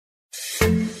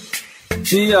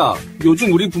지희야,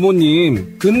 요즘 우리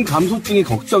부모님 근감소증이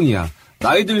걱정이야.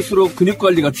 나이 들수록 근육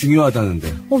관리가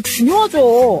중요하다는데.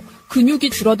 중요하죠. 근육이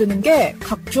줄어드는 게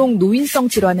각종 노인성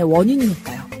질환의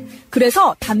원인이니까요.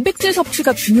 그래서 단백질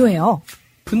섭취가 중요해요.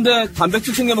 근데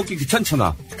단백질 챙겨 먹기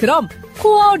귀찮잖아. 그럼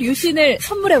코어 류신을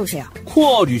선물해보세요.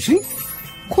 코어 류신?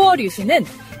 코어 류신은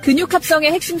근육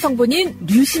합성의 핵심 성분인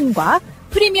류신과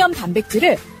프리미엄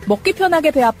단백질을 먹기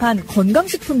편하게 배합한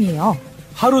건강식품이에요.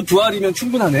 하루 2알이면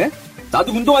충분하네?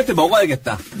 나도 운동할 때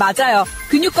먹어야겠다. 맞아요.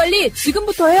 근육 관리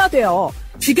지금부터 해야 돼요.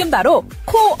 지금 바로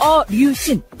코어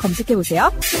류신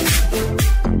검색해보세요.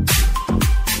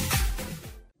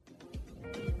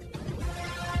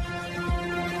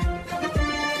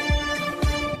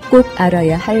 꼭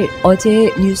알아야 할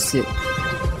어제의 뉴스.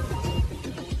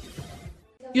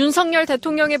 윤석열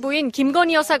대통령의 부인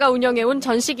김건희 여사가 운영해온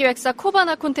전시기획사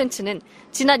코바나 콘텐츠는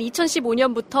지난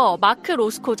 2015년부터 마크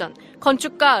로스코전,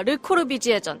 건축가 르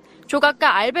코르비지에전,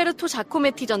 조각가 알베르토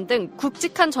자코메티전 등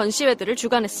굵직한 전시회들을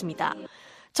주관했습니다.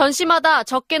 전시마다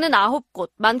적게는 9곳,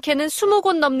 많게는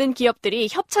 20곳 넘는 기업들이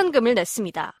협찬금을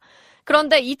냈습니다.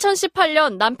 그런데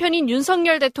 2018년 남편인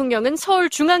윤석열 대통령은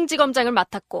서울중앙지검장을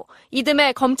맡았고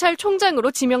이듬해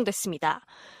검찰총장으로 지명됐습니다.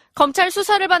 검찰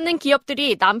수사를 받는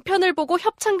기업들이 남편을 보고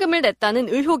협찬금을 냈다는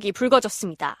의혹이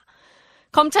불거졌습니다.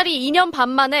 검찰이 2년 반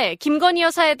만에 김건희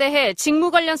여사에 대해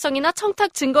직무 관련성이나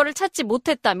청탁 증거를 찾지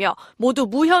못했다며 모두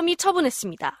무혐의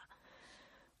처분했습니다.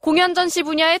 공연 전시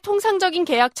분야의 통상적인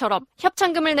계약처럼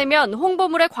협찬금을 내면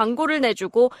홍보물에 광고를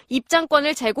내주고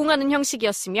입장권을 제공하는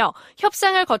형식이었으며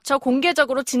협상을 거쳐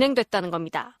공개적으로 진행됐다는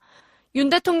겁니다. 윤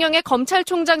대통령의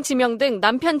검찰총장 지명 등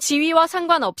남편 지위와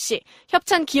상관없이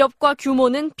협찬 기업과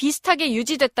규모는 비슷하게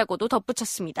유지됐다고도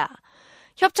덧붙였습니다.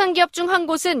 협찬 기업 중 한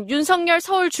곳은 윤석열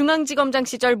서울중앙지검장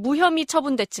시절 무혐의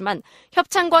처분됐지만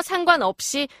협찬과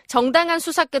상관없이 정당한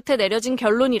수사 끝에 내려진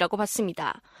결론이라고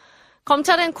봤습니다.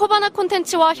 검찰은 코바나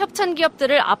콘텐츠와 협찬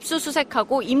기업들을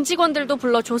압수수색하고 임직원들도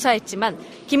불러 조사했지만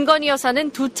김건희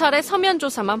여사는 2차례 서면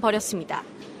조사만 벌였습니다.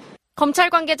 검찰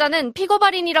관계자는 피고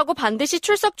발인이라고 반드시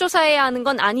출석 조사해야 하는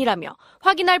건 아니라며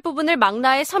확인할 부분을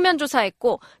망라해 서면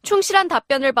조사했고 충실한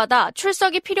답변을 받아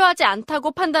출석이 필요하지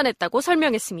않다고 판단했다고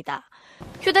설명했습니다.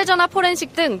 휴대전화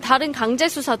포렌식 등 다른 강제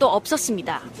수사도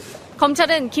없었습니다.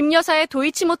 검찰은 김 여사의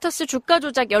도이치모터스 주가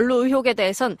조작 연루 의혹에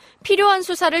대해선 필요한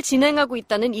수사를 진행하고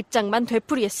있다는 입장만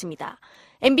되풀이했습니다.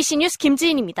 MBC 뉴스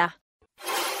김지인입니다.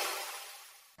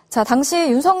 자, 당시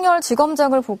윤석열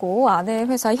지검장을 보고 아내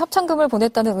회사에 협찬금을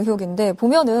보냈다는 의혹인데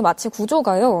보면은 마치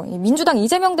구조가요. 민주당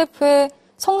이재명 대표의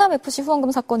성남FC 후원금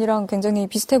사건이랑 굉장히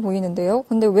비슷해 보이는데요.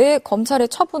 근데 왜 검찰의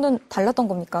처분은 달랐던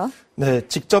겁니까? 네,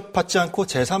 직접 받지 않고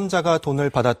제3자가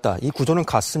돈을 받았다. 이 구조는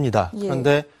같습니다. 예.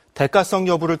 그런데 대가성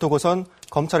여부를 두고선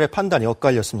검찰의 판단이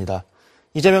엇갈렸습니다.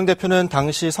 이재명 대표는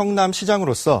당시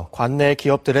성남시장으로서 관내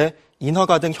기업들의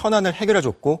인허가 등 현안을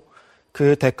해결해줬고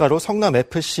그 대가로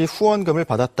성남FC 후원금을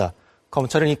받았다.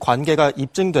 검찰은 이 관계가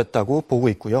입증됐다고 보고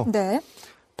있고요. 네.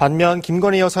 반면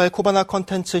김건희 여사의 코바나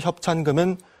콘텐츠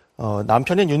협찬금은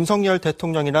남편인 윤석열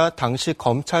대통령이나 당시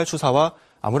검찰 수사와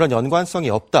아무런 연관성이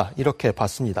없다. 이렇게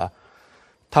봤습니다.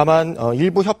 다만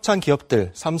일부 협찬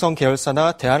기업들, 삼성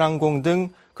계열사나 대한항공 등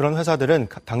그런 회사들은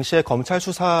당시에 검찰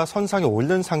수사 선상에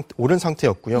오른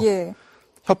상태였고요. 예.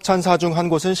 협찬사 중 한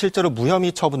곳은 실제로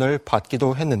무혐의 처분을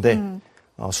받기도 했는데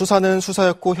수사는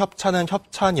수사였고 협찬은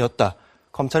협찬이었다.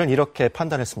 검찰은 이렇게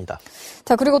판단했습니다.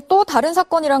 자, 그리고 또 다른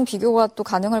사건이랑 비교가 또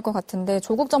가능할 것 같은데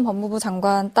조국 전 법무부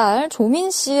장관 딸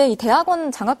조민 씨의 이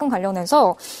대학원 장학금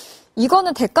관련해서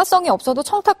이거는 대가성이 없어도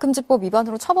청탁금지법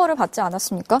위반으로 처벌을 받지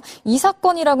않았습니까? 이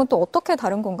사건이랑은 또 어떻게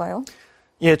다른 건가요?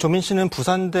 예, 조민 씨는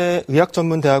부산대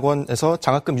의학전문대학원에서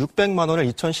장학금 600만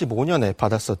원을 2015년에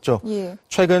받았었죠. 예.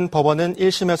 최근 법원은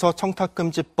 1심에서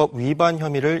청탁금지법 위반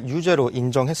혐의를 유죄로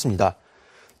인정했습니다.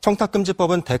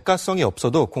 청탁금지법은 대가성이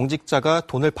없어도 공직자가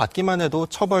돈을 받기만 해도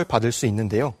처벌받을 수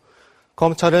있는데요.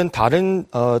 검찰은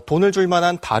돈을 줄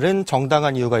만한 다른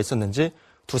정당한 이유가 있었는지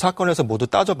두 사건에서 모두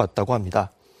따져봤다고 합니다.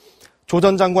 조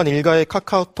전 장관 일가의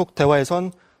카카오톡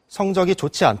대화에선 성적이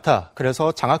좋지 않다.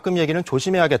 그래서 장학금 얘기는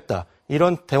조심해야겠다.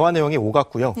 이런 대화 내용이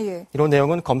오갔고요. 예. 이런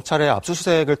내용은 검찰의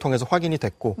압수수색을 통해서 확인이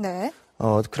됐고 네.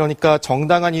 그러니까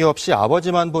정당한 이유 없이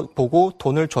아버지만 보고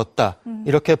돈을 줬다.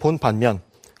 이렇게 본 반면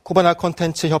코바나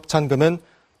콘텐츠 협찬금은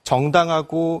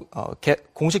정당하고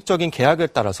공식적인 계약을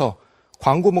따라서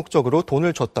광고 목적으로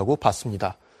돈을 줬다고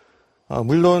봤습니다.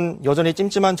 물론 여전히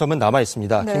찜찜한 점은 남아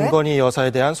있습니다. 네. 김건희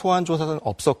여사에 대한 소환 조사는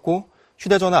없었고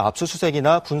휴대전화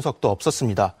압수수색이나 분석도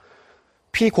없었습니다.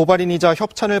 피고발인이자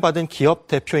협찬을 받은 기업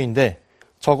대표인데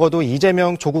적어도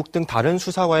이재명, 조국 등 다른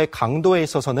수사와의 강도에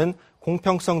있어서는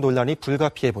공평성 논란이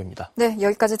불가피해 보입니다. 네,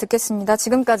 여기까지 듣겠습니다.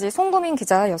 지금까지 송구민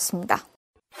기자였습니다.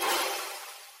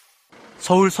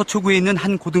 서울 서초구에 있는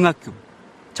한 고등학교.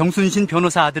 정순신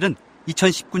변호사 아들은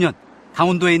 2019년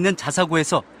강원도에 있는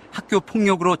자사고에서 학교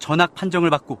폭력으로 전학 판정을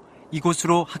받고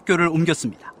이곳으로 학교를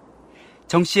옮겼습니다.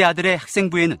 정 씨의 아들의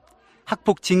학생부에는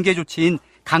학폭 징계 조치인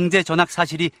강제 전학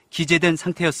사실이 기재된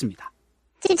상태였습니다.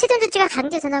 지금 최종 조치가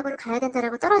강제 전학으로 가야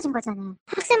된다라고 떨어진 거잖아요.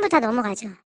 학생부 다 넘어가죠.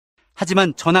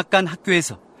 하지만 전학 간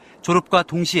학교에서 졸업과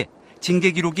동시에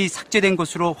징계 기록이 삭제된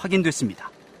것으로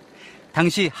확인됐습니다.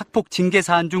 당시 학폭 징계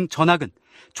사안 중 전학은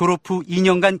졸업 후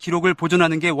 2년간 기록을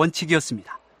보존하는 게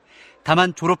원칙이었습니다.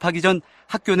 다만 졸업하기 전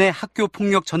학교 내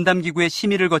학교폭력 전담기구의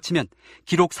심의를 거치면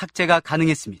기록 삭제가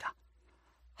가능했습니다.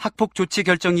 학폭 조치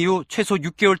결정 이후 최소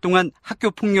 6개월 동안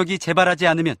학교폭력이 재발하지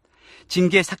않으면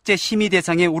징계 삭제 심의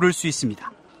대상에 오를 수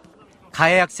있습니다.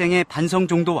 가해 학생의 반성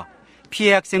정도와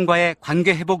피해 학생과의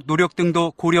관계 회복 노력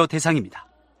등도 고려 대상입니다.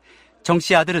 정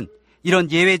씨 아들은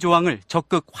이런 예외 조항을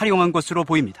적극 활용한 것으로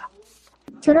보입니다.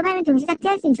 졸업하면 동시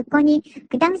삭제할 수 있는 조건이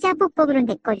그 당시 학폭법으로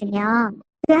냈거든요.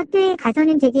 그 학교에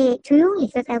가서는 되게 조용히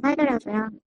있었다고 하더라고요.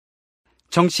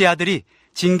 정 씨 아들이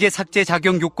징계 삭제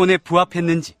자격 요건에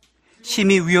부합했는지,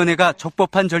 심의위원회가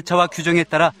적법한 절차와 규정에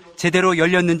따라 제대로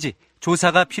열렸는지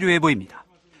조사가 필요해 보입니다.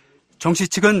 정 씨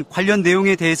측은 관련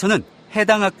내용에 대해서는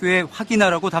해당 학교에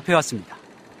확인하라고 답해왔습니다.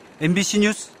 MBC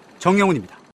뉴스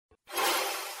정영훈입니다.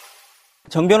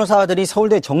 정 변호사 아들이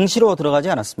서울대 정시로 들어가지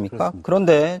않았습니까? 그렇습니다.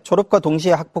 그런데 졸업과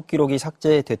동시에 학폭 기록이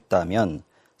삭제됐다면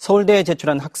서울대에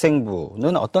제출한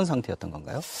학생부는 어떤 상태였던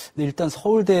건가요? 일단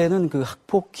서울대에는 그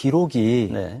학폭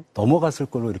기록이 넘어갔을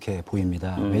걸로 이렇게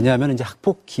보입니다. 왜냐하면 이제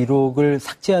학폭 기록을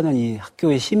삭제하는 이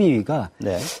학교의 심의위가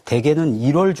대개는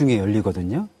 1월 중에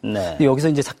열리거든요. 근데 여기서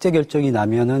이제 삭제 결정이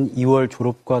나면은 2월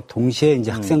졸업과 동시에 이제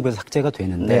학생부에서 삭제가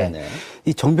되는데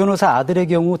이 정 변호사 아들의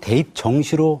경우 대입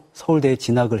정시로 서울대에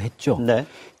진학을 했죠.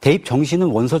 대입 정시는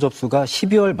원서 접수가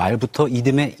 12월 말부터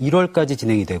이듬해 1월까지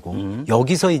진행이 되고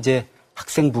여기서 이제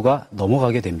학생부가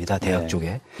넘어가게 됩니다. 대학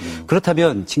쪽에.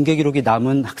 그렇다면 징계 기록이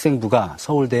남은 학생부가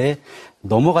서울대에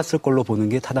넘어갔을 걸로 보는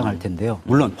게 타당할 텐데요.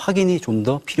 물론 확인이 좀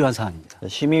더 필요한 사안입니다.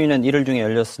 심의위는 1월 중에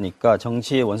열렸으니까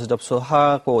정시에 원서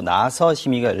접수하고 나서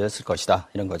심의가 열렸을 것이다.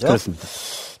 이런 거죠? 그렇습니다.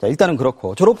 자, 일단은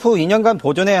그렇고 졸업 후 2년간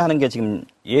보존해야 하는 게 지금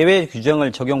예외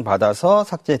규정을 적용받아서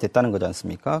삭제됐다는 거지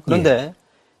않습니까? 그런데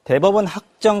대법원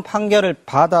확정 판결을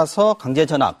받아서 강제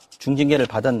전학, 중징계를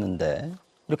받았는데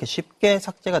이렇게 쉽게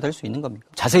삭제가 될 수 있는 겁니까?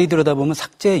 자세히 들여다보면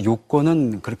삭제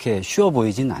요건은 그렇게 쉬워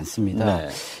보이지는 않습니다.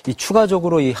 이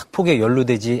추가적으로 이 학폭에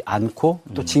연루되지 않고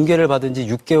또 징계를 받은 지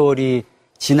 6개월이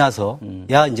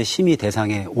지나서야 이제 심의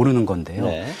대상에 오르는 건데요.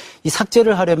 이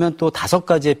삭제를 하려면 또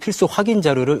 5가지의 필수 확인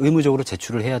자료를 의무적으로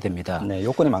제출을 해야 됩니다.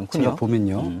 요건이 많군요. 제가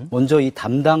보면요. 먼저 이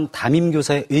담당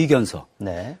담임교사의 의견서,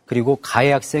 그리고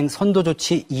가해 학생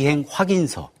선도조치 이행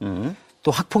확인서, 또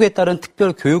학폭에 따른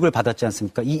특별 교육을 받았지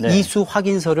않습니까? 이 이수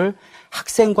확인서를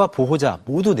학생과 보호자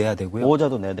모두 내야 되고요.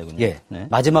 보호자도 내야 되군요.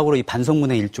 마지막으로 이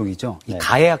반성문의 일종이죠. 이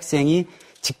가해 학생이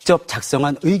직접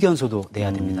작성한 의견서도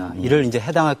내야 됩니다. 이를 이제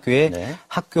해당 학교의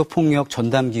학교 폭력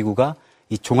전담 기구가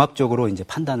이 종합적으로 이제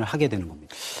판단을 하게 되는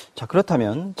겁니다. 자,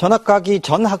 그렇다면 전학 가기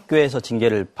전 학교에서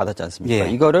징계를 받았지 않습니까?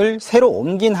 이거를 새로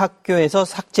옮긴 학교에서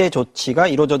삭제 조치가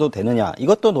이루어져도 되느냐?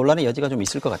 이것도 논란의 여지가 좀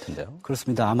있을 것 같은데요.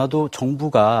 그렇습니다. 아마도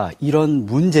정부가 이런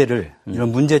문제를,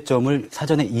 이런 문제점을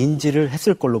사전에 인지를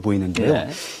했을 걸로 보이는데요.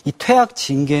 이 퇴학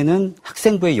징계는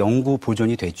학생부의 영구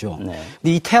보존이 되죠. 근데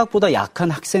이 퇴학보다 약한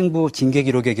학생부 징계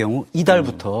기록의 경우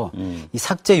이달부터 이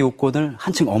삭제 요건을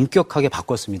한층 엄격하게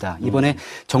바꿨습니다. 이번에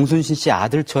정순신 씨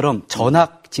아들처럼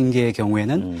전학 징계의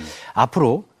경우에는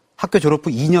앞으로 학교 졸업 후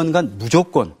 2년간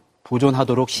무조건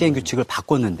보존하도록 시행규칙을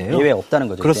바꿨는데요. 예외 없다는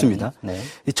거죠. 그렇습니다.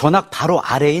 전학 바로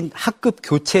아래인 학급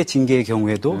교체 징계의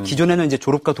경우에도 기존에는 이제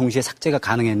졸업과 동시에 삭제가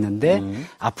가능했는데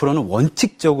앞으로는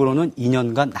원칙적으로는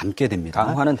 2년간 남게 됩니다.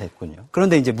 강화는 됐군요.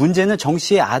 그런데 이제 문제는 정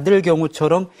씨의 아들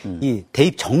경우처럼 이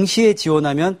대입 정시에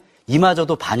지원하면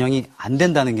이마저도 반영이 안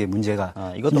된다는 게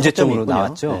문제점으로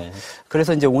나왔죠.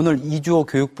 그래서 이제 오늘 이주호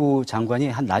교육부 장관이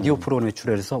한 라디오 프로그램에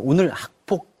출연해서 오늘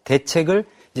학폭 대책을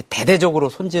이제 대대적으로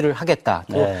손질을 하겠다.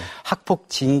 또 학폭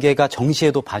징계가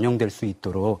정시에도 반영될 수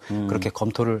있도록 그렇게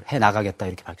검토를 해 나가겠다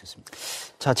이렇게 밝혔습니다.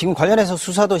 자, 지금 관련해서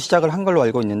수사도 시작을 한 걸로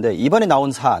알고 있는데 이번에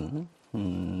나온 사안,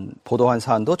 보도한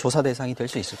사안도 조사 대상이 될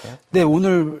수 있을까요? 네,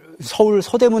 오늘 서울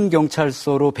서대문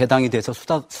경찰서로 배당이 돼서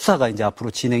수사가 이제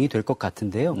앞으로 진행이 될 것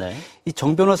같은데요. 이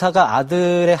정 변호사가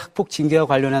아들의 학폭 징계와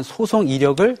관련한 소송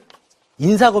이력을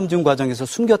인사검증 과정에서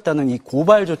숨겼다는 이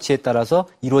고발 조치에 따라서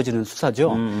이루어지는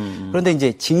수사죠. 그런데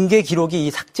이제 징계 기록이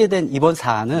이 삭제된 이번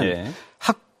사안은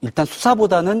일단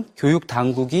수사보다는 교육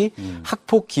당국이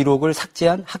학폭 기록을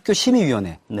삭제한 학교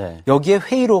심의위원회 여기에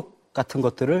회의록 같은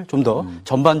것들을 좀 더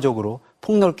전반적으로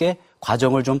폭넓게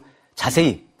과정을 좀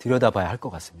자세히 들여다봐야 할 것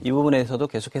같습니다. 이 부분에서도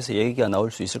계속해서 얘기가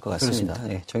나올 수 있을 것 같습니다.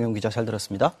 네, 정용 기자 잘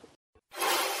들었습니다.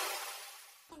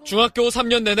 중학교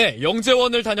 3년 내내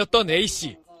영재원을 다녔던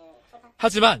A씨.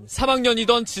 하지만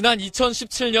 3학년이던 지난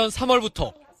 2017년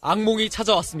 3월부터 악몽이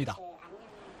찾아왔습니다.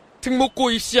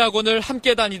 특목고 입시학원을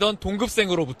함께 다니던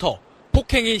동급생으로부터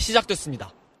폭행이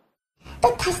시작됐습니다.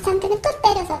 또 다시 잠들면 또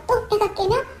때려서 또 애가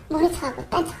깨면 모른 척하고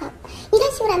딴 척하고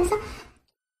이런 식으로 하면서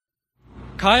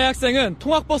가해 학생은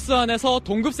통학버스 안에서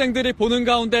동급생들이 보는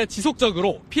가운데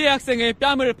지속적으로 피해 학생의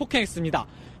뺨을 폭행했습니다.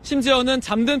 심지어는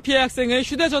잠든 피해 학생의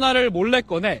휴대전화를 몰래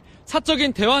꺼내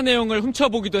사적인 대화 내용을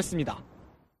훔쳐보기도 했습니다.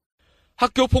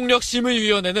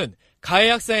 학교폭력심의위원회는 가해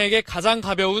학생에게 가장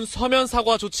가벼운 서면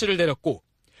사과 조치를 내렸고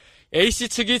A씨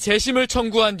측이 재심을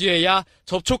청구한 뒤에야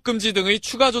접촉금지 등의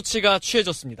추가 조치가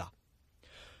취해졌습니다.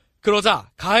 그러자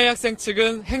가해 학생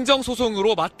측은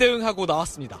행정소송으로 맞대응하고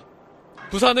나왔습니다.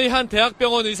 부산의 한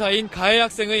대학병원 의사인 가해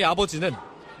학생의 아버지는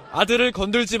아들을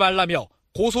건들지 말라며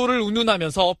고소를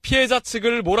운운하면서 피해자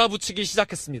측을 몰아붙이기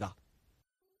시작했습니다.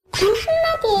 단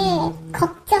한마디의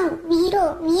걱정, 위로,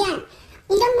 위안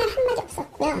이런 말 한마디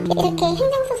없었고요. 이렇게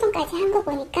행정소송까지 한 거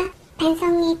보니까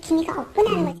반성의 기미가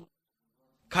없구나는 거죠.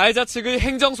 가해자 측의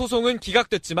행정소송은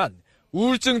기각됐지만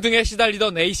우울증 등에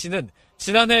시달리던 A씨는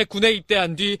지난해 군에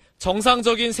입대한 뒤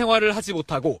정상적인 생활을 하지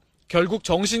못하고 결국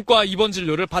정신과 입원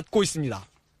진료를 받고 있습니다.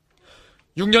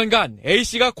 6년간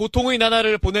A씨가 고통의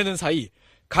나날을 보내는 사이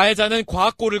가해자는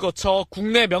과학고를 거쳐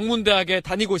국내 명문대학에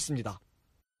다니고 있습니다.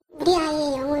 우리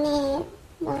아이의 영혼에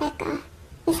뭐랄까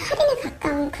살인에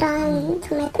가까운 그런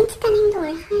정말 끔찍한 행동을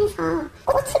해서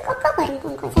꽃을 꺾어버린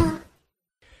건 거죠.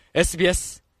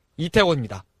 SBS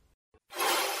이태원입니다.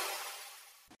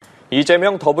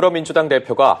 이재명 더불어민주당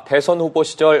대표가 대선 후보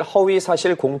시절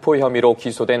허위사실 공포 혐의로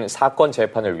기소된 사건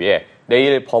재판을 위해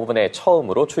내일 법원에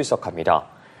처음으로 출석합니다.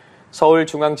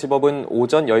 서울중앙지법은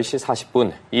오전 10시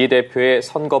 40분 이 대표의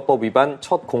선거법 위반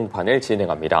첫 공판을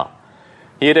진행합니다.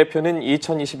 이 대표는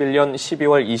 2021년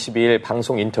 12월 22일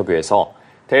방송 인터뷰에서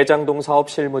대장동 사업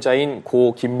실무자인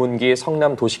고 김문기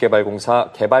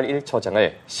성남도시개발공사 개발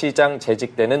 1처장을 시장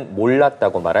재직 때는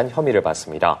몰랐다고 말한 혐의를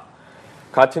받습니다.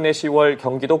 같은 해 10월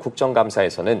경기도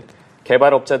국정감사에서는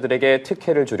개발업자들에게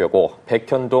특혜를 주려고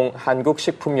백현동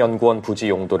한국식품연구원 부지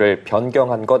용도를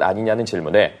변경한 것 아니냐는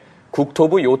질문에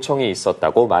국토부 요청이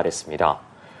있었다고 말했습니다.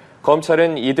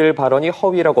 검찰은 이들 발언이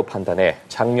허위라고 판단해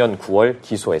작년 9월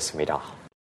기소했습니다.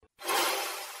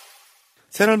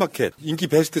 새날마켓 인기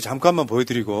베스트 잠깐만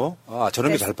보여드리고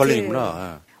저런 게 잘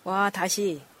팔리는구나. 와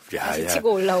다시 야.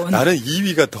 치고 올라오는. 나는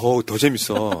 2위가 더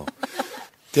재밌어.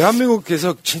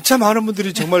 대한민국에서 진짜 많은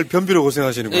분들이 정말 변비로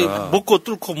고생하시는 거야. 먹고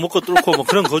뚫고 뭐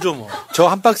그런 거죠 뭐. 저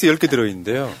한 박스에 10개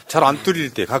들어있는데요. 잘 안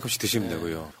뚫릴 때 가끔씩 드시면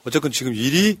되고요. 어쨌든 지금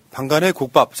 1위 방간의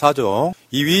국밥 4종,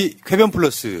 2위 쾌변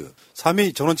플러스,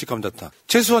 3위 전원집 감자탕.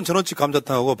 최소한 전원집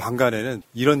감자탕하고 방간에는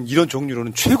이런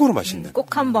종류로는 최고로 맛있는.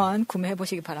 꼭 한번 구매해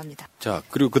보시기 바랍니다. 자,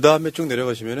 그리고 그 다음에 쭉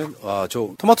내려가시면은 저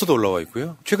토마토도 올라와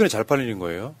있고요. 최근에 잘 팔리는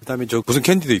거예요. 그 다음에 저 무슨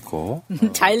캔디도 있고.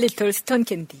 자일리톨 스톤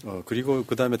캔디. 그리고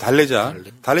그 다음에 달래장.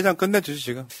 달래장 끝내주죠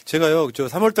지금. 제가요 저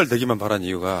 3월달 되기만 바란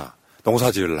이유가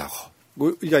농사 지으려고.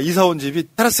 우리가 이사 온 집이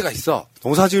테라스가 있어.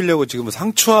 농사 지으려고 지금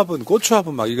상추화분,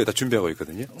 고추화분 막 이거 다 준비하고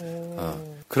있거든요.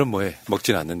 그럼 뭐해?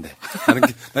 먹지는 않는데.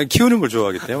 나는 키우는 걸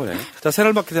좋아하기 때문에. 자,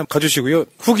 새날마켓에 한번 가주시고요.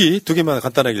 후기 2개만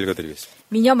간단하게 읽어드리겠습니다.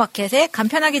 미녀마켓에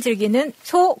간편하게 즐기는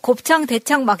소, 곱창,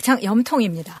 대창, 막창,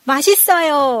 염통입니다.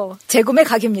 맛있어요. 재구매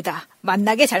각입니다.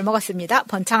 맛나게 잘 먹었습니다.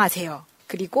 번창하세요.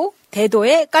 그리고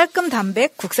대도의 깔끔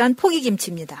담백 국산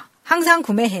포기김치입니다. 항상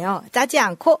구매해요. 짜지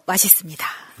않고 맛있습니다.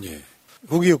 예.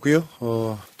 후기였고요.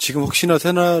 지금 혹시나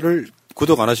새날을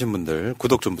구독 안 하신 분들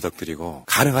구독 좀 부탁드리고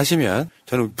가능하시면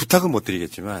저는 부탁은 못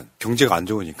드리겠지만 경제가 안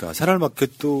좋으니까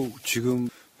새날마켓도 지금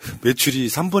매출이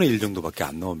 3분의 1 정도밖에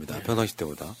안 나옵니다. 평상시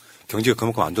때보다. 경제가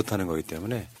그만큼 안 좋다는 거기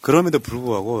때문에 그럼에도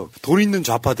불구하고 돈 있는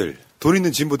좌파들, 돈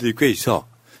있는 진보들이 꽤 있어.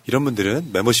 이런 분들은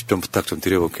멤버십 좀 부탁 좀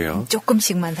드려볼게요.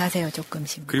 조금씩만 사세요.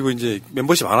 조금씩. 그리고 이제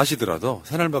멤버십 안 하시더라도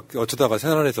새날마켓 어쩌다가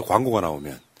새날에서 광고가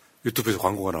나오면 유튜브에서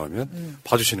광고가 나오면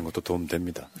봐주시는 것도 도움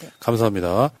됩니다. 네.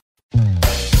 감사합니다.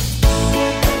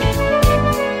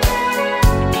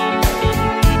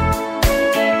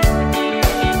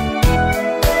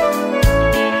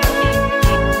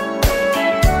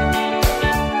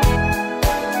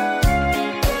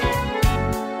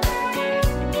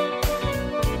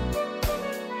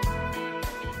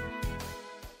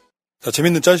 자,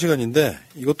 재밌는 짤 시간인데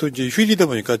이것도 이제 휴일이다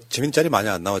보니까 재밌는 짤이 많이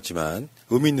안 나왔지만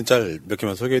의미 있는 짤 몇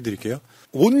개만 소개해 드릴게요.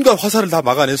 온갖 화살을 다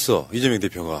막아냈어. 이재명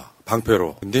대표가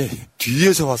방패로. 근데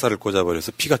뒤에서 화살을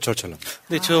꽂아버려서 피가 철철 납니다.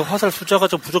 근데 저 화살 숫자가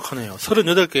좀 부족하네요.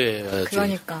 38개.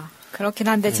 그러니까. 그렇긴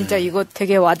한데 진짜 이거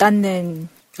되게 와닿는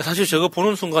사실 저거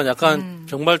보는 순간 약간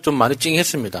정말 좀 많이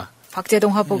찡했습니다.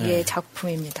 박재동 화보기의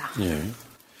작품입니다. 예.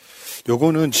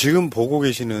 요거는 지금 보고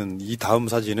계시는 이 다음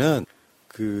사진은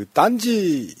그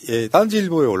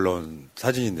딴지일보에 올라온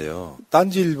사진인데요.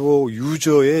 딴지일보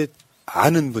유저의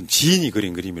아는 분, 지인이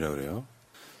그린 그림이라고 그래요.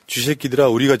 쥐새끼들아,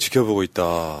 우리가 지켜보고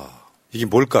있다. 이게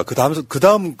뭘까? 그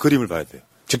다음 그림을 봐야 돼요.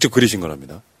 직접 그리신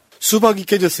거랍니다. 수박이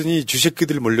깨졌으니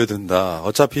쥐새끼들 몰려든다.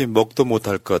 어차피 먹도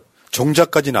못할 것.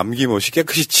 종자까지 남김없이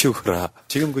깨끗이 치우거라.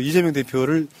 지금 그 이재명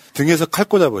대표를 등에서 칼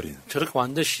꽂아버린. 저렇게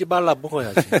완전 씨발라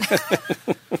먹어야지.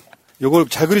 요걸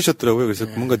잘 그리셨더라고요. 그래서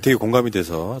뭔가 되게 공감이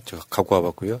돼서 제가 갖고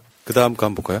와봤고요. 그 다음 거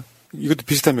한번 볼까요? 이것도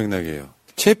비슷한 맥락이에요.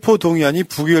 체포 동의안이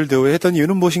부결되어 했던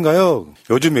이유는 무엇인가요?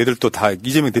 요즘 애들도 다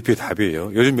이재명 대표의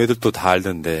답이에요. 요즘 애들도 다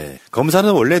알던데 검사는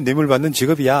원래 뇌물 받는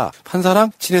직업이야.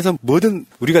 판사랑 친해서 뭐든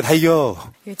우리가 다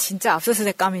이겨. 이거 진짜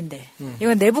압수수색 감인데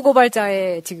이건 내부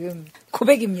고발자의 지금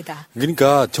고백입니다.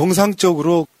 그러니까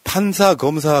정상적으로 판사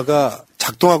검사가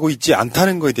작동하고 있지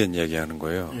않다는 거에 대한 이야기하는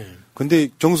거예요. 근데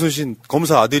정순신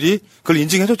검사 아들이 그걸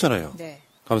인증해줬잖아요. 네.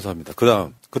 감사합니다.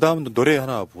 그 다음 노래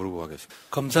하나 부르고 가겠습니다.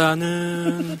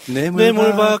 검사는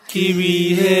뇌물 받기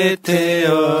위해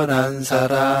태어난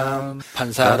사람.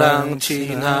 판사랑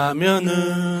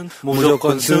친하면은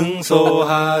무조건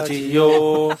승소하지요.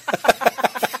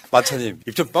 마차님,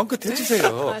 입 좀 뻥끗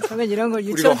해주세요. 저는 이런 걸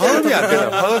우리가 유치원 화음이 안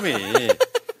되나, 화음이.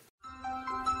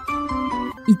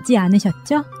 잊지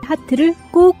않으셨죠? 하트를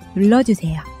꼭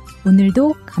눌러주세요.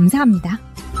 오늘도 감사합니다.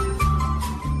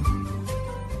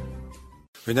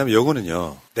 왜냐면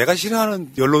요거는요, 내가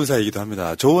싫어하는 언론사이기도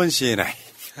합니다. 조원 CNI.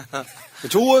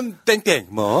 조원 땡땡,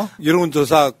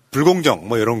 여론조사 불공정,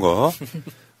 이런 거.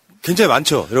 굉장히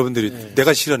많죠. 여러분들이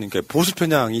내가 싫어하는 게 보수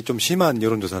편향이 좀 심한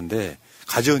여론조사인데,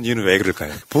 가져온 이유는 왜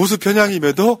그럴까요? 보수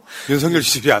편향임에도 윤석열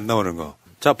지지율이 안 나오는 거.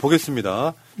 자,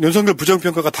 보겠습니다. 윤석열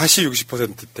부정평가가 다시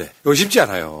 60%대. 이거 쉽지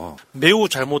않아요. 매우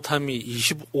잘못함이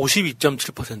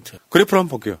 52.7%. 그래프를 한번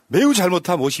볼게요. 매우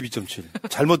잘못함 52.7.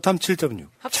 잘못함 7.6.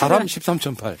 잘함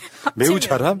 13.8. 매우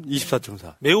잘함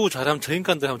 24.4. 매우 잘함 저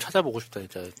인간들 한번 찾아보고 싶다,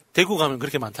 진짜. 대구 가면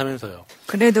그렇게 많다면서요.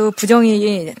 그래도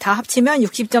부정이 다 합치면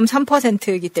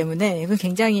 60.3%이기 때문에 이건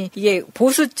굉장히 이게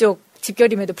보수 쪽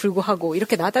집결임에도 불구하고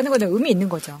이렇게 나왔다는 거는 의미 있는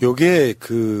거죠. 요게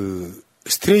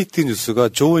스트레이트 뉴스가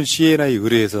좋은 CNI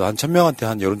의뢰해서 한 1000명한테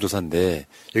한 여론조사인데,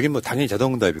 여기 당연히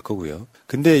자동응답일 거고요.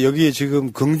 근데 여기에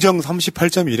지금 긍정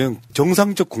 38.1은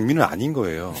정상적 국민은 아닌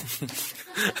거예요.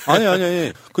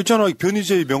 아니. 그렇잖아.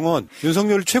 변희재의 명언.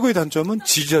 윤석열 최고의 단점은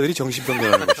지지자들이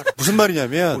정신병자라는 것이죠. 무슨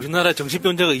말이냐면. 우리나라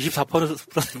정신병자가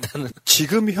 24%는.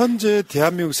 지금 현재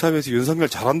대한민국 사회에서 윤석열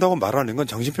잘한다고 말하는 건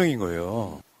정신병인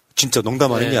거예요. 진짜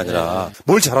농담하는 게 아니라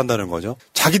뭘 잘한다는 거죠.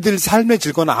 자기들 삶의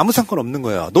질거나 아무 상관없는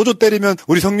거야. 노조 때리면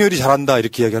우리 성렬이 잘한다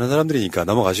이렇게 이야기하는 사람들이니까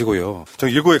넘어가시고요.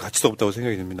 저는 일고의 가치도 없다고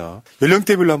생각이 듭니다.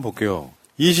 연령대별로 한번 볼게요.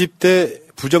 20대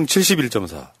부정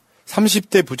 71.4,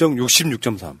 30대 부정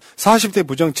 66.3, 40대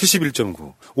부정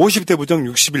 71.9, 50대 부정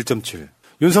 61.7.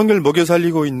 윤석열 먹여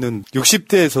살리고 있는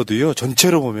 60대에서도요,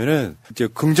 전체로 보면은, 이제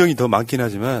긍정이 더 많긴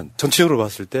하지만, 전체적으로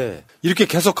봤을 때, 이렇게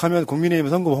계속하면 국민의힘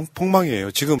선거 폭망이에요.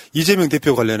 지금 이재명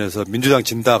대표 관련해서 민주당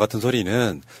진다 같은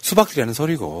소리는 수박들이 하는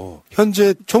소리고,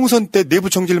 현재 총선 때 내부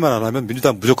총질만 안 하면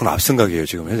민주당 무조건 압승각이에요,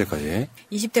 지금 현재까지.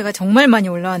 20대가 정말 많이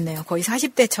올라왔네요. 거의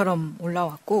 40대처럼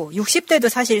올라왔고, 60대도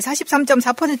사실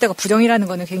 43.4%가 부정이라는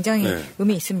거는 굉장히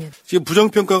의미 있습니다. 지금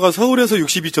부정평가가 서울에서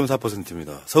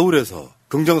 62.4%입니다. 서울에서.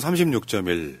 긍정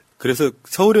 36.1. 그래서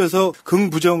서울에서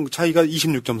긍부정 차이가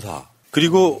 26.4.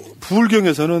 그리고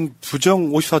부울경에서는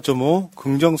부정 54.5,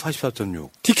 긍정 44.6.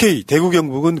 TK 대구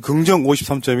경북은 긍정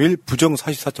 53.1, 부정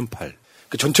 44.8.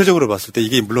 전체적으로 봤을 때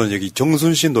이게 물론 여기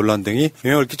정순신 논란 등이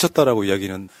영향을 끼쳤다라고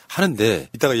이야기는 하는데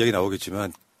이따가 이야기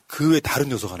나오겠지만 그 외에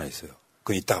다른 요소가 하나 있어요.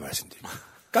 그건 이따가 말씀드립니다.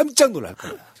 깜짝 놀랄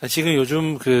거예요. 지금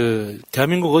요즘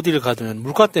대한민국 어디를 가든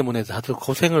물가 때문에 다들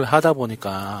고생을 하다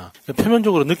보니까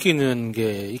표면적으로 느끼는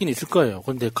게 있긴 있을 거예요.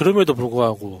 그런데 그럼에도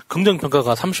불구하고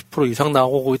긍정평가가 30% 이상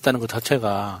나오고 있다는 것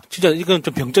자체가 진짜 이건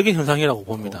좀 병적인 현상이라고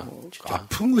봅니다.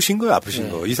 아픈 것인 거예요, 아프신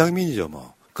거. 이상민이죠,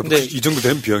 뭐. 근데 이 정도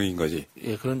되면 병인 거지.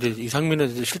 예, 그런데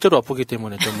이상민은 실제로 아프기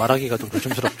때문에 좀 말하기가 좀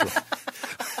조심스럽죠.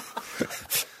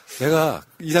 내가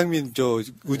이상민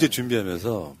의제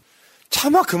준비하면서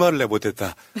차마 그 말을 내가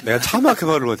못했다. 내가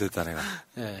내가.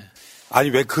 아니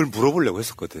왜 그걸 물어보려고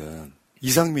했었거든.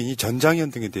 이상민이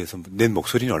전장현 등에 대해서 낸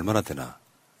목소리는 얼마나 되나?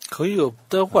 거의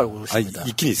없다고 알고 있습니다.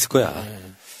 있긴 있을 거야.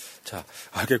 자,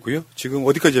 알겠고요. 지금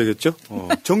어디까지 하겠죠?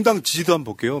 정당 지지도 한번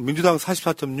볼게요. 민주당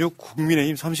 44.6,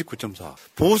 국민의힘 39.4.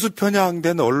 보수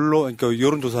편향된 언론, 그러니까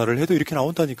여론조사를 해도 이렇게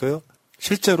나온다니까요.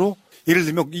 실제로 예를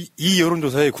들면 이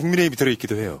여론조사에 국민의힘이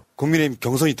들어있기도 해요. 국민의힘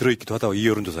경선이 들어있기도 하다고 이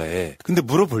여론조사에. 근데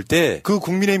물어볼 때 그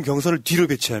국민의힘 경선을 뒤로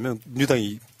배치하면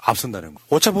민주당이 앞선다는 거.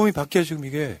 오차 범위 바뀌어요 지금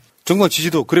이게. 정당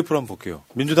지지도 그래프로 한번 볼게요.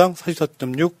 민주당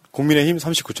 44.6, 국민의힘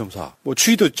 39.4. 뭐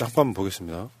추이도 잠깐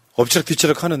보겠습니다.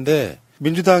 엎치락뒤치락 하는데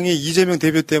민주당이 이재명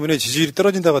대표 때문에 지지율이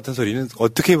떨어진다 같은 소리는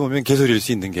어떻게 보면 개소리일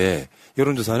수 있는 게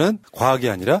여론조사는 과학이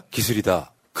아니라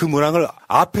기술이다. 그 문항을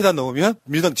앞에다 넣으면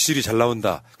민주당 지지율이 잘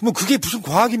나온다. 그럼 그게 무슨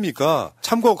과학입니까?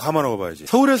 참고하고 감안하고 봐야지.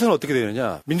 서울에서는 어떻게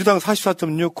되느냐. 민주당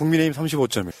 44.6, 국민의힘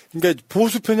 35.1. 그러니까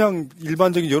보수 편향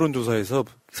일반적인 여론조사에서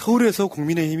서울에서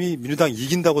국민의힘이 민주당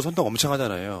이긴다고 선동 엄청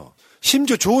하잖아요.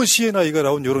 심지어 조원 씨의 나이가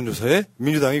나온 여론조사에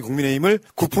민주당이 국민의힘을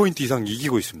 9포인트 이상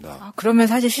이기고 있습니다. 그러면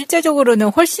사실 실제적으로는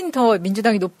훨씬 더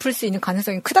민주당이 높을 수 있는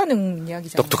가능성이 크다는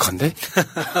이야기잖아요. 똑똑한데?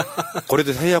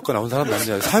 고려대 사회학과 나온 사람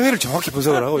아니잖아요. 사회를 정확히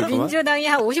분석을 하고 있구만. 민주당이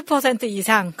한 50%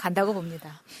 이상 간다고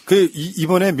봅니다.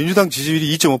 이번에 민주당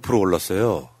지지율이 2.5%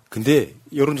 올랐어요. 근데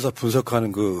여론조사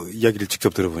분석하는 그 이야기를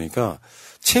직접 들어보니까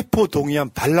체포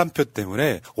동의안 반란표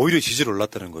때문에 오히려 지지율이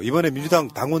올랐다는 거예요. 이번에 민주당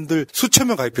당원들 수천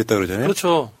명 가입했다 그러잖아요.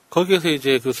 그렇죠. 거기에서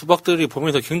이제 그 수박들이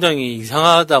보면서 굉장히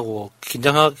이상하다고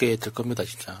긴장하게 될 겁니다,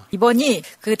 진짜. 이번이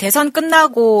그 대선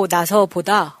끝나고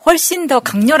나서보다 훨씬 더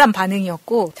강렬한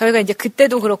반응이었고, 저희가 이제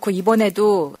그때도 그렇고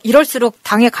이번에도 이럴수록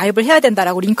당에 가입을 해야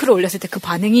된다라고 링크를 올렸을 때 그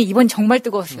반응이 이번 정말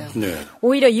뜨거웠어요. 네.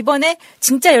 오히려 이번에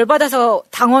진짜 열받아서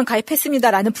당원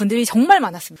가입했습니다라는 분들이 정말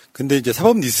많았습니다. 근데 이제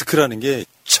사법 리스크라는 게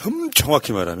참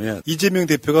정확히 말하면 이재명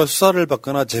대표가 수사를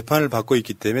받거나 재판을 받고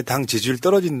있기 때문에 당 지지율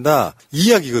떨어진다 이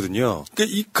이야기거든요.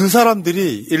 그러니까 그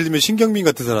사람들이 예를 들면 신경민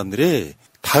같은 사람들이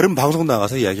다른 방송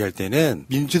나가서 이야기할 때는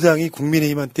민주당이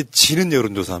국민의힘한테 지는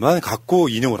여론조사만 갖고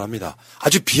인용을 합니다.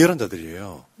 아주 비열한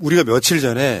자들이에요. 우리가 며칠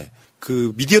전에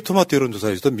그 미디어 토마토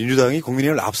여론조사에서도 민주당이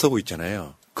국민의힘을 앞서고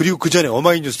있잖아요. 그리고 그 전에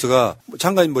어마이뉴스가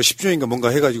잠깐 10주년인가 뭔가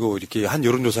해가지고 이렇게 한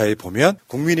여론조사에 보면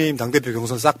국민의힘 당대표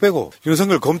경선 싹 빼고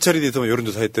윤석열 검찰에 대해서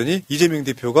여론조사했더니 이재명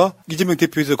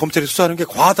대표에서 검찰이 수사하는 게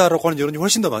과하다라고 하는 여론이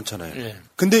훨씬 더 많잖아요. 네.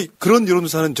 근데 그런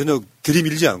여론조사는 전혀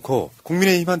들이밀지 않고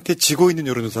국민의힘한테 지고 있는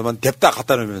여론조사만 냅다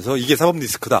갖다 놓으면서 이게 사법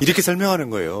리스크다. 이렇게 설명하는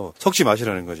거예요. 섞지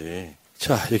마시라는 거지.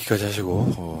 자, 여기까지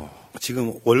하시고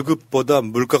지금 월급보다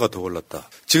물가가 더 올랐다.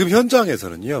 지금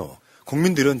현장에서는요.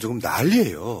 국민들은 조금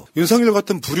난리예요. 윤석열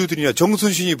같은 부류들이나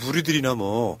정순신이 부류들이나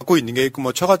갖고 있는 게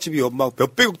있고 처갓집이 막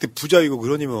몇백억대 부자이고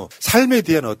그러니 삶에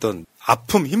대한 어떤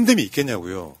아픔, 힘듦이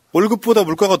있겠냐고요. 월급보다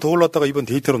물가가 더 올랐다가 이번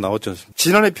데이터로 나왔지 않습니까?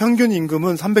 지난해 평균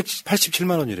임금은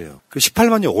 387만 원이래요. 그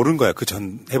 18만이 오른 거야, 그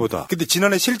전 해보다. 근데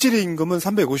지난해 실질 임금은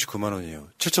 359만 원이에요.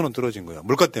 7천 원 떨어진 거야.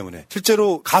 물가 때문에.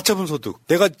 실제로 가처분 소득,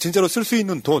 내가 진짜로 쓸 수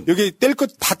있는 돈, 여기 뗄 것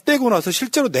다 떼고 나서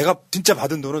실제로 내가 진짜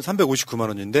받은 돈은 359만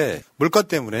원인데 물가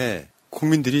때문에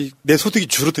국민들이 내 소득이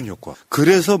줄어든 효과.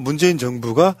 그래서 문재인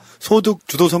정부가 소득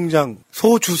주도 성장,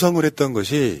 소주성을 했던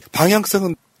것이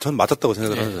방향성은 전 맞았다고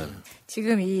생각을 하잖아요.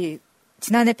 지금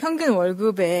지난해 평균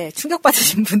월급에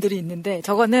충격받으신 분들이 있는데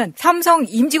저거는 삼성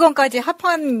임직원까지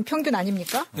합한 평균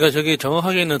아닙니까? 그러니까 저게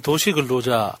정확하게는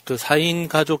도시근로자 그 4인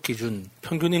가족 기준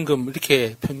평균 임금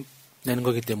이렇게 내는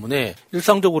거기 때문에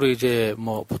일상적으로 이제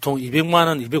보통 200만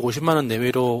원, 250만 원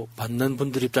내외로 받는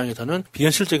분들 입장에서는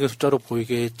비현실적인 숫자로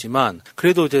보이겠지만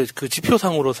그래도 이제 그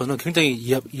지표상으로서는 굉장히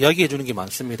이야기해 주는 게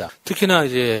많습니다. 특히나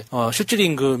이제 실질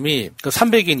임금이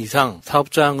 300인 이상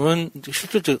사업장은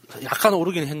실질적 약간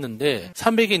오르긴 했는데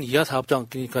 300인 이하 사업장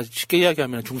그러니까 쉽게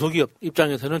이야기하면 중소기업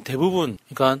입장에서는 대부분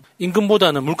그러니까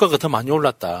임금보다는 물가가 더 많이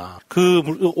올랐다. 그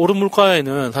오른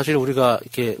물가에는 사실 우리가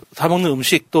이렇게 사 먹는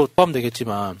음식도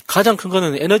포함되겠지만 가장 큰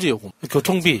거는 에너지 요금,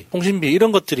 교통비, 통신비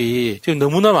이런 것들이 지금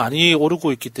너무나 많이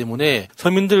오르고 있기 때문에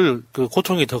서민들 그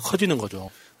고통이 더 커지는 거죠.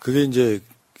 그게 이제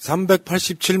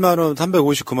 387만 원,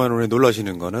 359만 원에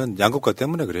놀라시는 거는 양극화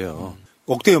때문에 그래요.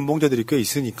 억대 연봉자들이 꽤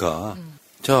있으니까.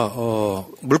 자,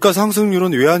 물가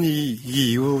상승률은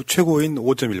외환위기 이후 최고인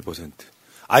 5.1%.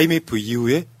 IMF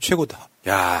이후에 최고다.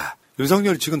 야,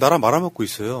 윤석열 지금 나라 말아먹고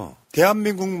있어요.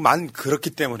 대한민국만 그렇기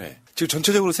때문에. 지금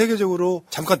전체적으로 세계적으로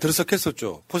잠깐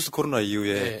들썩했었죠. 포스트 코로나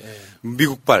이후에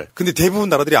미국발. 근데 대부분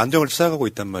나라들이 안정을 찾아가고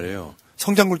있단 말이에요.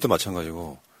 성장률도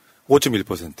마찬가지고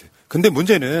 5.1%. 근데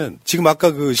문제는 지금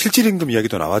아까 그 실질임금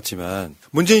이야기도 나왔지만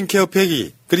문재인 케어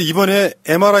폐기 그리고 이번에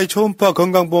MRI 초음파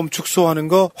건강보험 축소하는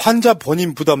거 환자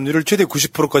본인 부담률을 최대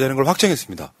 90%까지 하는 걸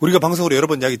확정했습니다. 우리가 방송으로 여러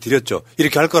번 이야기 드렸죠.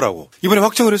 이렇게 할 거라고. 이번에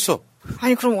확정을 했어.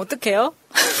 아니 그럼 어떡해요?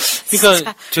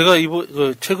 그러니까 제가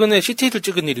최근에 CT를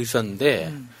찍은 일이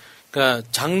있었는데 그러니까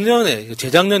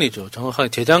재작년이죠. 정확하게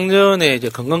재작년에 이제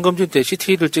건강검진 때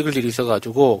CT를 찍을 일이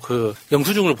있어가지고 그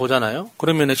영수증을 보잖아요.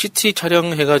 그러면은 CT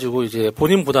촬영해가지고 이제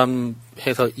본인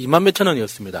부담해서 2만 몇천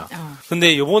원이었습니다.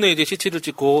 근데 요번에 이제 CT를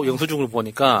찍고 영수증을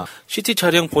보니까 CT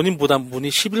촬영 본인 부담분이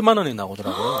 11만 원이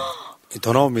나오더라고요.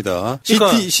 더 나옵니다.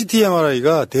 그러니까 CT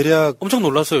MRI가 대략 엄청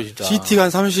놀랐어요, 진짜. CT가 한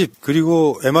 30,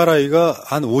 그리고 MRI가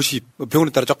한 50,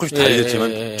 병원에 따라 조금씩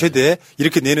다르겠지만 최대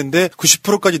이렇게 내는데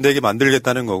 90%까지 내게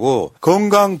만들겠다는 거고,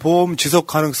 건강보험 지속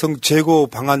가능성 제고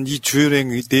방안 이 주요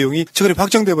내용이 최근에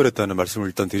확정돼 버렸다는 말씀을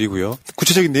일단 드리고요.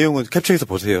 구체적인 내용은 캡처해서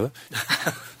보세요.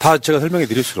 다 제가 설명해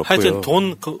드릴 수는 없고요. 하여튼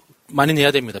돈 많이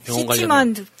내야 됩니다. 병원 관련.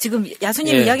 CT만 지금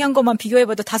야수님이 이야기한 것만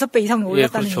비교해봐도 5배 이상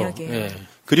올랐다는 그렇죠. 이야기예요.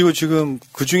 그리고 지금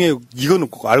그중에 이거는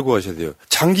꼭 알고 가셔야 돼요.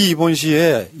 장기 입원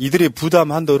시에 이들의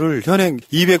부담 한도를 현행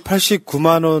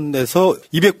 289만 원에서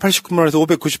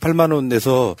 598만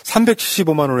원에서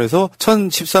 375만 원에서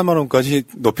 1,014만 원까지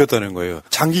높였다는 거예요.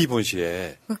 장기 입원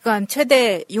시에. 그러니까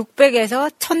최대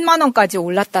 600에서 1,000만 원까지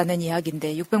올랐다는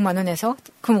이야기인데 600만 원에서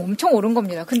그럼 엄청 오른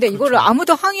겁니다. 근데 이거를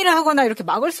아무도 항의를 하거나 이렇게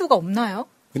막을 수가 없나요?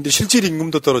 근데 실질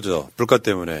임금도 떨어져, 물가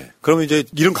때문에. 그러면 이제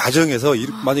이런 과정에서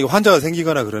만약에 환자가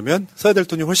생기거나 그러면 써야 될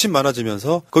돈이 훨씬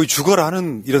많아지면서 거의 죽어라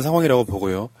하는 이런 상황이라고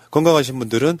보고요. 건강하신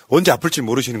분들은 언제 아플지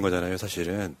모르시는 거잖아요,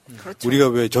 사실은. 그렇죠. 우리가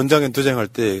왜 전장현 투쟁할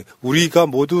때 우리가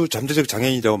모두 잠재적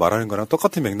장애인이라고 말하는 거랑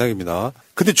똑같은 맥락입니다.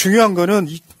 근데 중요한 거는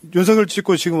윤석열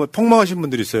찍고 지금 폭망하신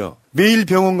분들이 있어요. 매일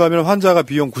병원 가면 환자가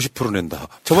비용 90% 낸다.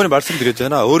 저번에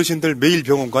말씀드렸잖아. 어르신들 매일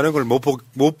병원 가는 걸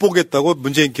못 보겠다고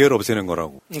문재인 계열 없애는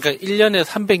거라고. 그러니까 1년에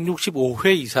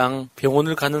 365회 이상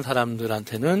병원을 가는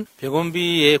사람들한테는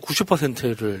병원비의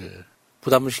 90%를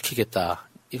부담을 시키겠다.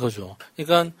 이거죠.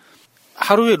 그러니까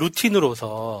하루의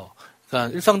루틴으로서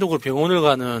그러니까 일상적으로 병원을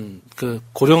가는 그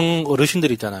고령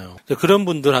어르신들 있잖아요. 그런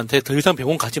분들한테 더 이상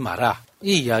병원 가지 마라.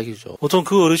 이 이야기죠. 보통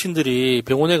그 어르신들이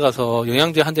병원에 가서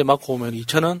영양제 한 대 맞고 오면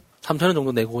 2,000원, 3,000원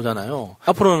정도 내고 오잖아요.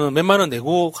 앞으로는 몇만 원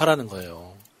내고 가라는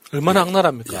거예요. 얼마나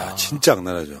악랄합니까? 야, 진짜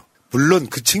악랄하죠. 물론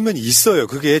그 측면이 있어요.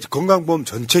 그게 건강보험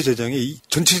전체 재정이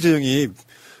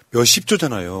몇십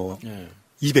조잖아요.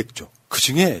 200조.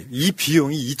 그중에 이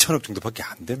비용이 2천억 정도밖에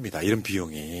안 됩니다. 이런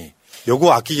비용이.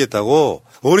 요거 아끼겠다고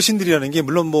어르신들이라는 게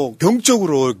물론 뭐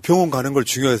병적으로 병원 가는 걸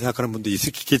중요하게 생각하는 분도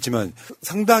있겠지만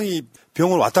상당히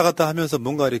병원 왔다 갔다 하면서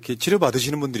뭔가 이렇게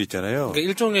치료받으시는 분들 있잖아요. 그러니까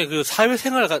일종의 그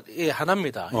사회생활의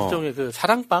하나입니다. 일종의 그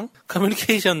사랑방,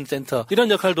 커뮤니케이션 센터 이런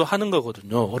역할도 하는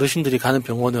거거든요. 어르신들이 가는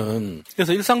병원은.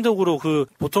 그래서 일상적으로 그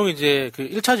보통 이제 그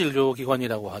 1차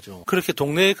진료기관이라고 하죠. 그렇게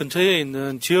동네 근처에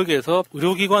있는 지역에서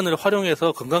의료기관을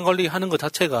활용해서 건강관리하는 것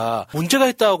자체가 문제가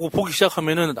있다고 보기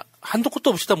시작하면은 한도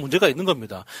끝도 없이 다 문제가 있는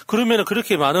겁니다. 그러면은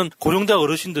그렇게 많은 고령자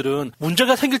어르신들은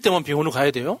문제가 생길 때만 병원을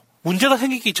가야 돼요? 문제가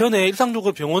생기기 전에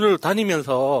일상적으로 병원을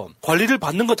다니면서 관리를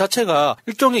받는 것 자체가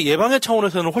일종의 예방의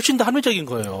차원에서는 훨씬 더 합리적인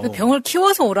거예요. 병을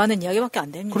키워서 오라는 이야기밖에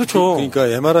안 됩니다. 그렇죠. 그러니까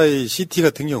MRI, CT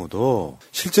같은 경우도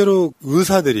실제로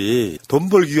의사들이 돈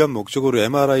벌기 위한 목적으로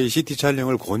MRI, CT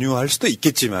촬영을 권유할 수도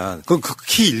있겠지만 그건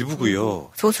극히 일부고요.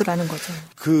 소수라는 거죠.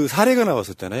 그 사례가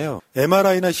나왔었잖아요.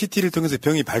 MRI나 CT를 통해서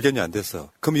병이 발견이 안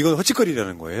됐어. 그럼 이건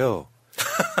헛짓거리라는 거예요.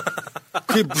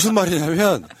 그게 무슨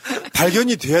말이냐면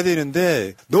발견이 돼야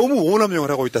되는데 너무 오남용을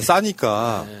하고 있다.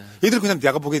 싸니까. 얘들 그냥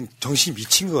내가 보기엔 정신이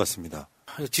미친 것 같습니다.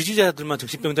 지지자들만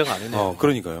정신병자가 아니네요.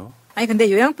 그러니까요. 아니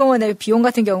근데 요양병원의 비용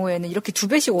같은 경우에는 이렇게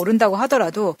 2배씩 오른다고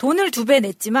하더라도 돈을 2배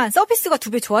냈지만 서비스가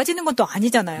 2배 좋아지는 건 또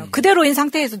아니잖아요. 그대로인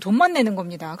상태에서 돈만 내는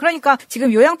겁니다. 그러니까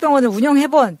지금 요양병원을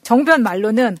운영해본 정변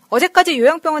말로는 어제까지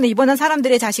요양병원에 입원한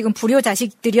사람들의 자식은 불효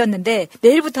자식들이었는데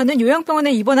내일부터는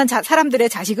요양병원에 입원한 사람들의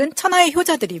자식은 천하의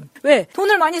효자들임. 왜?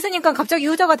 돈을 많이 쓰니까 갑자기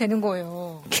효자가 되는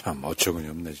거예요. 참 어처구니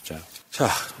없네 진짜. 자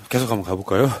계속 한번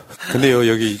가볼까요? 근데요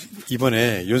여기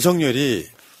이번에 윤석열이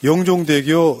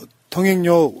영종대교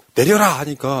통행료 내려라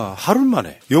하니까 하루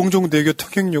만에 영종대교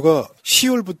통행료가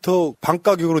 10월부터 반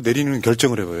가격으로 내리는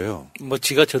결정을 해봐요. 뭐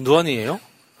지가 전두환이에요?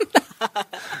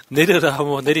 내려라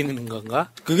하면 내리는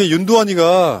건가? 그게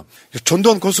윤두환이가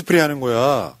전두환 코스프레 하는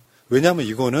거야. 왜냐하면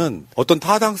이거는 어떤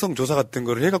타당성 조사 같은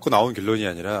거를 해갖고 나온 결론이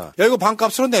아니라 야 이거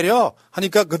반값으로 내려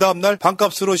하니까 그 다음날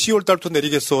반값으로 10월 달부터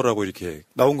내리겠어라고 이렇게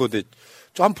나온 건데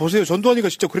한번 보세요. 전두환이가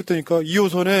진짜 그랬다니까.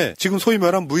 2호선에 지금 소위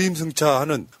말하는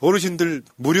무임승차하는 어르신들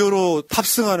무료로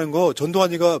탑승하는 거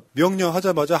전두환이가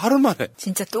명령하자마자 하루 만에.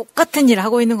 진짜 똑같은 일을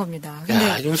하고 있는 겁니다. 근데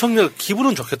야, 윤석열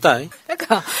기분은 좋겠다.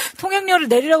 그러니까 통행료를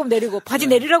내리라고 내리고 바지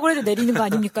내리라고 해도 내리는 거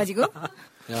아닙니까 지금?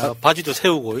 야, 바지도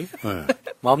세우고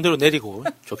마음대로 내리고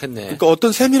좋겠네. 그러니까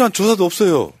어떤 세밀한 조사도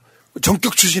없어요.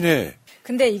 전격 추진해.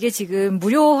 근데 이게 지금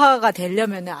무료화가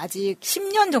되려면 아직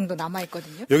 10년 정도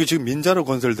남아있거든요. 여기 지금 민자로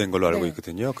건설된 걸로 알고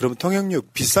있거든요. 그러면 통행료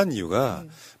비싼 이유가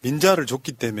민자를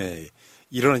줬기 때문에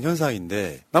일어난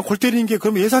현상인데 난 골 때리는 게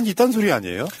그러면 예산이 있다는 소리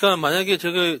아니에요? 그러니까 만약에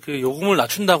저게 그 요금을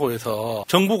낮춘다고 해서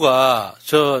정부가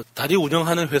저 다리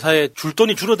운영하는 회사에 줄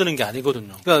돈이 줄어드는 게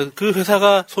아니거든요. 그러니까 그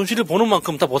회사가 손실을 보는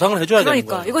만큼 다 보상을 해줘야 되는 거예요.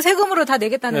 그러니까 이거 세금으로 다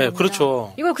내겠다는 겁니다.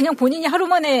 그렇죠. 이걸 그냥 본인이 하루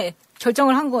만에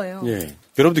결정을 한 거예요. 예.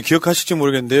 여러분들 기억하실지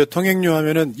모르겠는데요. 통행료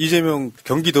하면은 이재명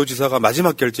경기도지사가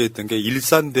마지막 결제했던 게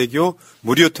일산대교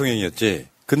무료 통행이었지.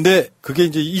 근데 그게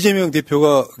이제 이재명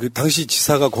대표가 그 당시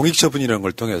지사가 공익처분이라는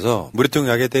걸 통해서 무료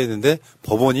통행하겠다 했는데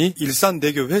법원이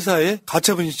일산대교 회사에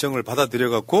가처분 신청을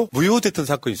받아들여갖고 무효됐던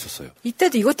사건이 있었어요.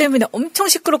 이때도 이것 때문에 엄청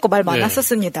시끄럽고 말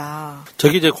많았었습니다.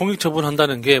 저기 이제 공익처분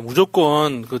한다는 게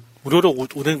무조건 그 무료로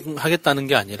운행하겠다는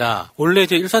게 아니라 원래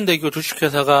이제 일산대교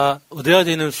주식회사가 얻어야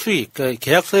되는 수익, 그러니까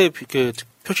계약서에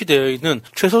표시되어 있는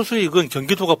최소 수익은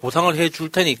경기도가 보상을 해줄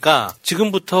테니까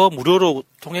지금부터 무료로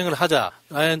통행을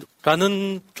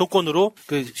하자라는 조건으로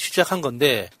시작한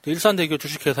건데 일산대교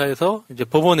주식회사에서 이제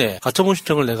법원에 가처분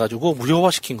신청을 내가지고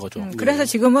무료화시킨 거죠. 그래서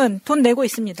지금은 돈 내고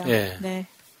있습니다. 네. 네.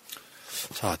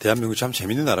 자, 대한민국 참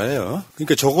재밌는 나라예요.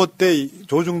 그러니까 저거 때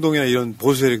조중동이나 이런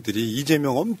보수 세력들이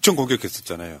이재명 엄청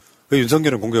공격했었잖아요. 왜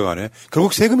윤석열은 공격 안 해?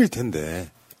 결국 세금일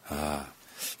텐데.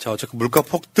 자, 어쨌든 물가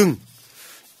폭등.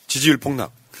 지지율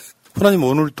폭락. 호라님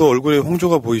오늘 또 얼굴에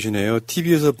홍조가 보이시네요.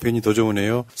 TV에서 뵈니 더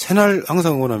좋으네요. 새날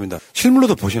항상 응원합니다.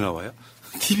 실물로도 보시나 봐요?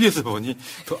 TV에서 보니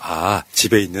또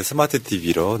집에 있는 스마트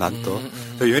TV로 난 또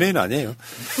연예인 아니에요.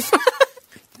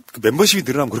 그 멤버십이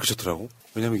늘어나면 그렇게 좋더라고.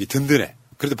 왜냐면 이게 든든해.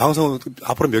 그래도 방송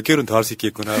앞으로 몇 개월은 더 할 수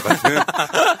있겠구나 같은.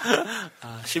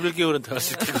 11개월은 더 할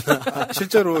수 있겠구나.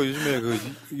 실제로 요즘에 그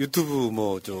유튜브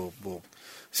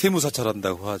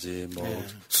세무사찰한다고 하지,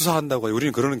 수사한다고 하지.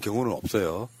 우리는 그러는 경우는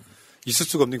없어요. 있을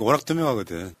수가 없는 게 워낙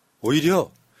투명하거든.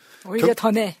 오히려 더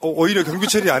내. 오히려 경비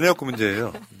처리 안 해갖고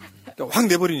문제예요. 확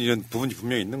내버린 이런 부분이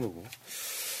분명히 있는 거고.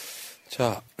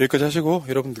 자, 여기까지 하시고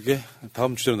여러분들께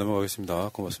다음 주제로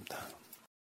넘어가겠습니다. 고맙습니다.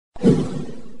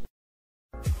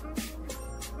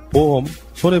 보험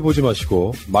손해보지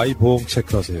마시고 마이보험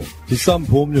체크하세요. 비싼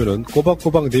보험료는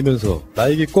꼬박꼬박 내면서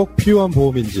나에게 꼭 필요한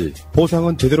보험인지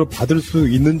보상은 제대로 받을 수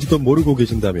있는지도 모르고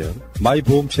계신다면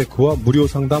마이보험 체크와 무료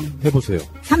상담 해보세요.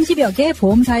 30여 개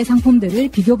보험사의 상품들을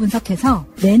비교 분석해서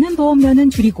내는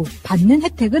보험료는 줄이고 받는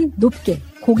혜택은 높게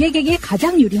고객에게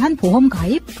가장 유리한 보험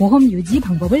가입, 보험 유지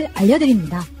방법을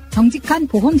알려드립니다. 정직한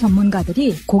보험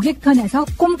전문가들이 고객 편에서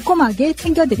꼼꼼하게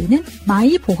챙겨드리는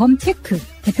마이보험 체크.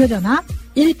 대표전화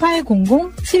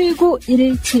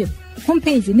 1800-7917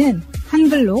 홈페이지는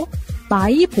한글로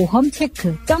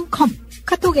마이보험체크.com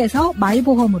카톡에서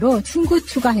마이보험으로 친구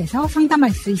추가해서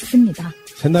상담할 수 있습니다.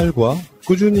 새날과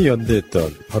꾸준히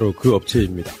연대했던 바로 그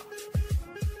업체입니다.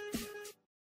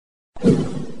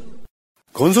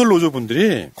 건설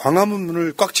노조분들이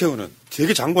광화문을 꽉 채우는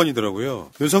되게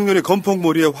장관이더라고요. 윤석열의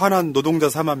건폭몰이에 화난 노동자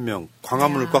 4만 명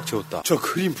광화문을 꽉 채웠다. 저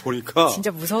그림 보니까 진짜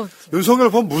무서웠죠.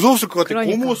 윤석열 보면 무서웠을 것 같아.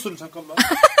 그러니까. 고무호스를 잠깐만.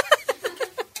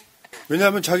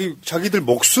 왜냐하면 자기들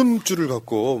목숨줄을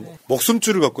갖고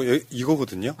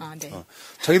이거거든요. 네.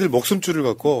 자기들 목숨줄을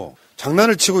갖고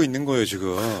장난을 치고 있는 거예요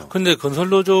지금. 근데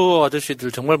건설노조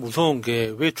아저씨들 정말 무서운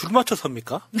게 왜 줄 맞춰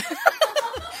섭니까?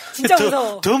 진짜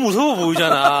무서워. 더 무서워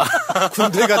보이잖아.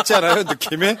 군대 같지 않아요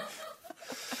느낌에?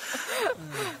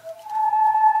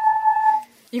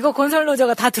 이거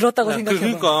건설노조가 다 들었다고 생각해봐.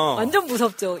 그러니까. 완전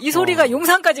무섭죠. 이 소리가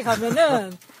용산까지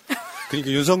가면은.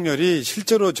 그러니까 윤석열이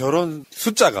실제로 저런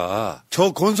숫자가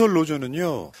저 건설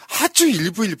노조는요 아주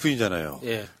일부일 뿐이잖아요.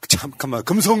 예. 잠깐만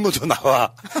금속노조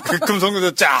나와. 그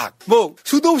금속노조 쫙.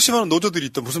 수도 없이 많은 노조들이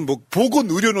있던 무슨 보건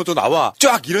의료 노조 나와.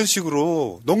 쫙 이런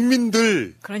식으로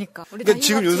농민들. 그러니까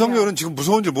지금 윤석열은 지금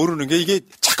무서운 줄 모르는 게 이게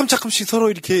차츰차츰씩 서로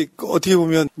이렇게 어떻게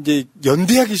보면 이제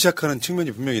연대하기 시작하는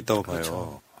측면이 분명히 있다고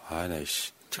봐요.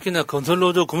 아이씨. 특히나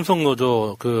건설노조,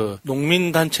 금속노조,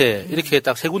 농민단체, 이렇게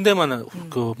딱 세 군데만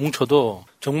뭉쳐도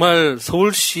정말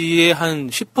서울시의 한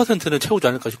 10%는 채우지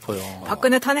않을까 싶어요.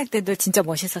 박근혜 탄핵 때도 진짜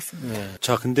멋있었습니다. 네.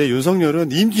 자, 근데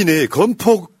윤석열은 임기 내에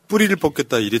건폭 뿌리를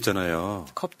뽑겠다 이랬잖아요.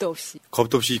 겁도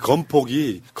없이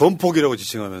건폭이라고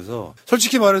지칭하면서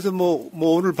솔직히 말해서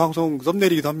오늘 방송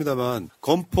썸네일이기도 합니다만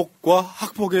건폭과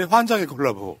학폭의 환장의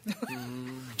콜라보.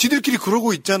 지들끼리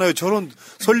그러고 있잖아요. 저런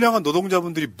선량한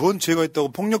노동자분들이 뭔 죄가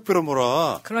있다고 폭력배로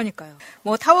몰아. 그러니까요.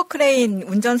 타워크레인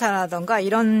운전사라던가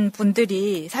이런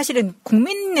분들이 사실은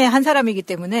국민의 한 사람이기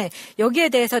때문에 여기에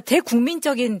대해서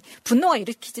대국민적인 분노가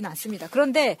일으키지는 않습니다.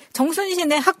 그런데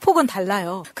정순신의 학폭은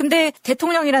달라요. 근데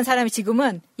대통령이란 사람이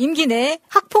지금은 임기 내에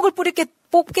학폭을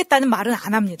뽑겠다는 말은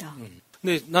안 합니다.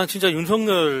 근데 난 진짜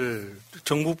윤석열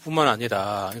정부뿐만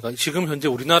아니라, 그러니까 지금 현재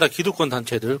우리나라 기득권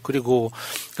단체들, 그리고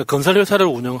건설회사를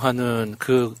운영하는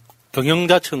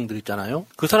경영자층들 있잖아요.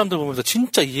 그 사람들 보면서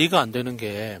진짜 이해가 안 되는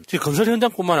게, 지금 건설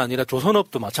현장뿐만 아니라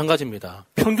조선업도 마찬가지입니다.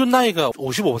 평균 나이가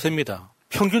 55세입니다.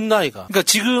 평균 나이가. 그러니까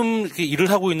지금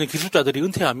일을 하고 있는 기술자들이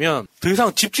은퇴하면 더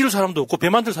이상 집 지을 사람도 없고 배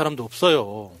만들 사람도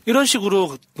없어요. 이런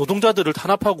식으로 노동자들을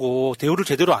탄압하고 대우를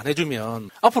제대로 안 해주면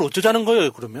앞으로 어쩌자는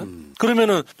거예요, 그러면?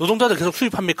 그러면은 노동자들 계속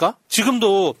수입합니까?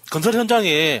 지금도 건설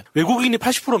현장에 외국인이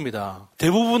 80%입니다.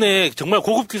 대부분의 정말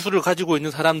고급 기술을 가지고 있는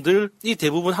사람들이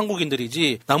대부분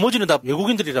한국인들이지 나머지는 다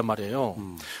외국인들이란 말이에요.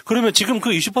 그러면 지금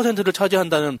그 20%를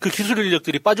차지한다는 그 기술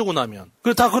인력들이 빠지고 나면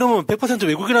그러면 100%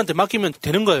 외국인한테 맡기면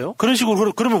되는 거예요? 그런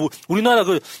식으로 그러면 우리나라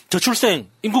그 저출생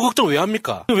인구 걱정 왜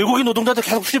합니까? 외국인 노동자들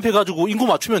계속 수입해가지고 인구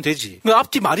맞추면 되지.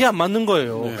 앞뒤 말이 안 맞는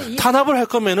거예요. 네. 탄압을 할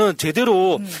거면은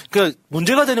제대로 그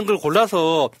문제가 되는 걸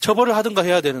골라서 처벌을 하든가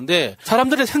해야 되는데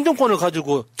사람들의 생존권을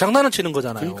가지고 장난을 치는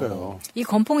거잖아요. 그러니까요. 이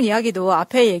건폭 이야기도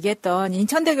앞에 얘기했던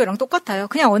인천대교랑 똑같아요.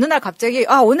 그냥 어느 날 갑자기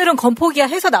오늘은 건폭이야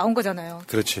해서 나온 거잖아요.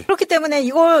 그렇지. 그렇기 때문에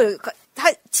이걸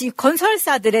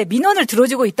건설사들의 민원을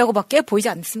들어주고 있다고밖에 보이지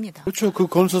않습니다. 그렇죠. 그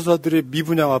건설사들의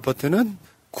미분양 아파트는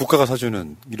국가가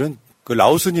사주는 이런 그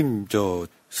라오스님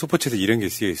슈퍼챗에 이런 게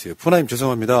쓰여 있어요. 푸나님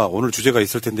죄송합니다. 오늘 주제가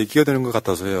있을 텐데 끼어드는 것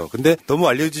같아서요. 근데 너무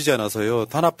알려지지 않아서요.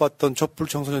 탄압받던 촛불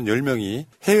청소년 10명이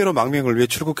해외로 망명을 위해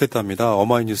출국했답니다.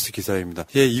 어마이뉴스 기사입니다.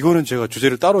 예, 이거는 제가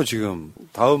주제를 따로 지금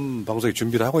다음 방송에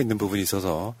준비를 하고 있는 부분이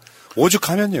있어서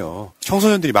오죽하면요.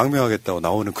 청소년들이 망명하겠다고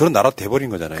나오는 그런 나라 돼버린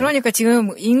거잖아요. 그러니까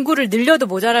지금 인구를 늘려도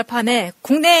모자랄 판에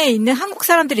국내에 있는 한국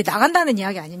사람들이 나간다는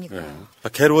이야기 아닙니까? 예.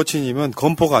 게르워치님은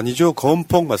건폭 아니죠?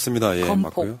 건폭 맞습니다. 예, 건폭.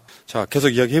 맞고요. 자, 계속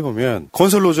이야기해보면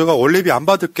건설노조가 원래비 안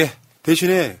받을게.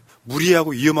 대신에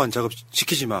무리하고 위험한 작업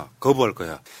시키지 마. 거부할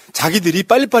거야. 자기들이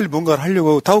빨리빨리 뭔가를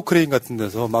하려고 타워크레인 같은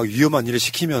데서 막 위험한 일을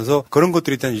시키면서 그런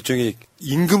것들에 대한 일종의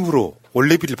임금으로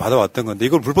원래비를 받아왔던 건데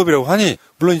이걸 불법이라고 하니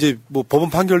물론 이제 뭐 법원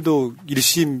판결도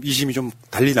 1심, 2심이 좀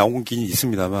달리 나온 게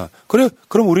있습니다만 그래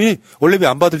그럼 우리 원래비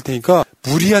안 받을 테니까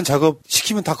무리한 작업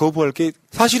시키면 다 거부할게.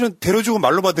 사실은 데려주고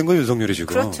말로 받은 거예요, 윤석열이 지금.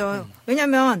 그렇죠.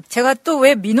 왜냐하면 제가 또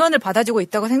왜 민원을 받아주고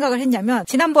있다고 생각을 했냐면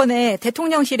지난번에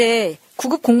대통령실에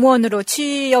구급 공무원으로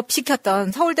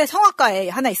취업시켰던 서울대 성악과에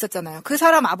하나 있었잖아요. 그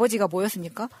사람 아버지가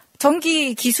뭐였습니까?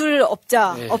 전기 기술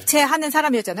업체 하는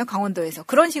사람이었잖아요. 강원도에서.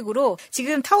 그런 식으로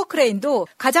지금 타워크레인도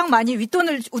가장 많이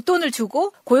웃돈을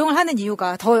주고 고용을 하는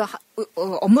이유가 더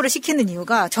업무를 시키는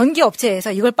이유가 전기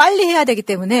업체에서 이걸 빨리 해야 되기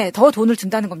때문에 더 돈을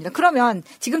준다는 겁니다. 그러면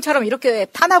지금처럼 이렇게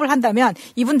탄압을 한다면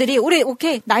이분들이 우리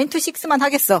오케이 9 to 6만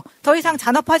하겠어. 더 이상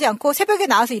잔업하지 않고 새벽에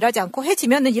나와서 일하지 않고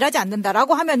해지면은 일하지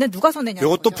않는다라고 하면은 누가 손해냐고.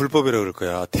 이것도 불법이라고 그럴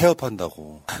거야.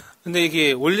 태업한다고. 근데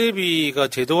이게 원래비가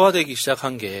제도화되기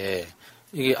시작한 게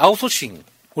이게 아웃소싱.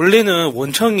 원래는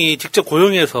원청이 직접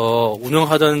고용해서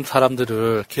운영하던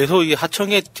사람들을 계속 이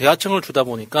하청에 재하청을 주다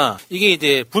보니까 이게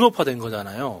이제 분업화된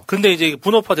거잖아요. 근데 이제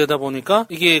분업화되다 보니까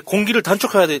이게 공기를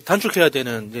단축해야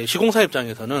되는 이제 시공사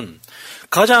입장에서는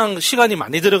가장 시간이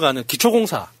많이 들어가는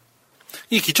기초공사.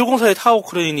 이 기초공사에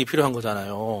타워크레인이 필요한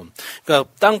거잖아요. 그러니까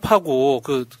땅 파고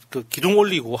그 기둥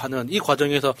올리고 하는 이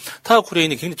과정에서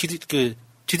타워크레인이 굉장히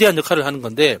지대한 역할을 하는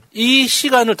건데 이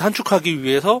시간을 단축하기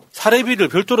위해서 사례비를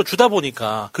별도로 주다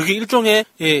보니까 그게 일종의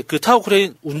그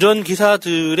타워크레인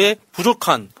운전기사들의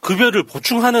부족한 급여를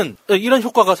보충하는 이런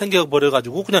효과가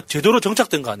생겨버려가지고 그냥 제대로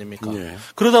정착된 거 아닙니까? 네.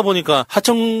 그러다 보니까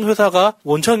하청회사가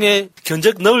원청에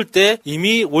견적 넣을 때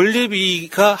이미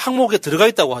원래비가 항목에 들어가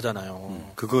있다고 하잖아요.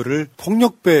 그거를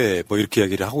폭력배 뭐 이렇게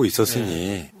이야기를 하고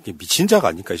있었으니 이게 미친 자가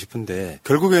아닐까 싶은데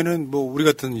결국에는 뭐 우리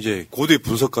같은 이제 고대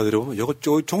분석가들이 보면 이거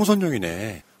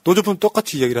총선용이네. 노조분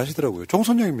똑같이 이야기를 하시더라고요.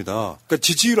 총선용입니다. 그러니까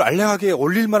지지율을 알량하게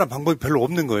올릴 만한 방법이 별로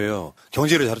없는 거예요.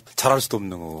 경제를 잘할 수도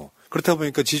없는 거고. 그렇다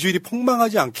보니까 지지율이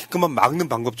폭망하지 않게끔만 막는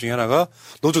방법 중에 하나가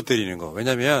노조 때리는 거.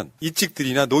 왜냐면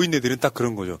이직들이나 노인네들은 딱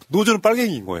그런 거죠. 노조는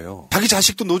빨갱이인 거예요. 자기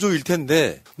자식도 노조일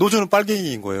텐데 노조는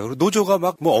빨갱이인 거예요. 그리고 노조가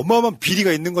막 뭐 어마어마한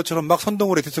비리가 있는 것처럼 막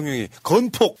선동을 해 대통령이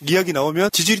건폭 이야기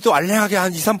나오면 지지율이 또 알량하게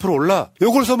한 2, 3% 올라.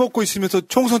 요걸 써먹고 있으면서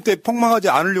총선 때 폭망하지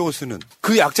않으려고 쓰는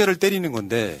그 약자를 때리는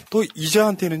건데 또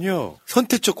이자한테는요.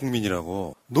 선택적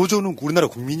국민이라고. 노조는 우리나라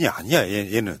국민이 아니야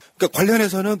얘는. 그러니까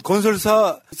관련해서는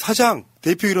건설사 사장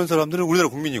대표 이런 사람들은 우리나라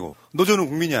국민이고 노조는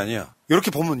국민이 아니야.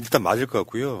 이렇게 보면 일단 맞을 것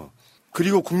같고요.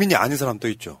 그리고 국민이 아닌 사람 또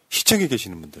있죠. 시청에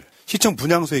계시는 분들. 시청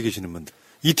분향소에 계시는 분들.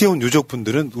 이태원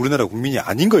유족분들은 우리나라 국민이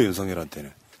아닌 거예요.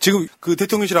 윤석열한테는. 지금 그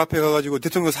대통령실 앞에 가가지고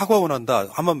대통령 사과하고 난다.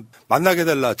 한번 만나게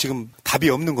해달라. 지금 답이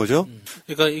없는 거죠.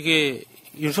 그러니까 이게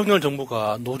윤석열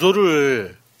정부가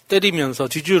노조를 때리면서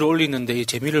지지율을 올리는데 이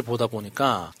재미를 보다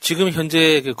보니까 지금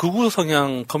현재 그 극우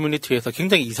성향 커뮤니티에서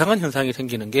굉장히 이상한 현상이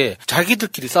생기는 게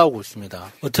자기들끼리 싸우고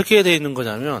있습니다. 어떻게 되어 있는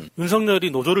거냐면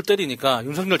윤석열이 노조를 때리니까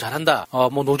윤석열 잘한다.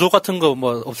 뭐 노조 같은 거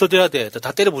뭐 없어져야 돼.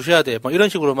 다 때려부셔야 돼. 뭐 이런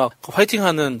식으로 막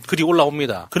화이팅하는 글이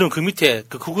올라옵니다. 그럼 그 밑에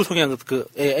그 극우 성향 그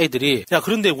애들이 야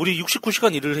그런데 우리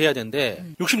 69시간 일을 해야 된대.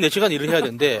 64시간 일을 해야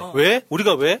된대. 왜?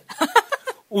 우리가 왜?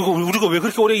 우리가 왜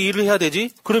그렇게 오래 일을 해야 되지?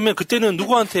 그러면 그때는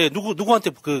누구한테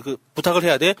부탁을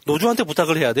해야 돼? 노조한테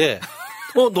부탁을 해야 돼.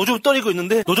 노조 때리고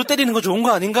있는데 노조 때리는 거 좋은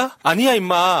거 아닌가? 아니야,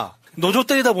 임마. 노조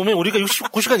때리다 보면 우리가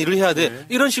 69시간 일을 해야 돼. 네.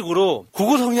 이런 식으로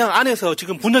구구 성향 안에서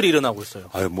지금 분열이 일어나고 있어요.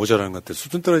 모자라는 것 같아.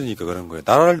 수준 떨어지니까 그런 거예요.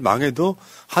 나라를 망해도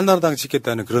한나라당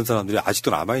짓겠다는 그런 사람들이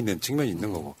아직도 남아있는 측면이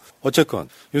있는 거고. 어쨌건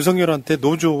윤석열한테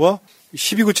노조와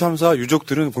 12구 참사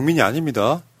유족들은 국민이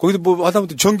아닙니다. 거기도 뭐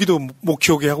하다못해 전기도 못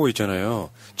키우게 하고 있잖아요.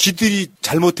 지들이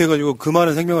잘못해가지고 그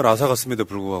많은 생명을 앗아갔음에도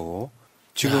불구하고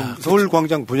지금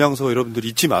서울광장 분향소 여러분들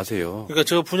잊지 마세요. 그러니까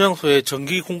저 분향소에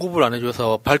전기 공급을 안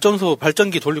해줘서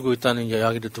발전기 돌리고 있다는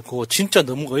이야기를 듣고 진짜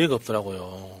너무 어이가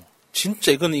없더라고요.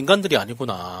 진짜 이건 인간들이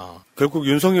아니구나. 결국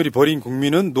윤석열이 버린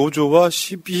국민은 노조와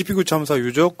 12구 참사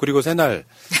유족 그리고 새날.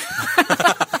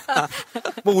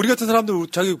 뭐 우리 같은 사람들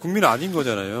자기 국민은 아닌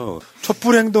거잖아요.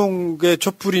 촛불 행동의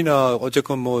촛불이나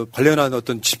어쨌건 뭐 관련한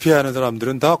어떤 집회하는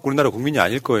사람들은 다 우리나라 국민이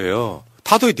아닐 거예요.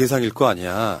 타도의 대상일 거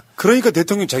아니야. 그러니까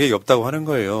대통령 자격이 없다고 하는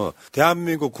거예요.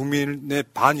 대한민국 국민의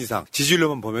반 이상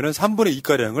지지율로만 보면은 3분의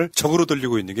 2가량을 적으로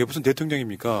돌리고 있는 게 무슨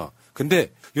대통령입니까?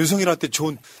 근데 윤석열한테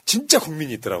좋은 진짜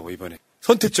국민이 있더라고 이번에.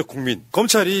 선택적 국민.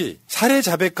 검찰이 살해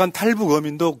자백한 탈북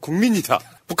어민도 국민이다.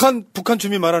 북한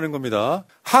주민 말하는 겁니다.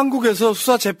 한국에서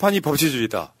수사 재판이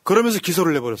법치주의다. 그러면서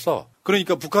기소를 내버렸어.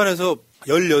 그러니까 북한에서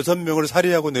 16명을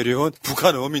살해하고 내려온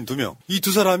북한 어민 2명. 이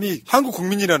두 사람이 한국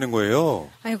국민이라는 거예요.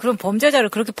 아니, 그럼 범죄자를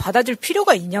그렇게 받아줄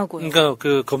필요가 있냐고요. 그러니까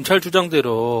그 검찰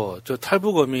주장대로 저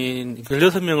탈북 어민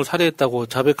 16명을 살해했다고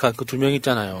자백한 그 2명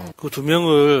있잖아요. 그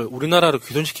 2명을 우리나라로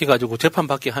귀순시켜가지고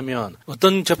재판받게 하면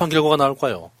어떤 재판 결과가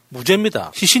나올까요?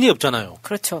 무죄입니다. 시신이 없잖아요.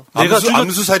 그렇죠.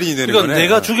 암수살인이 되는 그러니까 거네.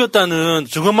 내가 죽였다는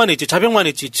증거만 있지, 자백만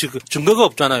있지, 증거가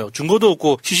없잖아요. 증거도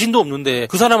없고 시신도 없는데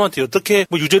그 사람한테 어떻게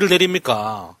뭐 유죄를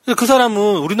내립니까? 그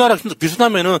사람은 우리나라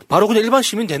귀순하면은 바로 그냥 일반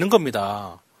시민 되는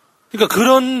겁니다. 그러니까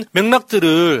그런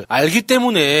맥락들을 알기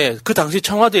때문에 그 당시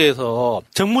청와대에서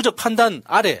정무적 판단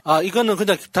아래 이거는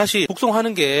그냥 다시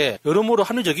북송하는 게 여러모로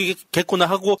합리적이겠구나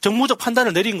하고 정무적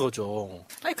판단을 내린 거죠.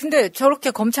 아니 근데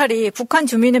저렇게 검찰이 북한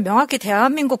주민은 명확히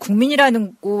대한민국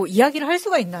국민이라는 거 이야기를 할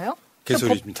수가 있나요?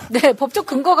 개소리입니다. 네, 법적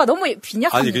근거가 너무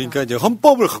빈약합니다. 아니 그러니까 이제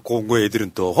헌법을 갖고 온 거예요.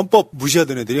 애들은 또 헌법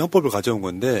무시하던 애들이 헌법을 가져온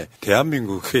건데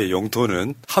대한민국의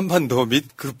영토는 한반도 및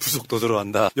그 부속 도서로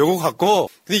한다. 요거 갖고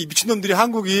근데 이 미친놈들이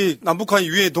한국이 남북한이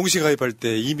유엔에 동시 가입할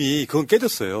때 이미 그건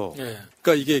깨졌어요. 네.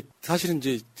 그러니까 이게 사실은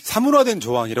이제 사문화된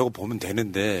조항이라고 보면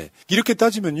되는데 이렇게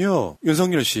따지면요.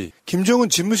 윤석열 씨, 김정은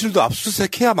집무실도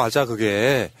압수수색해야 맞아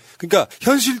그게. 그러니까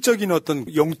현실적인 어떤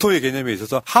영토의 개념에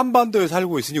있어서 한반도에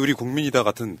살고 있으니 우리 국민이다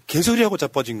같은 개소리하고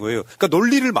자빠진 거예요. 그러니까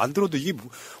논리를 만들어도 이게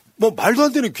뭐 말도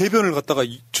안 되는 궤변을 갖다가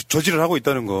저지를 하고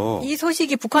있다는 거. 이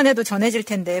소식이 북한에도 전해질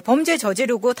텐데 범죄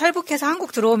저지르고 탈북해서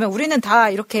한국 들어오면 우리는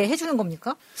다 이렇게 해주는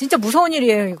겁니까? 진짜 무서운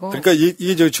일이에요 이거. 그러니까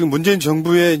이게 지금 문재인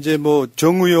정부의 이제 뭐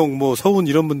정의용 뭐 서훈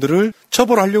이런 분들을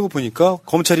처벌하려고 보니까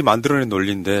검찰이 만들어낸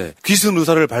논리인데 귀순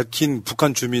의사를 밝힌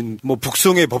북한 주민 뭐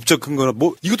북송의 법적 근거나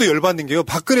뭐 이것도 열받는 게요.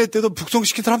 박근혜 때도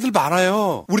북송시킨 사람들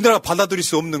많아요. 우리나라가 받아들일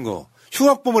수 없는 거.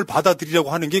 흉악범을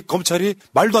받아들이려고 하는 게 검찰이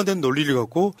말도 안 되는 논리를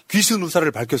갖고 귀순 의사를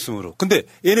밝혔으므로. 근데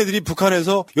얘네들이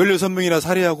북한에서 16명이나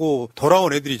살해하고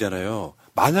돌아온 애들이잖아요.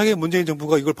 만약에 문재인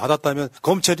정부가 이걸 받았다면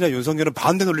검찰이나 윤석열은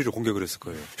반대 논리를 공격을 했을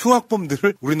거예요.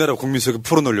 흉악범들을 우리나라 국민 속에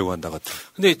풀어놓으려고 한다 같은.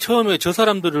 근데 처음에 저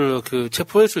사람들을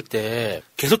체포했을 때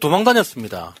계속 도망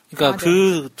다녔습니다. 그러니까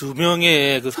그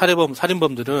 2명의 그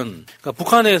살인범들은 그러니까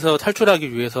북한에서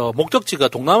탈출하기 위해서 목적지가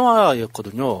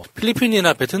동남아였거든요.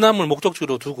 필리핀이나 베트남을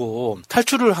목적지로 두고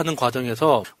탈출을 하는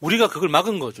과정에서 우리가 그걸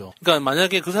막은 거죠. 그러니까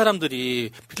만약에 그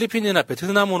사람들이 필리핀이나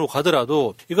베트남으로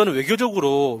가더라도 이거는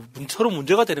외교적으로 서로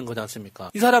문제가 되는 거지 않습니까?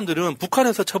 이 사람들은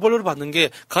북한에서 처벌을 받는 게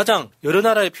가장 여러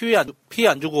나라에 피해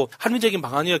안 주고 합리적인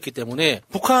방안이었기 때문에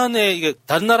북한에 이게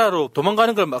다른 나라로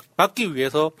도망가는 걸 막기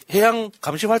위해서 해양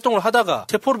감시 활동을 하다가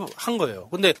체포를 한 거예요.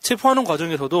 근데 체포하는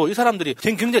과정에서도 이 사람들이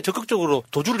굉장히 적극적으로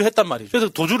도주를 했단 말이죠. 그래서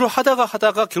도주를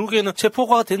하다가 결국에는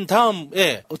체포가 된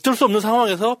다음에 어쩔 수 없는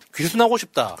상황에서 귀순하고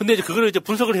싶다. 근데 이제 그걸 이제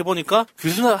분석을 해보니까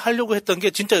귀순하려고 했던 게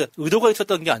진짜 의도가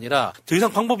있었던 게 아니라 더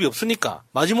이상 방법이 없으니까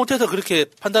마지못해서 그렇게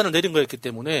판단을 내린 거였기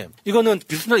때문에 이거는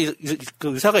귀순할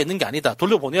의사가 있는 게 아니다.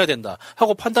 돌려보내야 된다.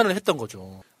 하고 판단을 했던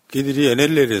거죠. 걔들이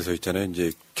NLL에서 있잖아요.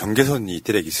 이제 경계선이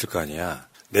대략 있을 거 아니야.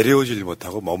 내려오질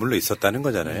못하고 머물러 있었다는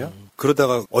거잖아요.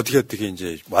 그러다가 어떻게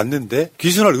이제 왔는데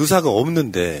귀순할 의사가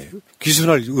없는데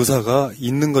귀순할 의사가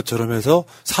있는 것처럼 해서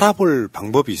살아볼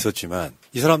방법이 있었지만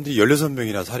이 사람들이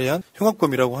 16명이나 살해한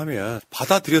흉악범이라고 하면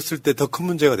받아들였을 때 더 큰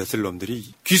문제가 됐을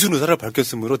놈들이 귀순 의사를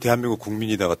밝혔으므로 대한민국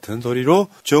국민이다 같은 소리로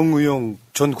정의용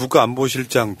전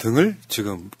국가안보실장 등을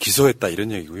지금 기소했다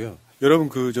이런 얘기고요. 여러분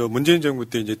문재인 정부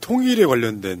때 이제 통일에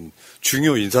관련된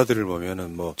중요 인사들을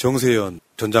보면은 정세현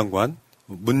전 장관,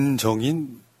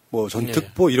 문정인, 전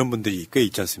특보 이런 분들이 꽤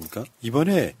있지 않습니까?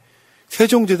 이번에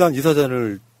세종재단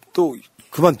이사장을 또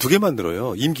그만두게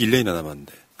만들어요. 임기 1년이나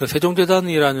남았는데.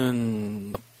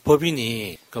 세종재단이라는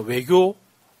법인이 외교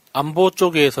안보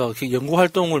쪽에서 연구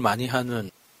활동을 많이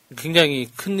하는 굉장히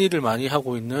큰 일을 많이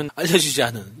하고 있는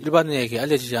일반인에게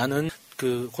알려지지 않은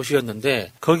그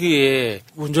곳이었는데 거기에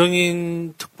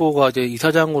문정인 특보가 이제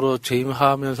이사장으로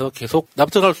재임하면서 계속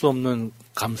납득할 수 없는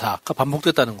감사가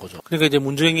반복됐다는 거죠. 그러니까 이제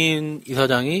문정인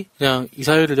이사장이 그냥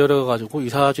이사회를 열어가지고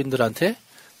이사진들한테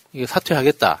이게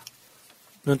사퇴하겠다는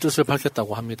뜻을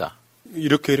밝혔다고 합니다.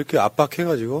 이렇게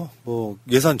압박해가지고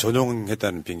예산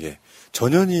전용했다는 핑계,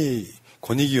 전현희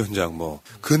권익위원장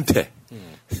근태,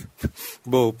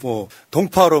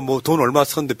 동파로 돈 얼마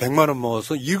썼는데 100만 원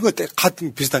모아서 이런 거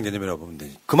같은 비슷한 개념이라고 보면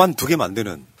되지. 그만두게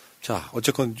만드는. 자,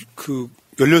 어쨌건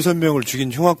 16명을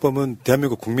죽인 흉악범은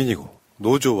대한민국 국민이고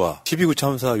노조와 12구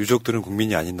참사 유족들은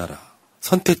국민이 아닌 나라.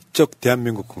 선택적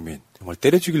대한민국 국민. 정말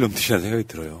때려 죽일 놈들이라는 생각이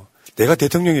들어요. 내가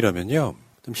대통령이라면요.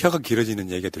 좀 혀가 길어지는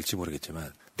얘기가 될지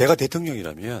모르겠지만 내가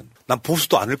대통령이라면 난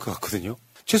보수도 않을 것 같거든요.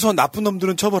 최소한 나쁜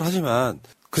놈들은 처벌하지만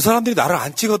그 사람들이 나를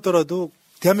안 찍었더라도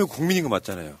대한민국 국민인 거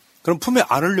맞잖아요. 그럼 품에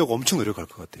안으려고 엄청 노력할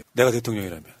것 같아요. 내가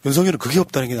대통령이라면. 윤석열은 그게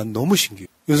없다는 게 난 너무 신기해요.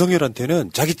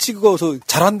 윤석열한테는 자기 찍어서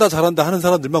잘한다 하는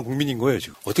사람들만 국민인 거예요,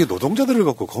 지금. 어떻게 노동자들을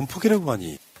갖고 건폭이라고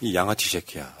하니. 이 양아치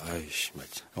새끼야. 아이씨,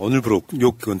 맞지. 오늘부로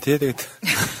욕 은퇴해야 되겠다.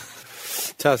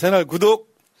 자, 새날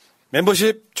구독,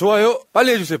 멤버십, 좋아요,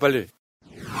 빨리 해주세요, 빨리.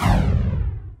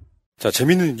 자,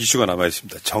 재밌는 이슈가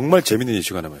남아있습니다. 정말 재밌는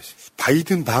이슈가 남아있습니다.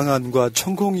 바이든 방안과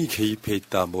천공이 개입해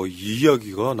있다. 이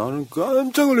이야기가 나는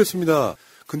깜짝 놀랐습니다.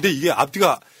 근데 이게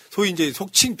앞뒤가 소위 이제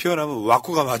속칭 표현하면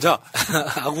와꾸가 맞아.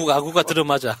 아구가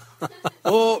들어맞아.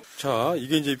 자,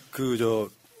 이게 이제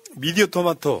미디어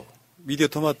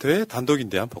토마토의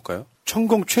단독인데 한번 볼까요?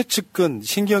 천공 최측근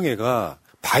신경애가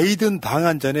바이든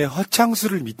방한 전에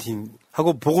허창수를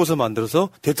미팅하고 보고서 만들어서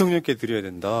대통령께 드려야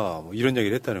된다. 이런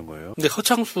얘기를 했다는 거예요. 근데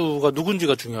허창수가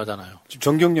누군지가 중요하잖아요.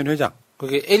 정경련 회장.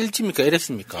 그게 LG입니까?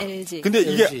 LS입니까? LG. 근데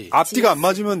이게 앞뒤가 안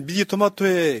맞으면 미디어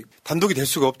토마토의 단독이 될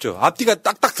수가 없죠. 앞뒤가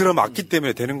딱딱 들어맞기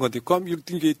때문에 되는 건데,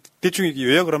 이게 대충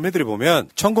요약을 한번 해드려보면,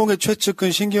 천공의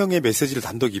최측근 신경의 메시지를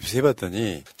단독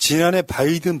입수해봤더니, 지난해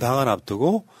바이든 방한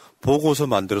앞두고 보고서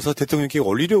만들어서 대통령께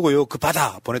올리려고요.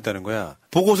 급하다 보냈다는 거야.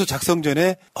 보고서 작성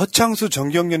전에 허창수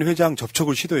정경련 회장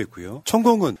접촉을 시도했고요.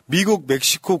 천공은 미국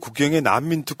멕시코 국경에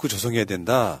난민 특구 조성해야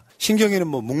된다. 신경에는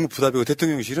묵묵부답이고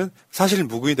대통령실은 사실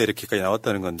무근이다 이렇게까지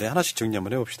나왔다는 건데 하나씩 정리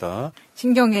한번 해봅시다.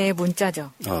 신경의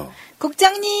문자죠.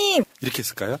 국장님! 이렇게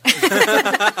했을까요?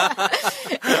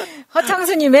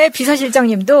 허창수님의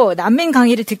비서실장님도 난민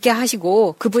강의를 듣게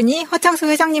하시고 그분이 허창수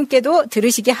회장님께도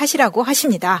들으시게 하시라고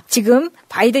하십니다. 지금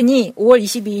바이든이 5월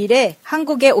 22일에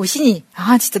한국에 오시니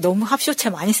진짜 너무 합쇼체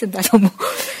많이 쓴다. 너무.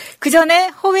 그 전에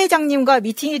허 회장님과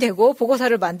미팅이 되고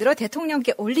보고서를 만들어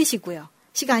대통령께 올리시고요.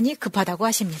 시간이 급하다고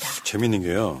하십니다. 재밌는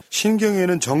게요.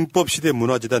 신경애는 정법시대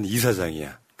문화재단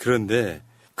이사장이야. 그런데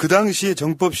그 당시에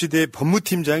정법시대의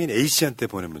법무팀장인 A씨한테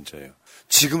보낸 문자예요.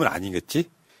 지금은 아니겠지?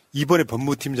 이번에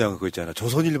법무팀장은 그거 있잖아.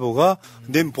 조선일보가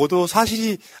낸 보도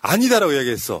사실이 아니다라고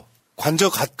이야기했어. 관저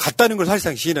갔다는 걸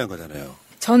사실상 시인한 거잖아요.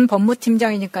 전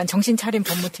법무팀장이니까 정신 차린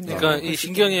법무팀장. 그러니까 이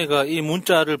신경애가 이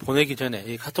문자를 보내기 전에,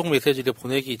 이 카톡 메시지를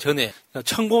보내기 전에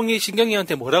천공이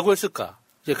신경애한테 뭐라고 했을까?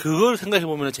 이제 그걸 생각해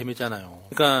보면 재밌잖아요.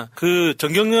 그러니까 그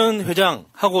정경련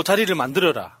회장하고 자리를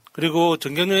만들어라. 그리고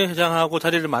정경련 회장하고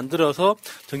자리를 만들어서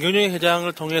정경련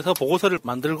회장을 통해서 보고서를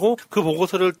만들고 그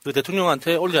보고서를 그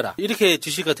대통령한테 올려라. 이렇게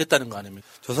지시가 됐다는 거 아닙니까?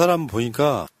 저 사람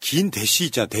보니까 긴 대시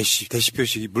있잖아. 대시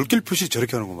표시. 물결 표시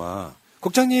저렇게 하는구만.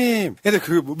 국장님, 근데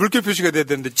그 물결 표시가 돼야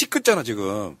되는데 찌끗잖아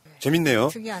지금. 재밌네요.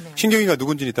 특이하네요. 신경이가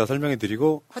누군지는 이따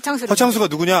설명해드리고. 허창수가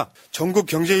누구냐?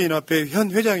 전국경제인협회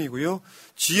현 회장이고요.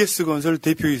 GS건설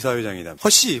대표이사 회장이다.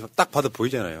 허씨 딱 봐도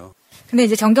보이잖아요. 근데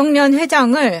이제 정경련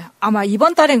회장을 아마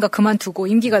이번 달인가 그만두고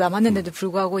임기가 남았는데도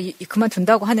불구하고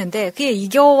그만둔다고 하는데 그게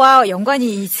이거와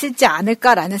연관이 있을지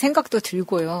않을까라는 생각도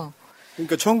들고요.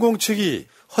 그러니까 천공 측이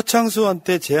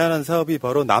허창수한테 제안한 사업이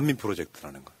바로 난민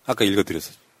프로젝트라는 거. 아까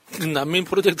읽어드렸었죠. 난민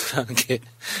프로젝트라는 게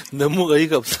너무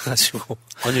어이가 없어가지고.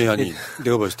 아니.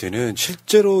 내가 봤을 때는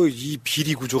실제로 이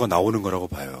비리 구조가 나오는 거라고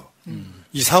봐요.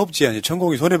 이 사업 제안이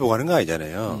천공이 손해보고 하는 거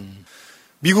아니잖아요.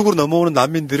 미국으로 넘어오는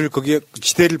난민들을 거기에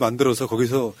지대를 만들어서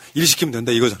거기서 일시키면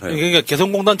된다 이거잖아요. 그러니까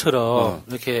개성공단처럼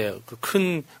이렇게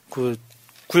큰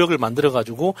구역을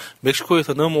만들어가지고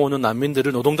멕시코에서 넘어오는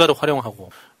난민들을 노동자로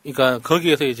활용하고, 그러니까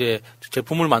거기에서 이제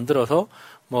제품을 만들어서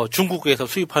뭐 중국에서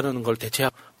수입하는 걸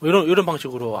대체하고 이런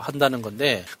방식으로 한다는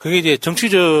건데 그게 이제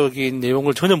정치적인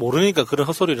내용을 전혀 모르니까 그런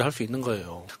헛소리를 할 수 있는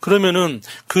거예요. 그러면은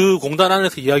그 공단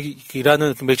안에서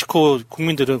일하는 멕시코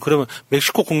국민들은 그러면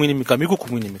멕시코 국민입니까? 미국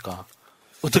국민입니까?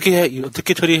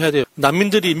 어떻게 처리해야 돼요?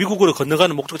 난민들이 미국으로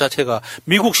건너가는 목적 자체가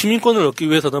미국 시민권을 얻기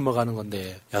위해서 넘어가는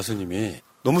건데. 야수님이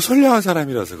너무 선량한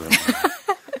사람이라서 그런 거예요.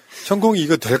 천공이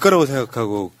이거 될 거라고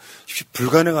생각하고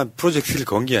불가능한 프로젝트를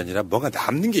건 게 아니라 뭔가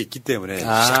남는 게 있기 때문에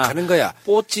시작하는 거야.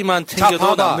 뽀찌만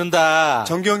챙겨도 남는다.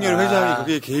 정경열 회장이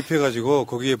거기에 개입해가지고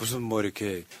거기에 무슨 뭐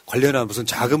이렇게 관련한 무슨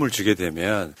자금을 주게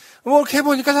되면 뭐 이렇게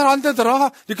해보니까 잘 안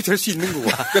되더라 이렇게 될 수 있는 거고.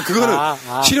 그러니까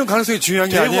그거는 실현 가능성이 중요한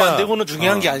게 아니야. 되고 안 되고는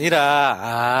중요한 게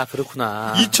아니라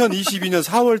그렇구나. 2022년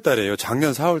 4월달에요.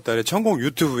 작년 4월달에 천공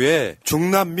유튜브에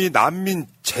중남미 난민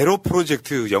제로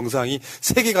프로젝트 영상이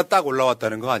 3개가 딱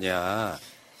올라왔다는 거 아니야.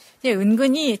 예,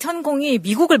 은근히 천공이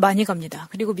미국을 많이 갑니다.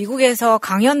 그리고 미국에서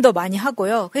강연도 많이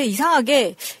하고요. 그래서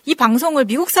이상하게 이 방송을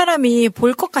미국 사람이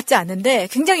볼 것 같지 않은데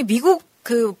굉장히 미국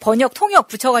그 번역, 통역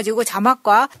붙여가지고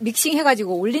자막과 믹싱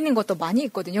해가지고 올리는 것도 많이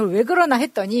있거든요. 왜 그러나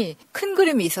했더니 큰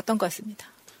그림이 있었던 것 같습니다.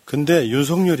 근데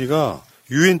윤석열이가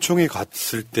유엔 총회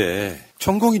갔을 때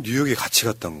천공이 뉴욕에 같이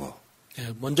갔던 거. 네,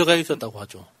 먼저 가 있었다고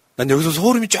하죠. 난 여기서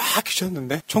소름이 쫙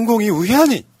끼쳤는데 천공이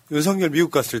우연히 윤석열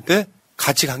미국 갔을 때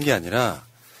같이 간 게 아니라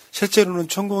실제로는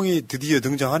천공이 드디어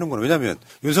등장하는구나. 왜냐하면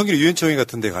윤석열이 유엔총회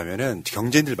같은 데 가면은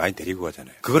경제인들 많이 데리고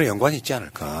가잖아요. 그거랑 연관이 있지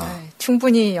않을까. 네,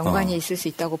 충분히 연관이 있을 수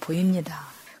있다고 보입니다.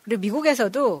 그리고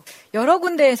미국에서도 여러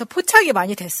군데에서 포착이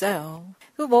많이 됐어요.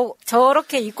 그 뭐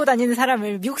저렇게 입고 다니는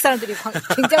사람을 미국 사람들이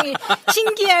굉장히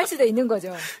신기해할 수도 있는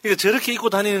거죠. 그러니까 저렇게 입고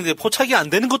다니는데 포착이 안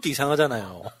되는 것도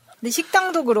이상하잖아요. 근데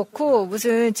식당도 그렇고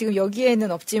무슨 지금 여기에는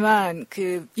없지만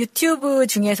그 유튜브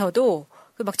중에서도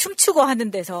막 춤추고 하는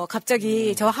데서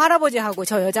갑자기 저 할아버지하고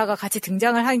저 여자가 같이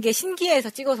등장을 한 게 신기해서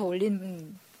찍어서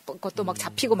올린 것도 막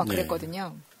잡히고 막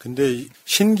그랬거든요. 근데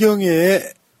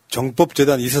신경애의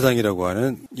정법재단 이사장이라고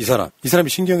하는 이 사람이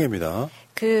신경애입니다.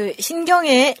 그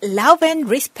신경의 Love and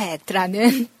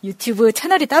Respect라는 유튜브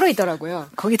채널이 따로 있더라고요.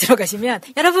 거기 들어가시면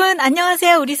여러분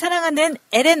안녕하세요. 우리 사랑하는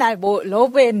LNR 뭐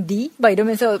Love and D 막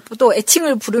이러면서 또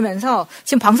애칭을 부르면서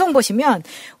지금 방송 보시면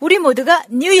우리 모두가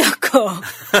뉴요커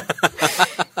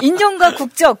인종과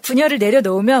국적 분열을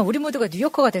내려놓으면 우리 모두가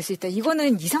뉴요커가 될 수 있다.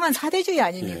 이거는 이상한 사대주의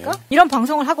아닙니까? 이런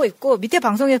방송을 하고 있고 밑에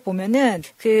방송에 보면은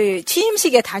그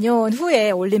취임식에 다녀온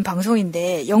후에 올린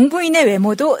방송인데 영부인의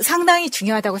외모도 상당히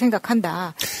중요하다고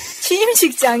생각한다.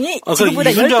 취임식장이 지금보다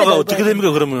 10배 이순자가 넓어요. 어떻게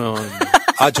됩니까 그러면?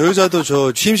 저 여자도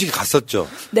저 취임식에 갔었죠.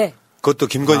 네. 그것도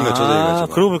김건희가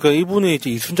저자해가지고. 그러고 보니까 이분이 이제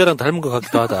이순자랑 닮은 것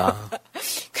같기도 하다.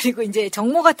 그리고 이제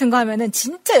정모 같은 거 하면은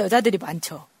진짜 여자들이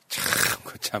많죠.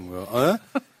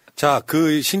 자,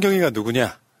 그 신경이가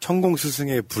누구냐? 천공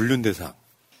스승의 불륜대상.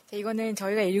 이거는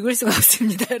저희가 읽을 수가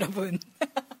없습니다, 여러분.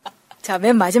 자,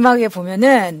 맨 마지막에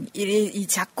보면은 이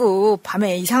자꾸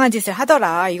밤에 이상한 짓을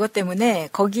하더라. 이것 때문에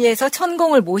거기에서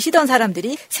천공을 모시던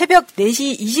사람들이 새벽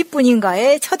 4시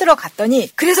 20분인가에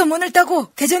쳐들어갔더니 그래서 문을 따고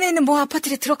대전에 있는 모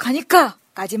아파트에 들어가니까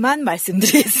까지만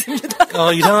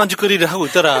말씀드리겠습니다. 이상한 짓거리를 하고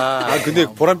있더라. 근데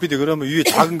보람 PD 그러면 위에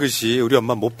작은 글씨 우리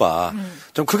엄마 못 봐.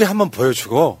 좀 크게 한번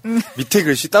보여주고 밑에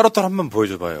글씨 따로따로 한번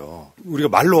보여줘봐요. 우리가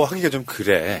말로 하기가 좀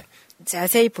그래.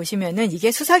 자세히 보시면은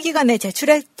이게 수사기관에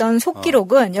제출했던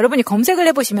속기록은 여러분이 검색을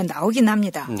해보시면 나오긴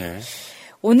합니다. 네.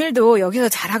 오늘도 여기서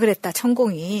자라 그랬다,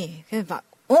 천공이. 그래서 막,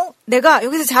 내가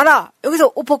여기서 자라,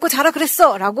 여기서 옷 벗고 자라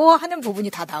그랬어! 라고 하는 부분이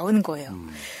다 나오는 거예요.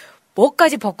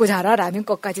 뭐까지 벗고 자라? 라는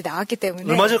것까지 나왔기 때문에.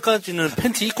 얼마 전까지는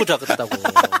팬티 입고 잤다고.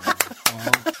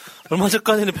 얼마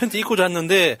전까지는 팬티 입고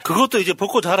잤는데 그것도 이제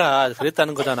벗고 자라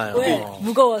그랬다는 거잖아요. 왜?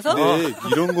 무거워서? 네,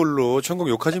 이런 걸로 천공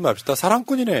욕하지 맙시다.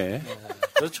 사랑꾼이네.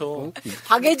 그렇죠.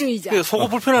 박애주의자.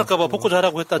 속옷 불편할까봐 벗고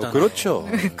자라고 했다잖아요. 그렇죠.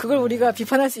 그걸 우리가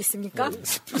비판할 수 있습니까?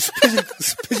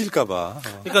 습해질까봐.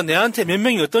 그러니까 내한테 몇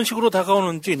명이 어떤 식으로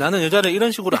다가오는지 나는 여자를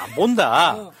이런 식으로 안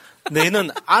본다. 내는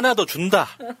안아도 준다.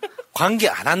 관계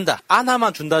안 한다.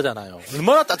 안아만 준다잖아요.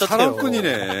 얼마나 따뜻해요.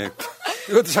 사랑꾼이네.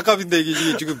 이것도 잠깐인데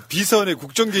이게 지금 비선의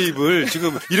국정 개입을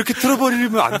지금 이렇게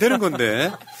틀어버리면 안 되는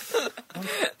건데.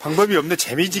 방법이 없네.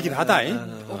 재미지긴 하다.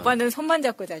 오빠는 손만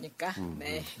잡고 자니까.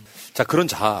 네. 자, 그런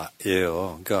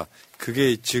자예요. 그러니까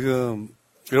그게 지금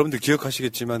여러분들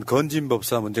기억하시겠지만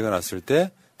건진법사 문제가 났을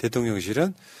때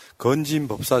대통령실은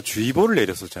건진법사 주의보를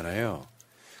내렸었잖아요.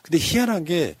 근데 희한한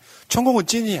게 천공은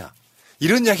찐이야.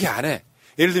 이런 이야기 안 해.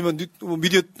 예를 들면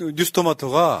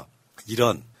뉴스토마토가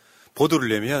이런 보도를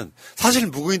내면 사실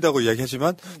무근이다고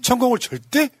이야기하지만 천공을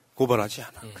절대 고발하지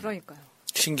않아. 그러니까요.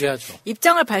 신기하죠.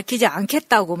 입장을 밝히지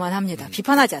않겠다고만 합니다.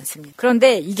 비판하지 않습니다.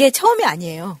 그런데 이게 처음이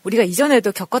아니에요. 우리가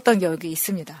이전에도 겪었던 기억이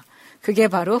있습니다. 그게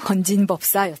바로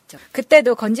건진법사였죠.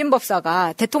 그때도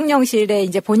건진법사가 대통령실에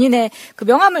이제 본인의 그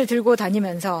명함을 들고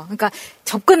다니면서 그러니까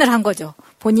접근을 한 거죠.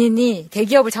 본인이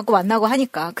대기업을 자꾸 만나고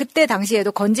하니까 그때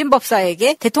당시에도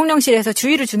건진법사에게 대통령실에서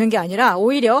주의를 주는 게 아니라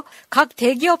오히려 각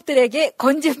대기업들에게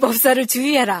건진법사를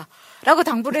주의해라. 라고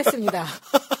당부를 했습니다.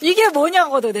 이게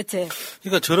뭐냐고 도대체.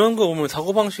 그러니까 저런 거 보면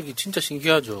사고방식이 진짜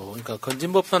신기하죠. 그러니까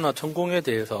건진법사나 천공에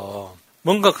대해서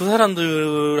뭔가 그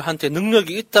사람들한테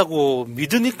능력이 있다고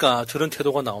믿으니까 저런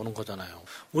태도가 나오는 거잖아요.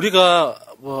 우리가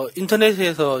뭐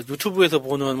인터넷에서 유튜브에서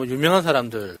보는 뭐 유명한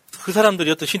사람들, 그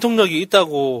사람들이 어떤 신통력이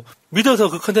있다고 믿어서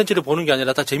그 컨텐츠를 보는 게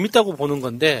아니라 다 재밌다고 보는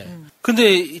건데,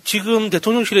 근데 지금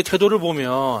대통령실의 태도를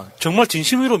보면 정말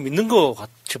진심으로 믿는 것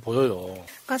같이 보여요.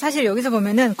 그러니까 사실 여기서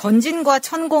보면은 건진과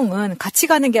천공은 같이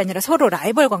가는 게 아니라 서로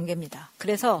라이벌 관계입니다.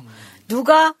 그래서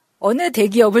누가 어느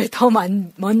대기업을 더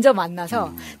먼저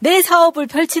만나서 내 사업을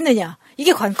펼치느냐,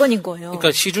 이게 관건인 거예요.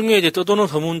 그러니까 시중에 이제 떠도는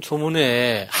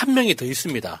소문에 한 명이 더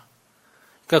있습니다.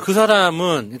 그러니까 그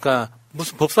사람은 그러니까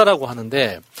무슨 법사라고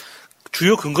하는데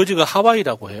주요 근거지가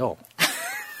하와이라고 해요.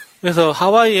 그래서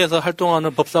하와이에서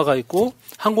활동하는 법사가 있고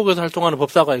한국에서 활동하는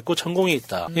법사가 있고 천공이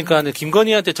있다. 그러니까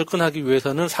김건희한테 접근하기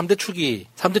위해서는 3대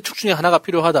축 중에 하나가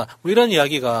필요하다. 뭐 이런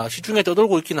이야기가 시중에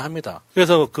떠돌고 있기는 합니다.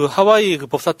 그래서 그 하와이 그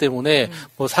법사 때문에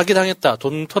뭐 사기당했다,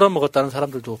 돈 털어먹었다는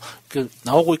사람들도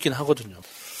나오고 있긴 하거든요.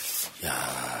 야,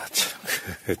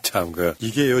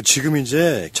 이게요, 지금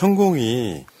이제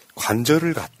천공이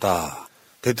관절을 갖다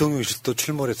대통령실도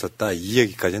출몰했었다, 이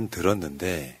얘기까지는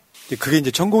들었는데, 그게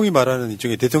이제 천공이 말하는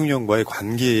일종의 대통령과의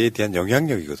관계에 대한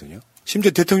영향력이거든요.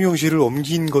 심지어 대통령실을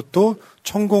옮긴 것도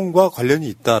천공과 관련이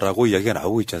있다라고 이야기가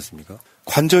나오고 있지 않습니까?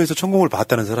 관저에서 천공을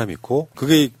봤다는 사람이 있고,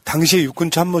 그게 당시에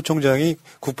육군 참모총장이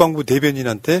국방부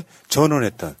대변인한테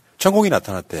전언했던 천공이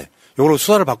나타났대. 이걸로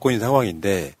수사를 받고 있는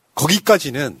상황인데,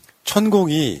 거기까지는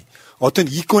천공이 어떤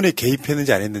이권에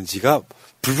개입했는지 안 했는지가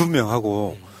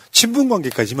불분명하고 친분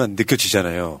관계까지만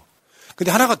느껴지잖아요.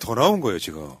 근데 하나가 더 나온 거예요,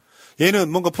 지금.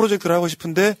 얘는 뭔가 프로젝트를 하고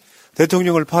싶은데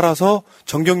대통령을 팔아서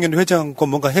정경련 회장권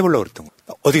뭔가 해보려고 그랬던 거.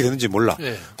 어떻게 됐는지 몰라.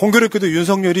 네. 공교롭게도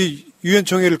윤석열이 유엔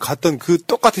총회를 갔던 그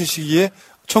똑같은 시기에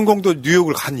천공도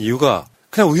뉴욕을 간 이유가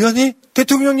그냥 우연히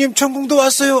대통령님 천공도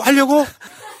왔어요 하려고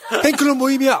팬클럽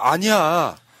모임이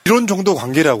아니야. 이런 정도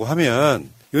관계라고 하면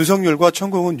윤석열과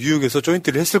천공은 뉴욕에서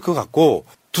조인트를 했을 것 같고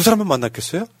두 사람만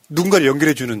만났겠어요? 누군가를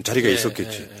연결해주는 자리가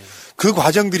있었겠지. 그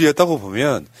과정들이었다고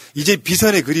보면 이제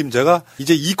비선의 그림자가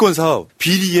이제 이권 사업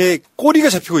비리에 꼬리가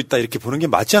잡히고 있다 이렇게 보는 게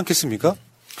맞지 않겠습니까?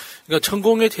 그러니까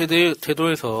천공의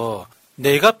태도에서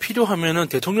내가 필요하면은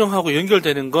대통령하고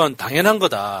연결되는 건 당연한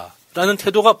거다라는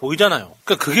태도가 보이잖아요.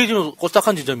 그러니까 그게 지금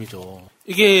꼬딱한 지점이죠.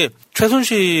 이게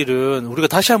최순실은 우리가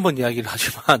다시 한번 이야기를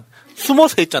하지만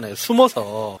숨어서 했잖아요.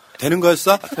 숨어서. 되는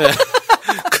거였어? 네.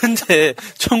 근데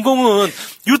천공은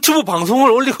유튜브 방송을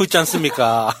올리고 있지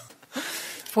않습니까?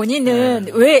 본인은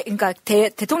왜, 그러니까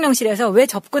대통령실에서 왜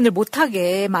접근을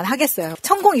못하게만 하겠어요.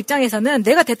 천공 입장에서는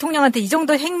내가 대통령한테 이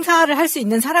정도 행사를 할 수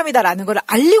있는 사람이다라는 걸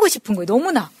알리고 싶은 거예요.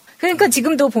 너무나. 그러니까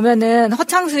지금도 보면은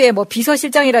허창수의 뭐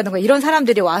비서실장이라든가 이런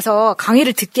사람들이 와서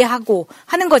강의를 듣게 하고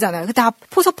하는 거잖아요. 그 다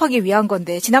포섭하기 위한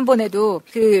건데 지난번에도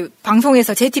그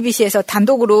방송에서 JTBC에서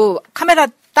단독으로 카메라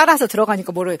따라서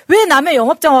들어가니까 왜 남의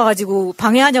영업장 와가지고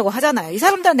방해하냐고 하잖아요. 이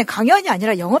사람들한테 강연이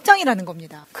아니라 영업장이라는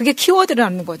겁니다. 그게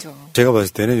키워드라는 거죠. 제가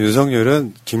봤을 때는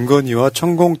윤석열은 김건희와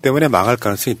천공 때문에 망할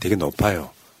가능성이 되게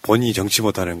높아요. 본인이 정치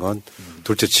못하는 건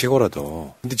둘째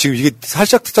치고라도. 근데 지금 이게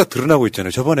살짝 드러나고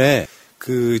있잖아요. 저번에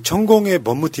그 천공의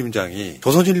법무팀장이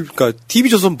그러니까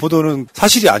TV조선 보도는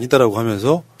사실이 아니다라고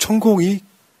하면서 천공이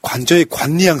관저의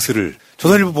관 뉘앙스를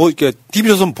조선일보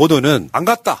TV조선 보도는 안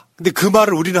갔다. 근데 그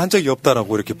말을 우리는 한 적이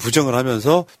없다라고 이렇게 부정을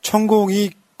하면서 천공이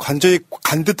관저에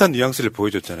간 듯한 뉘앙스를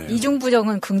보여줬잖아요. 이중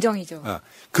부정은 긍정이죠.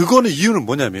 그거는 이유는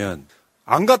뭐냐면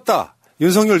안 갔다.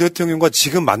 윤석열 대통령과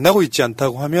지금 만나고 있지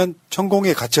않다고 하면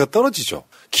천공의 가치가 떨어지죠.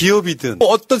 기업이든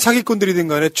어떤 사기꾼들이든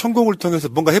간에 천공을 통해서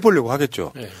뭔가 해보려고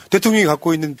하겠죠. 네. 대통령이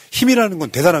갖고 있는 힘이라는 건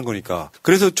대단한 거니까.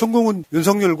 그래서 천공은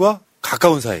윤석열과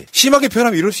가까운 사이. 심하게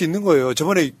표현하면 이럴 수 있는 거예요.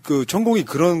 저번에 그 천공이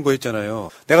그런 거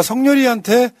했잖아요. 내가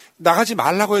성렬이한테 나가지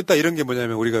말라고 했다 이런 게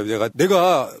뭐냐면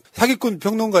내가 사기꾼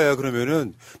평론가야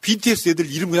그러면은 BTS 애들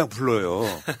이름 그냥 불러요.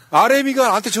 RM이가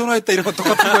나한테 전화했다 이런 건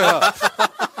똑같은 거야.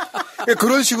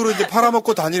 그런 식으로 이제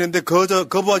팔아먹고 다니는데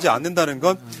거부하지 않는다는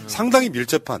건 상당히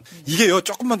밀접한. 이게요,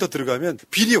 조금만 더 들어가면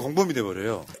비리의 공범이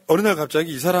돼버려요. 어느 날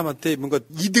갑자기 이 사람한테 뭔가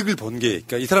이득을 본 게,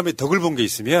 그러니까 이 사람의 덕을 본 게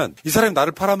있으면 이 사람이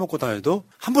나를 팔아먹고 다녀도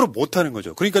함부로 못하는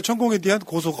거죠. 그러니까 천공에 대한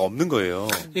고소가 없는 거예요.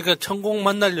 그러니까 천공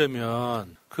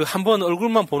만나려면 그 한 번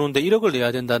얼굴만 보는데 1억을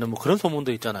내야 된다는 뭐 그런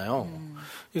소문도 있잖아요.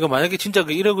 그러니까 만약에 진짜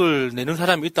그 1억을 내는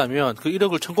사람이 있다면 그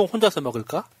 1억을 천공 혼자서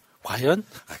먹을까? 과연?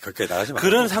 거기까지 나가지 마.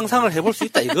 그런 상상을 해볼 수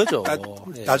있다 이거죠.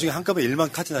 나중에 한꺼번에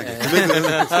일만 타진하게.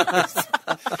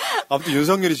 아무튼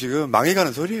윤석열이 지금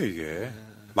망해가는 소리예요, 이게.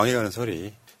 망해가는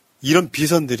소리. 이런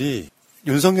비선들이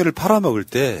윤석열을 팔아먹을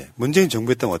때 문재인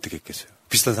정부 했다면 어떻게 했겠어요?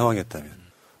 비슷한 상황이었다면.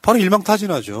 바로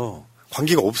일망타진하죠.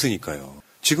 관계가 없으니까요.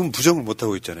 지금 부정을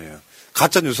못하고 있잖아요.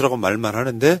 가짜 뉴스라고 말만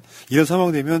하는데 이런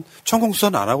상황 되면 천공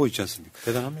수사는 안 하고 있지 않습니까?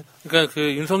 대단합니다. 그러니까 그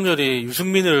윤석열이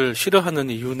유승민을 싫어하는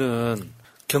이유는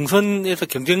경선에서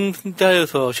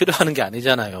경쟁자여서 싫어하는 게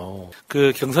아니잖아요.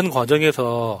 그 경선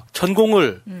과정에서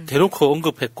천공을 대놓고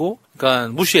언급했고, 그러니까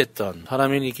무시했던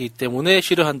사람이기 때문에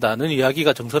싫어한다는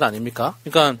이야기가 정설 아닙니까?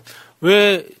 그러니까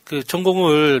왜 그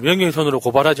천공을 명예훼손으로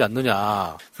고발하지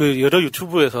않느냐. 그 여러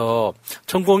유튜브에서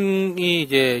천공이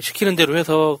이제 시키는 대로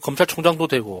해서 검찰총장도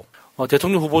되고,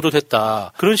 대통령 후보도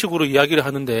됐다. 그런 식으로 이야기를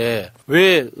하는데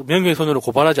왜 명예훼손으로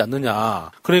고발하지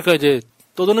않느냐. 그러니까 이제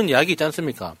떠도는 이야기 있지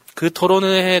않습니까? 그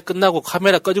토론회 끝나고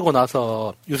카메라 꺼지고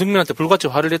나서 유승민한테 불같이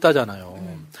화를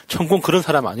냈다잖아요. 천공 그런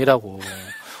사람 아니라고.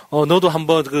 너도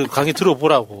한번 그 강의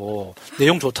들어보라고.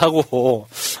 내용 좋다고.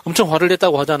 엄청 화를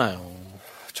냈다고 하잖아요.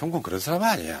 천공 그런 사람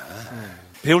아니야.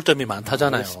 배울 점이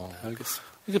많다잖아요. 알겠습니다.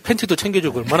 이게 팬티도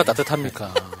챙겨주고 얼마나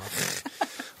따뜻합니까?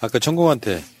 아까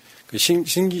천공한테 그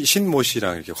신모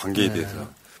씨랑 이렇게 관계에 대해서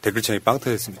댓글창이 빵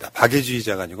터졌습니다.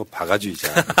 박애주의자가 아니고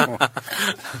박아주의자.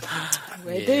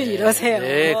 왜들 이러세요?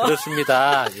 네,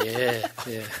 그렇습니다. 예.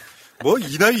 뭐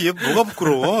이 나이에 뭐가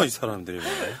부끄러워 이 사람들이.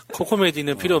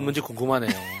 코코메디는 필요 없는지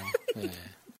궁금하네요. 예.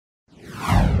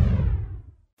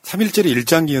 3.1절에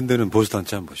일장기 연대는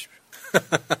보수단체 한번 보십시오.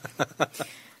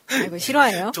 이거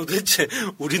싫어해요? 도대체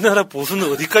우리나라 보수는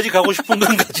어디까지 가고 싶은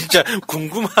건가 진짜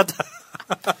궁금하다.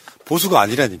 보수가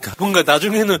아니라니까. 뭔가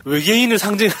나중에는 외계인을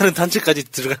상징하는 단체까지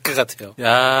들어갈 것 같아요.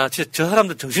 야, 진짜 저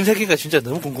사람들 정신세계가 진짜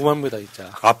너무 궁금합니다, 진짜.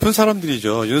 아픈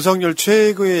사람들이죠. 윤석열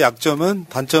최고의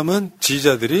단점은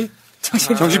지지자들이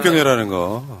정신병이라는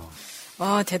거.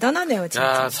 와, 대단하네요, 진짜.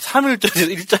 야, 3일째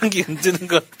일장기 흔드는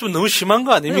거 좀 너무 심한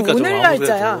거 아닙니까? 오늘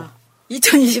날짜야.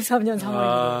 2023년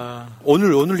 3월.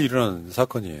 오늘 일어난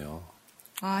사건이에요.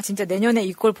 진짜 내년에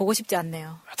이 꼴 보고 싶지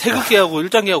않네요. 태극기하고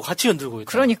일장기하고 같이 흔들고 있다.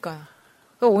 그러니까요.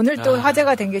 오늘 또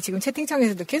화제가 된 게 지금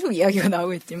채팅창에서도 계속 이야기가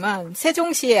나오고 있지만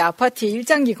세종시의 아파트에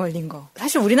일장기 걸린 거.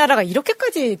 사실 우리나라가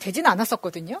이렇게까지 되진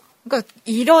않았었거든요. 그러니까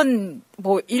이런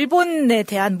일본에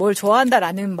대한 뭘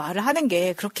좋아한다라는 말을 하는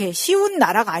게 그렇게 쉬운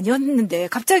나라가 아니었는데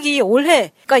갑자기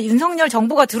올해 그러니까 윤석열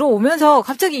정부가 들어오면서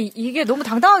갑자기 이게 너무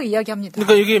당당하게 이야기합니다.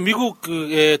 그러니까 이게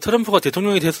미국의 트럼프가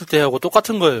대통령이 됐을 때하고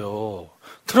똑같은 거예요.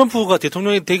 트럼프가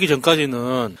대통령이 되기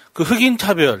전까지는 그 흑인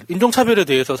차별, 인종 차별에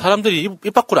대해서 사람들이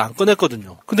입 밖으로 안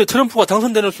꺼냈거든요. 근데 트럼프가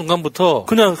당선되는 순간부터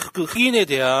그냥 그 흑인에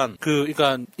대한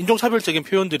그러니까 인종 차별적인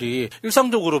표현들이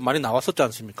일상적으로 많이 나왔었지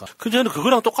않습니까? 저는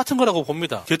그거랑 똑같은 거라고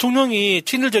봅니다. 대통령이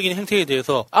친일적인 행태에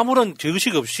대해서 아무런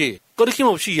죄의식 없이 꺼리낌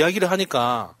없이 이야기를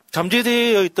하니까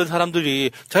잠재되어 있던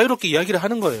사람들이 자유롭게 이야기를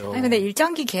하는 거예요. 아니 근데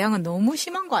일장기 개항은 너무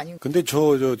심한 거 아닌가요? 근데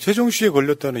저 세종시에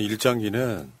걸렸다는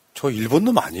일장기는 저 일본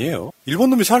놈 아니에요? 일본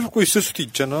놈이 살고 있을 수도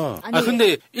있잖아.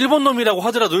 근데 일본 놈이라고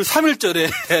하더라도 3.1절에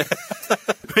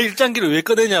왜 일장기를 왜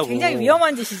꺼내냐고. 굉장히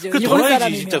위험한 짓이죠. 그 일본 돌아야지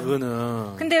사람이면. 진짜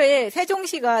그거는. 근데 왜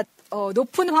세종시가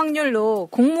높은 확률로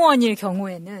공무원일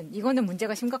경우에는 이거는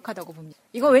문제가 심각하다고 봅니다.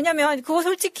 이거 왜냐면 그거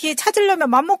솔직히 찾으려면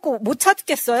맘먹고 못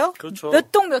찾겠어요? 그렇죠.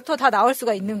 몇 동 몇 호 다 나올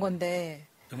수가 있는 건데.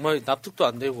 정말 납득도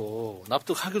안 되고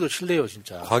납득하기도 싫네요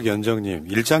진짜. 곽연정님,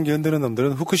 일장기 흔드는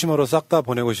놈들은 후쿠시마로 싹 다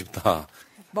보내고 싶다.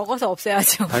 먹어서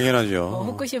없애야죠. 당연하죠.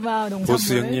 후쿠시마 농산물.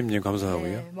 보스 형님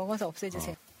감사하고요. 네, 먹어서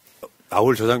없애주세요.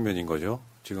 나올 저 장면인 거죠.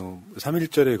 지금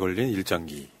 3.1절에 걸린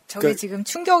일장기. 저게 지금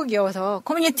충격이어서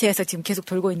커뮤니티에서 지금 계속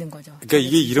돌고 있는 거죠. 그러니까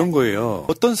이게 이런 거예요.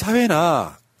 어떤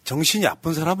사회나 정신이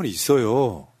아픈 사람은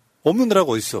있어요. 없는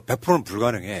나라가 어디 있어. 100%는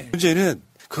불가능해. 문제는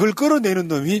그걸 끌어내는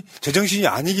놈이 제정신이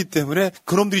아니기 때문에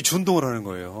그놈들이 준동을 하는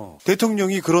거예요.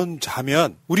 대통령이 그런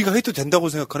자면 우리가 해도 된다고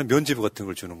생각하는 면죄부 같은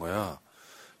걸 주는 거야.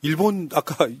 일본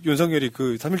아까 윤석열이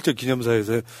그 3.1절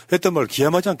기념사에서 했던 말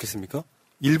기함하지 않겠습니까?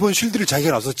 일본 실드를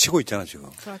자기가 나서 치고 있잖아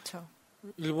지금. 그렇죠.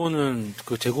 일본은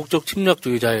그 제국적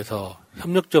침략주의자에서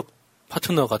협력적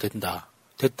파트너가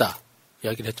됐다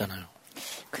이야기를 했잖아요.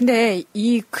 근데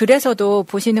이 글에서도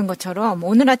보시는 것처럼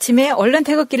오늘 아침에 얼른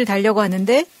태극기를 달려고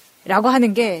하는데 라고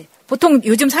하는 게 보통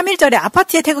요즘 3.1절에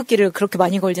아파트에 태극기를 그렇게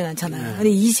많이 걸진 않잖아요. 근데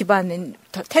이 집안은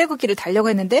태극기를 달려고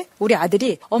했는데 우리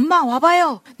아들이 엄마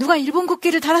와봐요. 누가 일본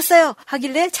국기를 달았어요.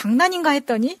 하길래 장난인가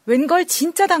했더니 웬걸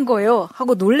진짜 단 거예요.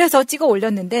 하고 놀래서 찍어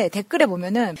올렸는데 댓글에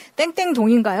보면은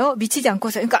땡땡동인가요? 미치지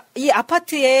않고서. 그러니까 이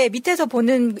아파트에 밑에서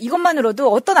보는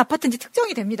이것만으로도 어떤 아파트인지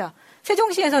특정이 됩니다.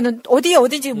 세종시에서는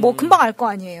어디지 뭐 금방 알 거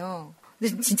아니에요.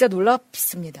 근데 진짜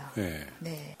놀랍습니다. 네.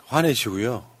 네.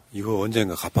 화내시고요. 이거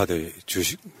언젠가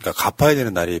그러니까 갚아야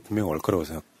되는 날이 분명 올 거라고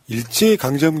생각.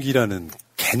 일제강점기라는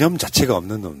개념 자체가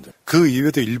없는 놈들. 그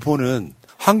이후에도 일본은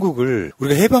한국을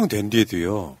우리가 해방된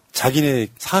뒤에도요, 자기네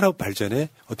산업 발전에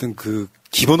어떤 그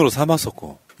기본으로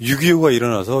삼았었고, 6.25가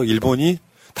일어나서 일본이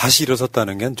다시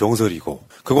일어섰다는 게 정설이고,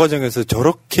 그 과정에서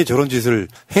저렇게 저런 짓을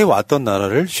해왔던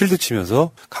나라를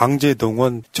쉴드치면서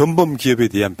강제동원 전범 기업에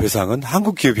대한 배상은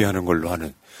한국 기업이 하는 걸로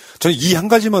하는, 저는 이 한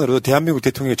가지만으로도 대한민국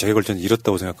대통령의 자격을전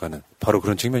잃었다고 생각하는 바로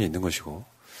그런 측면이 있는 것이고.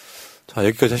 자,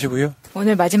 여기까지 하시고요.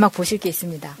 오늘 마지막 보실 게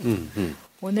있습니다.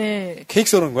 오늘 케이크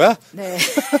쏘는 거야? 네.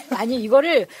 아니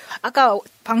이거를 아까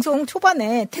방송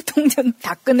초반에 태통전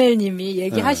닭그넬님이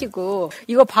얘기하시고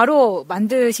이거 바로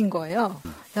만드신 거예요.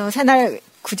 그래서 새날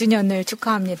 9주년을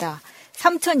축하합니다.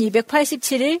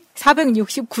 3287일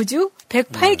 469주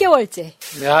 108개월째.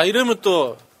 야, 이러면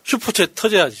또 슈퍼챗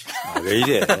터져야지. 아, 왜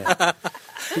이래?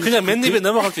 그냥 맨입에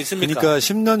넘어갈 수 있습니까? 그러니까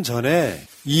 10년 전에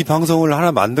이 방송을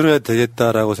하나 만들어야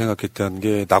되겠다라고 생각했던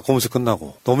게 낙고무에서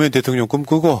끝나고 노무현 대통령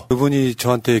꿈꾸고 그분이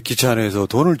저한테 기차 안에서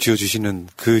돈을 쥐어주시는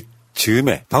그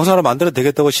즈음에 방송 하나 만들어야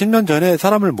되겠다고 10년 전에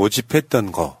사람을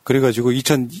모집했던 거. 그래가지고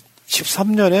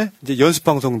 2013년에 이제 연습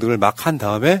방송들을 막 한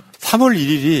다음에 3월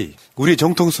 1일이 우리의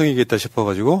정통성이겠다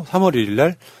싶어가지고 3월 1일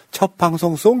날 첫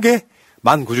방송 쏜 게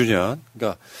만 9주년.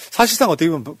 그러니까 사실상 어떻게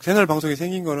보면 새날 방송이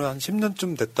생긴 거는 한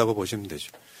 10년쯤 됐다고 보시면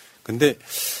되죠. 근데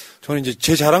저는 이제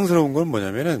제 자랑스러운 건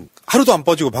뭐냐면은 하루도 안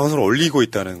빠지고 방송을 올리고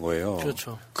있다는 거예요.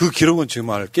 그렇죠. 그 기록은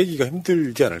정말 깨기가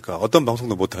힘들지 않을까. 어떤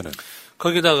방송도 못하는.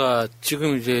 거기다가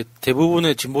지금 이제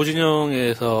대부분의 진보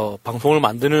진영에서 방송을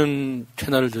만드는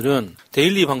채널들은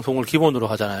데일리 방송을 기본으로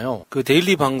하잖아요. 그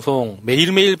데일리 방송,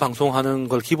 매일매일 방송하는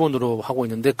걸 기본으로 하고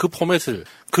있는데 그 포맷을,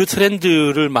 그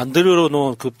트렌드를 만들어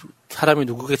놓은 그 사람이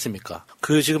누구겠습니까?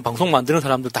 그 지금 방송 만드는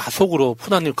사람들 다 속으로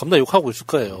푸나님 겁나 욕하고 있을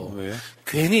거예요. 왜?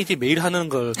 괜히 이제 매일 하는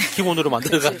걸 기본으로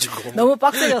만들어가지고. 너무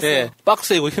빡세졌어요. 네,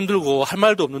 빡세고 힘들고 할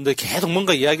말도 없는데 계속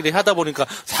뭔가 이야기를 하다 보니까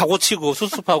사고치고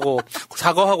수습하고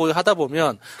사과하고 하다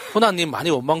보면 푸나님 많이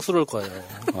원망스러울 거예요.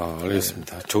 아,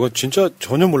 알겠습니다. 저거 진짜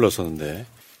전혀 몰랐었는데.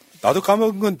 나도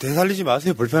까먹은 건 되살리지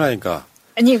마세요. 불편하니까.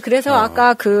 아니 그래서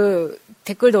아까 그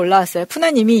댓글도 올라왔어요.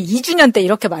 푸나님이 2주년 때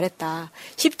이렇게 말했다.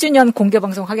 10주년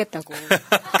공개방송 하겠다고.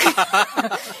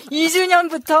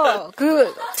 2주년부터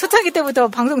그 초창기 때부터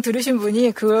방송 들으신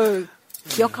분이 그걸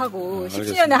기억하고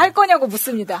 10주년에 할 거냐고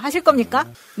묻습니다. 하실 겁니까?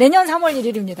 내년 3월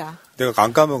 1일입니다. 내가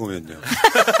안 까먹으면요.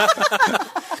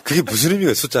 그게 무슨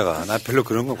의미가 숫자가. 나 별로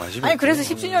그런 거 관심이 아니 그래서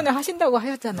 10주년에 하신다고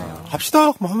하셨잖아요.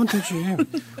 합시다. 그럼 하면 되지.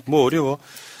 뭐 어려워.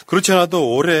 그렇지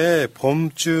않아도 올해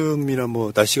봄쯤이나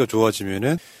뭐 날씨가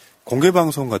좋아지면은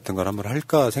공개방송 같은 걸 한번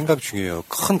할까 생각 중이에요.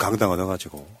 큰 강당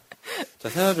얻어가지고. 자,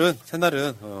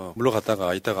 새날은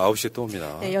물러갔다가 이따가 9시에 또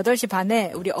옵니다. 네, 8시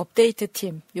반에 우리 업데이트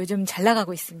팀 요즘 잘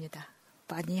나가고 있습니다.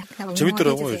 많이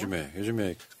재밌더라고요,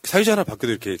 요즘에. 사유자 하나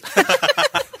바뀌어도 이렇게.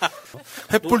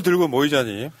 횃불 들고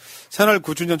모이자니. 새날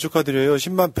 9주년 축하드려요.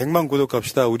 10만, 100만 구독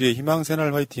갑시다. 우리의 희망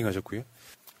새날 화이팅 하셨고요.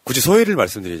 굳이 소회를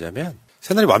말씀드리자면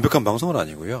새날이 완벽한 방송은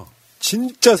아니고요.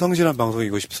 진짜 성실한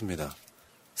방송이고 싶습니다.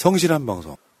 성실한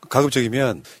방송.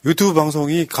 가급적이면 유튜브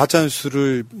방송이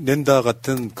가짜뉴스를 낸다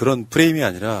같은 그런 프레임이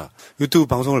아니라 유튜브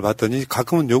방송을 봤더니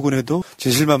가끔은 욕은 해도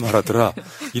진실만 말하더라.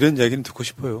 이런 이야기는 듣고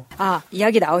싶어요. 아,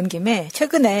 이야기 나온 김에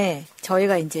최근에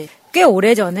저희가 이제 꽤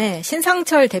오래전에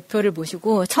신상철 대표를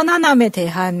모시고 천안함에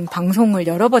대한 방송을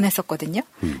여러 번 했었거든요.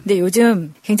 근데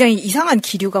요즘 굉장히 이상한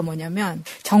기류가 뭐냐면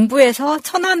정부에서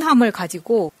천안함을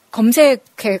가지고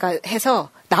검색해서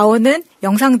나오는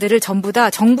영상들을 전부 다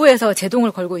정부에서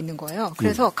제동을 걸고 있는 거예요.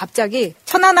 그래서 갑자기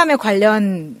천안함에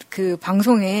관련 그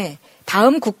방송에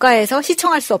다음 국가에서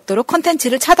시청할 수 없도록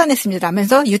콘텐츠를 차단했습니다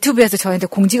하면서 유튜브에서 저희한테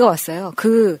공지가 왔어요.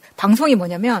 그 방송이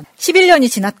뭐냐면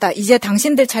 11년이 지났다. 이제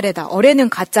당신들 차례다. 올해는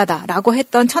가짜다. 라고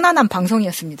했던 천안함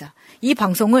방송이었습니다. 이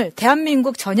방송을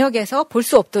대한민국 전역에서 볼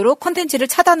수 없도록 콘텐츠를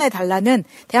차단해 달라는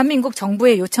대한민국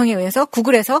정부의 요청에 의해서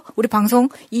구글에서 우리 방송,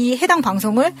 이 해당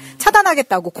방송을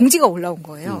차단하겠다고 공지가 올라온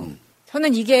거예요.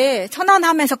 저는 이게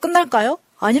천안함에서 끝날까요?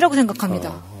 아니라고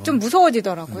생각합니다. 좀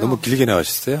무서워지더라고요. 너무 길게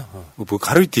나가셨어요? 뭐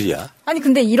가루이들이야? 아니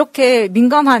근데 이렇게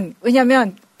민감한,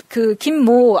 왜냐면 그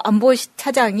김모 안보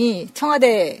차장이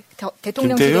청와대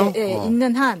대통령실에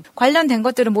있는 한 관련된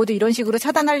것들은 모두 이런 식으로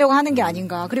차단하려고 하는 게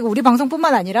아닌가. 그리고 우리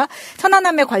방송뿐만 아니라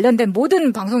천안함에 관련된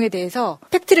모든 방송에 대해서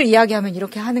팩트를 이야기하면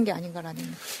이렇게 하는 게 아닌가라는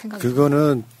생각이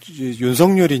그거는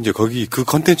윤석열이 이제 거기 그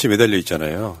컨텐츠 매달려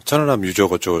있잖아요. 천안함 유저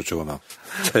어쩌고 막.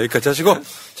 자, 여기까지 하시고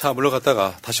자,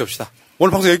 물러갔다가 다시 옵시다.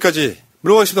 오늘 방송 여기까지.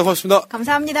 물러가겠습니다. 고맙습니다.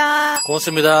 감사합니다.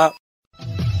 고맙습니다.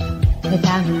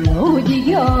 세상은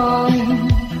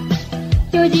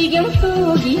요지경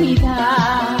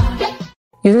속이다.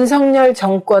 윤석열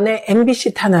정권의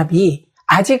MBC 탄압이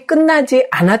아직 끝나지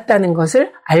않았다는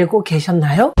것을 알고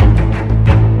계셨나요?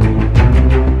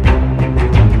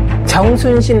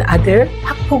 정순신 아들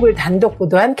학폭을 단독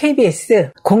보도한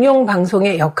KBS,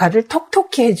 공영방송의 역할을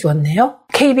톡톡히 해주었네요.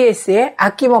 KBS에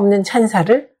아낌없는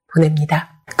찬사를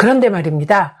보냅니다. 그런데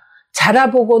말입니다.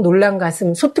 자라보고 놀란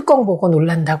가슴 소뚜껑 보고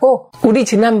놀란다고 우리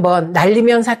지난번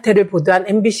날리면 사태를 보도한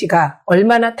MBC가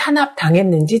얼마나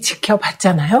탄압당했는지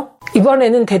지켜봤잖아요.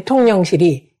 이번에는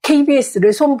대통령실이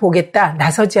KBS를 손보겠다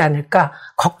나서지 않을까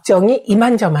걱정이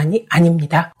이만저만이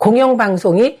아닙니다.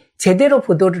 공영방송이 제대로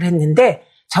보도를 했는데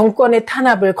정권의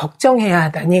탄압을 걱정해야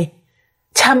하다니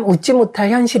참 웃지 못할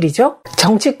현실이죠.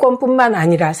 정치권뿐만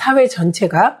아니라 사회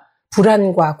전체가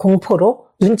불안과 공포로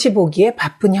눈치 보기에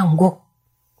바쁜 형국.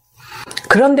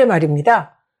 그런데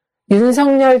말입니다.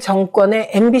 윤석열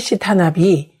정권의 MBC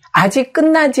탄압이 아직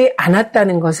끝나지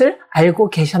않았다는 것을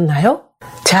알고 계셨나요?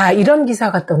 자, 이런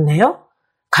기사가 떴네요.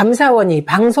 감사원이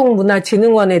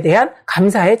방송문화진흥원에 대한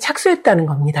감사에 착수했다는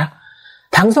겁니다.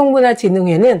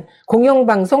 방송문화진흥회는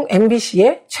공영방송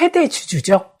MBC의 최대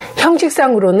주주죠.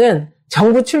 형식상으로는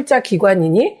정부 출자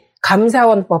기관이니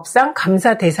감사원법상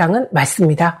감사 대상은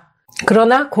맞습니다.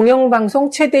 그러나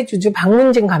공영방송 최대 주주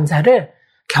박문진 감사를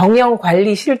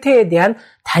경영관리 실태에 대한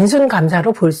단순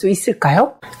감사로 볼 수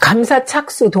있을까요? 감사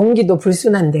착수 동기도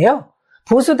불순한데요.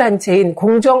 보수단체인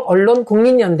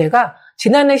공정언론국민연대가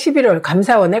지난해 11월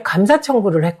감사원에 감사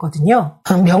청구를 했거든요.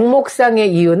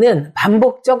 명목상의 이유는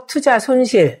반복적 투자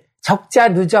손실, 적자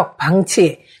누적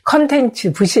방치,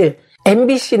 컨텐츠 부실,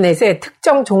 MBC 넷의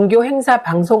특정 종교 행사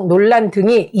방송 논란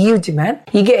등이 이유지만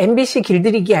이게 MBC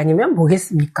길들이기 아니면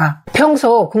뭐겠습니까?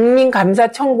 평소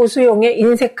국민감사 청구 수용에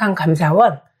인색한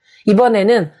감사원,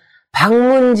 이번에는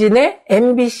박문진의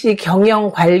MBC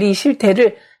경영관리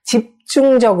실태를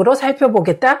집중적으로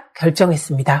살펴보겠다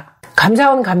결정했습니다.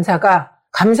 감사원 감사가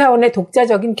감사원의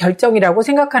독자적인 결정이라고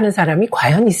생각하는 사람이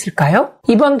과연 있을까요?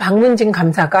 이번 박문진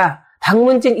감사가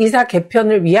박문진 이사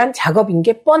개편을 위한 작업인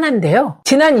게 뻔한데요.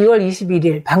 지난 2월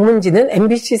 21일 박문진은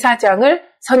MBC 사장을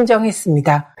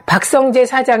선정했습니다. 박성재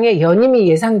사장의 연임이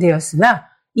예상되었으나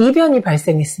이변이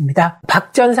발생했습니다.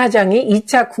 박 전 사장이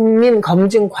 2차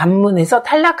국민검증 관문에서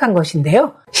탈락한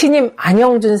것인데요. 신임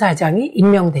안영준 사장이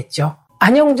임명됐죠.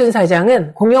 안영준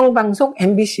사장은 공영방송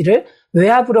MBC를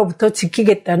외압으로부터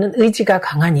지키겠다는 의지가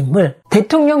강한 인물.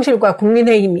 대통령실과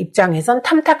국민의힘 입장에선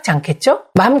탐탁지 않겠죠?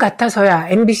 마음 같아서야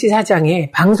MBC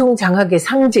사장의 방송 장악의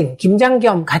상징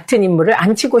김장겸 같은 인물을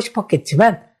앉히고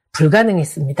싶었겠지만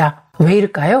불가능했습니다.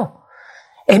 왜일까요?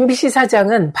 MBC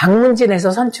사장은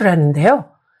박문진에서 선출하는데요.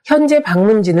 현재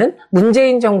박문진은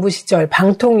문재인 정부 시절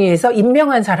방통위에서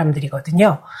임명한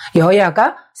사람들이거든요.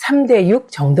 여야가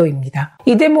 3대6 정도입니다.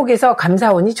 이 대목에서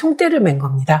감사원이 총대를 맨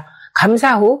겁니다.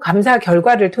 감사 후 감사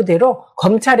결과를 토대로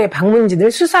검찰에 박문진을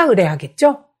수사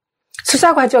의뢰하겠죠.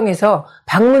 수사 과정에서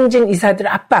박문진 이사들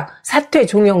압박, 사퇴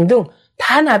종용 등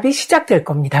탄압이 시작될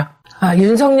겁니다.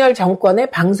 윤석열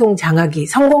정권의 방송 장악이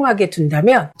성공하게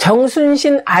둔다면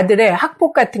정순신 아들의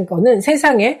학폭 같은 거는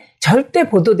세상에 절대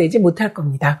보도되지 못할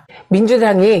겁니다.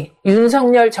 민주당이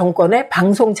윤석열 정권의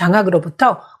방송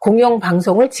장악으로부터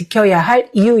공영방송을 지켜야 할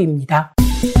이유입니다.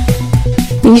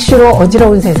 이슈로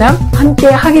어지러운 세상 함께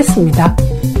하겠습니다.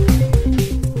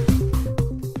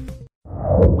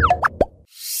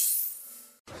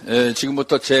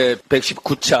 지금부터 제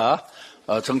 119차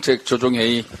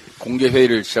정책조정회의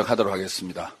공개회의를 시작하도록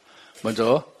하겠습니다.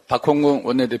 먼저 박홍근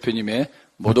원내대표님의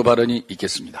모두 발언이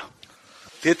있겠습니다.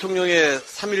 대통령의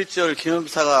 3.1절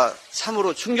기념사가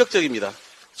참으로 충격적입니다.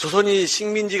 조선이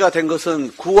식민지가 된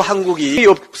것은 구한국이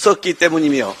없었기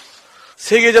때문이며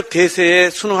세계적 대세에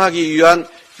순응하기 위한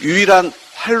유일한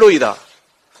활로이다.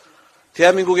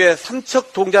 대한민국의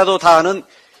삼척 동자도 다하는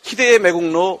희대의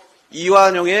매국노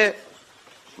이완용의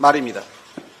말입니다.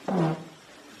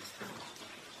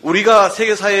 우리가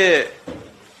세계사의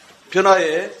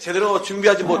변화에 제대로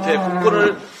준비하지 못해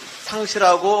국권을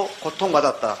상실하고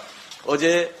고통받았다.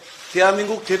 어제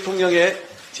대한민국 대통령의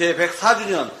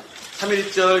제104주년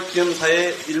 3.1절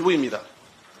기념사의 일부입니다.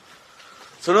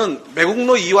 저는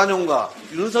매국노 이완용과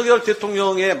윤석열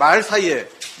대통령의 말 사이에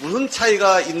무슨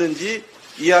차이가 있는지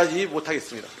이해하지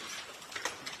못하겠습니다.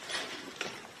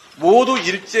 모두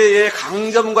일제의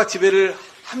강점과 지배를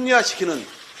합리화시키는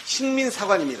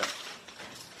식민사관입니다.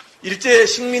 일제의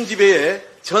식민 지배에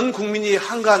전 국민이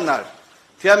한가한 날,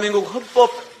 대한민국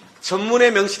헌법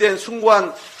전문에 명시된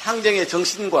숭고한 항쟁의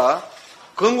정신과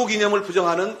건국 이념을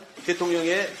부정하는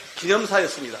대통령의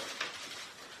기념사였습니다.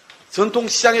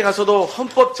 전통시장에 가서도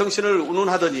헌법 정신을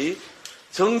운운하더니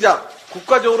정작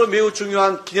국가적으로 매우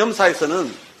중요한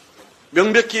기념사에서는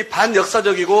명백히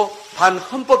반역사적이고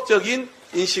반헌법적인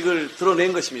인식을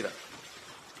드러낸 것입니다.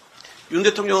 윤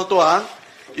대통령은 또한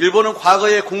일본은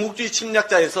과거의 군국주의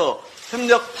침략자에서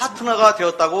협력 파트너가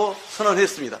되었다고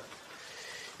선언했습니다.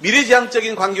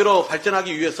 미래지향적인 관계로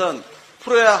발전하기 위해선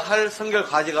풀어야 할 선결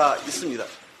과제가 있습니다.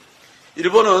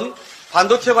 일본은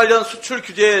반도체 관련 수출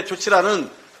규제 조치라는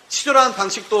치졸한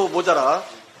방식도 모자라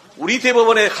우리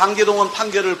대법원의 강제동원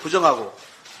판결을 부정하고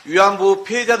위안부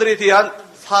피해자들에 대한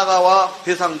사과와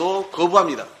배상도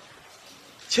거부합니다.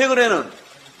 최근에는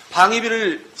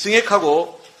방위비를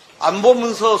증액하고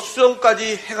안보문서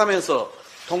수정까지 해가면서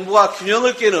동북아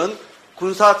균형을 깨는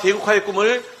군사 대국화의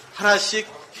꿈을 하나씩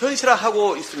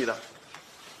현실화하고 있습니다.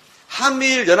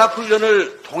 한미일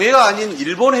연합훈련을 동해가 아닌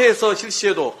일본해에서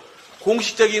실시해도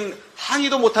공식적인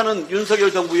항의도 못하는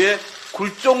윤석열 정부의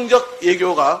굴종적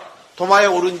예교가 도마에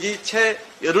오른 지 채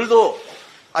열흘도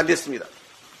안 됐습니다.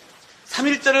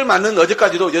 3.1절을 맞는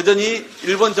어제까지도 여전히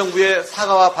일본 정부의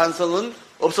사과와 반성은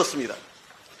없었습니다.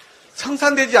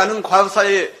 청산되지 않은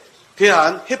과거사에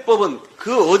대한 해법은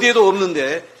그 어디에도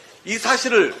없는데 이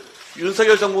사실을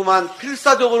윤석열 정부만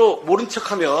필사적으로 모른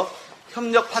척하며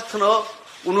협력 파트너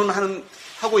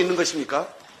운운하고 있는 것입니까?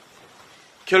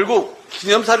 결국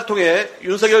기념사를 통해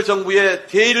윤석열 정부의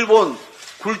대일본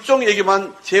굴종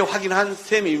얘기만 재확인한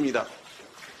셈입니다.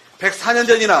 104년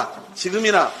전이나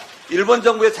지금이나 일본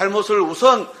정부의 잘못을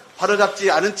우선 바로잡지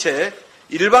않은 채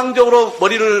일방적으로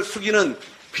머리를 숙이는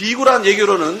비굴한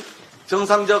예교로는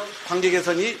정상적 관계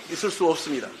개선이 있을 수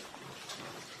없습니다.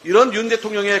 이런 윤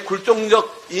대통령의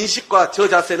굴종적 인식과 저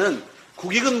자세는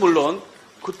국익은 물론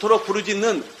그토록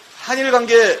부르짖는 한일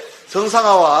관계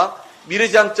정상화와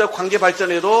미래지향적 관계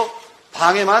발전에도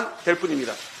방해만 될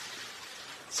뿐입니다.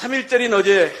 3.1절인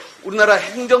어제 우리나라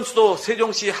행정수도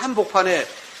세종시 한복판에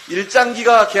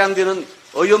일장기가 개항되는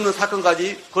어이없는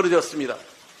사건까지 벌어졌습니다.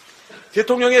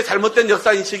 대통령의 잘못된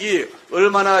역사인식이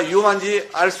얼마나 위험한지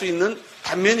알 수 있는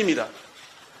단면입니다.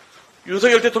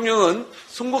 윤석열 대통령은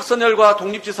순국선열과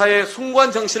독립지사의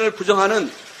숭고한 정신을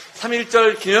부정하는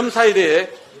 3.1절 기념사에 대해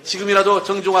지금이라도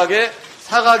정중하게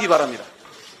사과하기 바랍니다.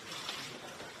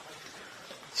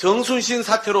 정순신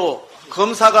사태로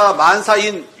검사가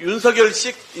만사인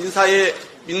윤석열식 인사의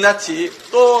민낯이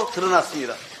또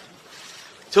드러났습니다.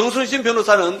 정순신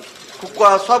변호사는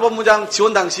국가수사본부장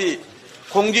지원 당시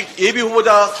공직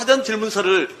예비후보자 사전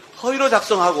질문서를 허위로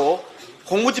작성하고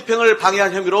공무집행을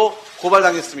방해한 혐의로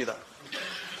고발당했습니다.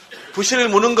 부실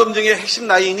무능 검증의 핵심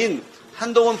라인인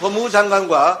한동훈 법무부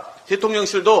장관과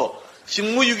대통령실도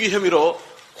직무유기 혐의로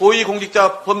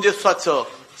고위공직자범죄수사처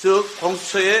즉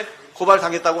공수처에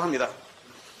고발당했다고 합니다.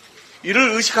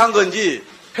 이를 의식한 건지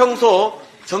평소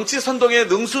정치 선동에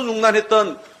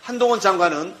능수능란했던 한동훈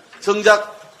장관은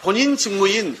정작 본인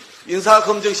직무인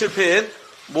인사검증 실패엔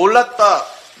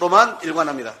몰랐다로만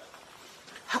일관합니다.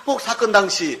 학폭 사건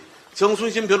당시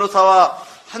정순신 변호사와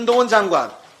한동훈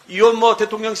장관, 이원모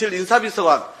대통령실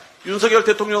인사비서관, 윤석열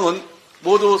대통령은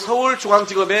모두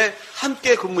서울중앙지검에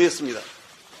함께 근무했습니다.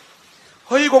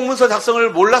 허위 공문서 작성을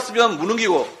몰랐으면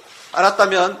무능이고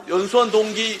알았다면 연수원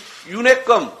동기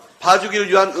윤핵검 봐주기를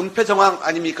위한 은폐 정황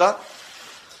아닙니까?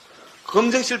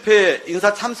 검증 실패에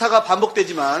인사 참사가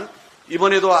반복되지만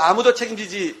이번에도 아무도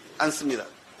책임지지 않습니다.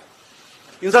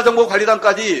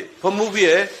 인사정보관리단까지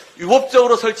법무부에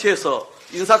위법적으로 설치해서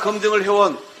인사검증을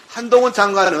해온 한동훈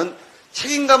장관은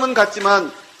책임감은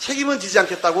갖지만 책임은 지지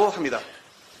않겠다고 합니다.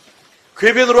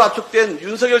 궤변으로 압축된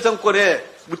윤석열 정권의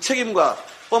무책임과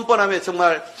뻔뻔함에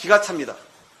정말 기가 찹니다.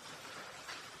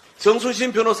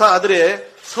 정순신 변호사 아들의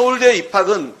서울대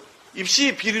입학은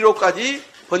입시 비리로까지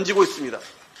번지고 있습니다.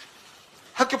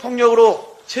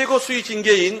 학교폭력으로 최고 수위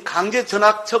징계인 강제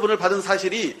전학 처분을 받은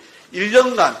사실이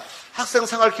 1년간 학생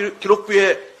생활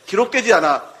기록부에 기록되지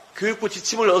않아 교육부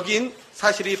지침을 어긴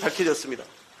사실이 밝혀졌습니다.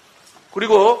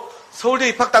 그리고 서울대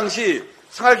입학 당시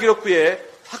생활기록부에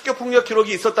학교폭력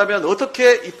기록이 있었다면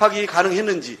어떻게 입학이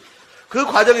가능했는지, 그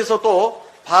과정에서 또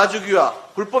봐주기와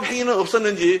불법 행위는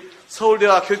없었는지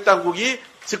서울대와 교육당국이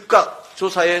즉각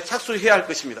조사에 착수해야 할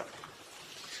것입니다.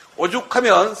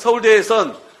 오죽하면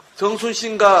서울대에선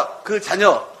정순신과 그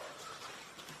자녀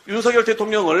윤석열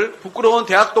대통령을 부끄러운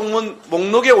대학 동문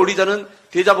목록에 올리자는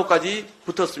대자보까지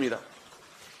붙었습니다.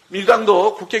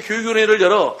 민주당도 국회 교육위원회를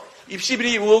열어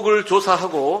입시비리 의혹을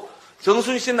조사하고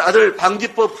정순신 아들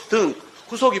방지법 등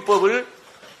후속 입법을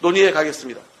논의해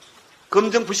가겠습니다.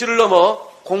 검증 부실을 넘어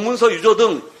공문서 유조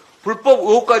등 불법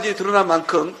의혹까지 드러난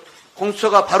만큼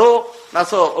공수처가 바로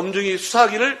나서 엄중히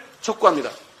수사하기를 촉구합니다.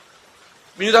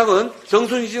 민주당은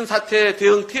정순신 사태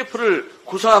대응 TF를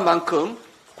구성한 만큼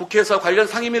국회에서 관련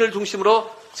상임위를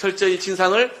중심으로 철저히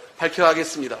진상을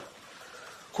밝혀가겠습니다.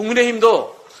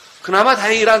 국민의힘도 그나마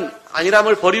다행이란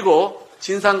안일함을 버리고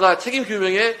진상과 책임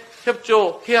규명에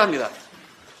협조해야 합니다.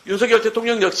 윤석열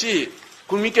대통령 역시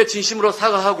국민께 진심으로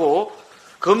사과하고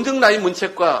검증 라인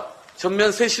문책과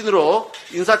전면 쇄신으로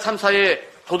인사 참사의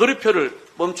도돌이표를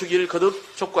멈추길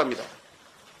거듭 촉구합니다.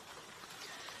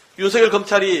 윤석열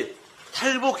검찰이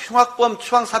탈북 흉악범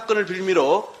추방 사건을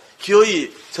빌미로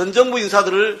기어이 전 정부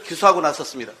인사들을 기소하고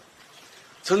나섰습니다.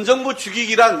 전 정부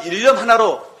죽이기란 일념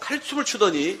하나로 칼춤을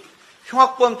추더니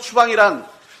흉악범 추방이란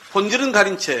본질은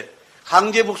가린 채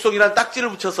강제 북송이란 딱지를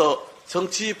붙여서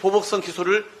정치 보복성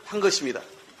기소를 한 것입니다.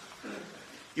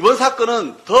 이번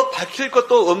사건은 더 밝힐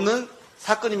것도 없는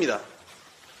사건입니다.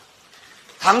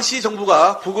 당시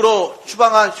정부가 북으로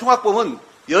추방한 흉악범은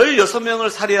 16명을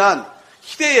살해한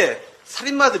희대의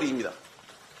살인마들입니다.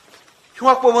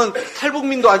 흉악범은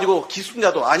탈북민도 아니고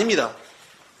기순자도 아닙니다.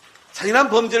 잔인한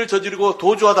범죄를 저지르고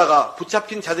도주하다가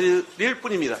붙잡힌 자들일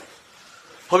뿐입니다.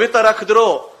 법에 따라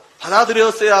그대로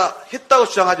받아들였어야 했다고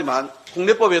주장하지만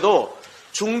국내법에도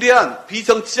중대한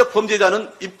비정치적 범죄자는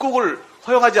입국을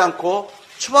허용하지 않고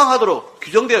추방하도록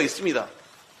규정되어 있습니다.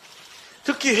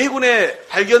 특히 해군에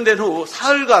발견된 후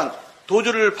사흘간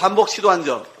도주를 반복 시도한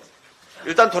점,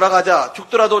 일단 돌아가자,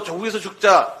 죽더라도 조국에서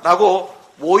죽자라고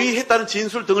모의했다는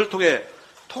진술 등을 통해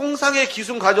통상의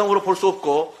기순 과정으로 볼 수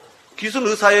없고 기순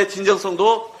의사의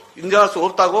진정성도 인정할 수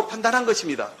없다고 판단한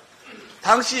것입니다.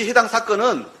 당시 해당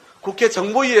사건은 국회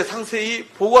정보위에 상세히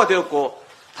보고가 되었고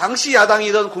당시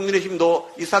야당이던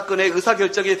국민의힘도 이 사건의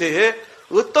의사결정에 대해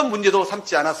어떤 문제도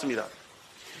삼지 않았습니다.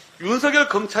 윤석열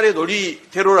검찰의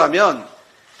논리대로라면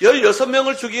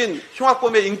 16명을 죽인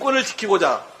흉악범의 인권을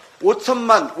지키고자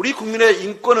 5천만 우리 국민의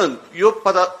인권은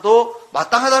위협받아도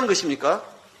마땅하다는 것입니까?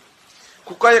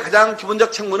 국가의 가장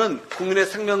기본적 책무는 국민의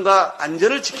생명과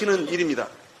안전을 지키는 일입니다.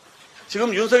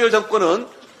 지금 윤석열 정권은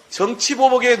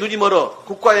정치보복에 눈이 멀어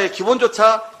국가의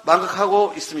기본조차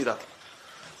망각하고 있습니다.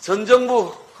 전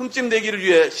정부 흠집내기를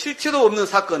위해 실체도 없는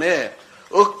사건에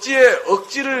억지에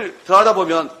억지를 더하다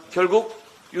보면 결국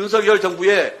윤석열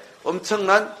정부의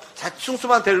엄청난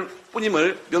자충수만 될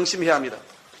뿐임을 명심해야 합니다.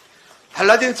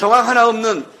 달라진 정황 하나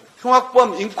없는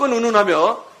흉악범 인권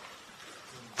운운하며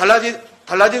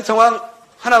달라진 정황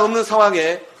하나 없는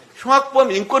상황에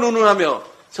흉악범 인권 운운하며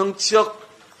정치적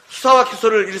수사와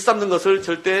기소를 일삼는 것을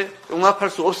절대 용납할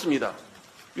수 없습니다.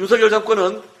 윤석열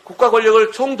정권은 국가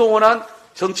권력을 총동원한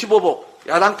정치보복,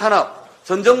 야당 탄압,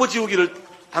 전 정부 지우기를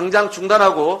당장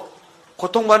중단하고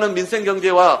고통받는 민생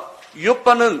경제와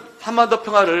위협받는 한반도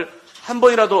평화를 한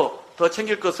번이라도 더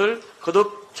챙길 것을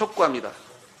거듭 촉구합니다.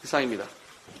 이상입니다.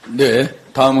 네,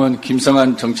 다음은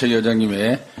김성한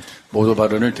정책위원장님의 모두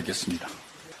발언을 듣겠습니다.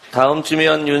 다음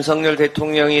주면 윤석열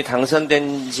대통령이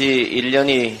당선된 지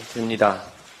 1년이 됩니다.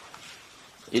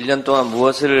 1년 동안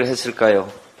무엇을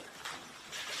했을까요?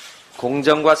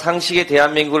 공정과 상식의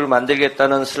대한민국을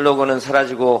만들겠다는 슬로건은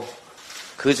사라지고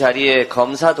그 자리에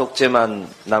검사 독재만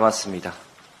남았습니다.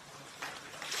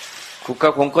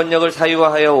 국가 공권력을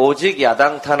사유화하여 오직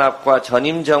야당 탄압과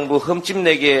전임 정부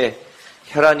흠집내기의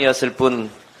혈안이었을 뿐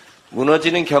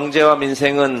무너지는 경제와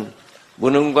민생은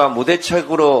무능과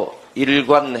무대책으로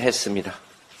일관했습니다.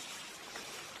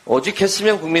 오직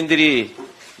했으면 국민들이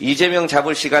이재명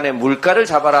잡을 시간에 물가를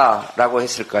잡아라 라고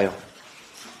했을까요?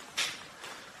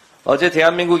 어제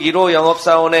대한민국 1호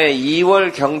영업사원의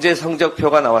 2월 경제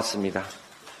성적표가 나왔습니다.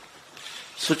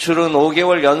 수출은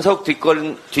 5개월 연속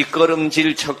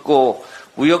뒷걸음질 쳤고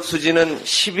무역 수지는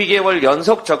 12개월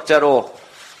연속 적자로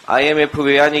IMF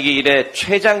외환위기 이래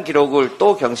최장 기록을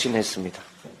또 경신했습니다.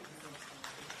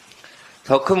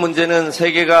 더 큰 문제는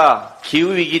세계가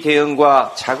기후위기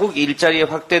대응과 자국 일자리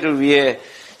확대를 위해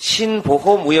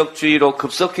신보호무역주의로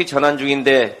급속히 전환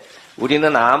중인데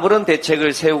우리는 아무런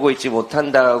대책을 세우고 있지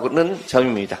못한다는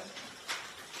점입니다.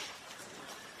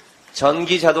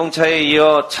 전기 자동차에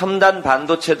이어 첨단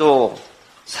반도체도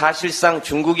사실상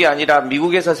중국이 아니라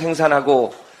미국에서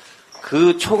생산하고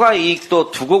그 초과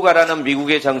이익도 두고 가라는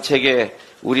미국의 정책에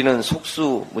우리는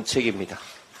속수무책입니다.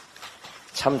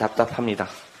 참 답답합니다.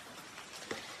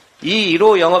 이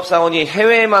 1호 영업사원이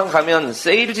해외에만 가면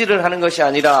세일즈를 하는 것이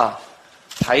아니라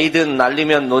바이든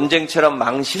날리면 논쟁처럼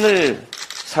망신을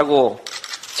사고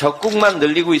적국만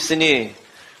늘리고 있으니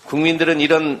국민들은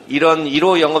이런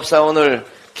 1호 영업사원을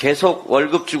계속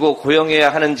월급 주고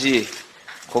고용해야 하는지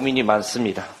고민이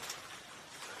많습니다.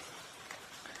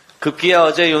 급기야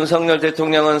어제 윤석열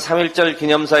대통령은 3.1절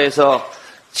기념사에서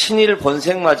친일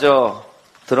본색마저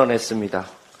드러냈습니다.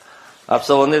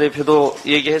 앞서 원내대표도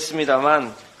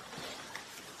얘기했습니다만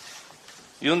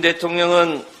윤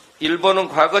대통령은 일본은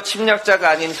과거 침략자가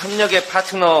아닌 협력의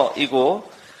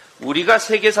파트너이고 우리가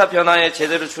세계사 변화에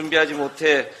제대로 준비하지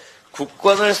못해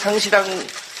국권을 상실한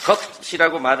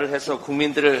것이라고 말을 해서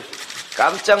국민들을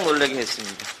깜짝 놀라게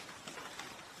했습니다.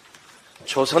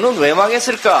 조선은 왜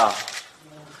망했을까?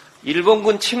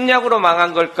 일본군 침략으로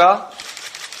망한 걸까?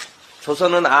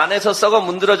 조선은 안에서 썩어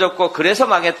문드러졌고 그래서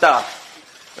망했다.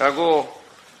 라고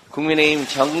국민의힘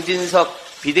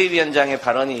정진석 비대위원장의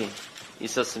발언이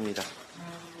있었습니다.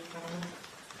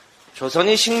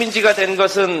 조선이 식민지가 된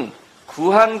것은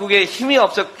구한국에 힘이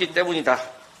없었기 때문이다.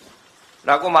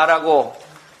 라고 말하고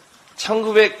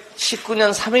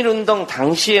 1919년 3.1운동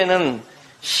당시에는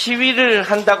시위를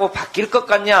한다고 바뀔 것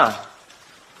같냐?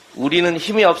 우리는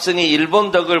힘이 없으니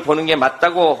일본 덕을 보는 게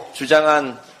맞다고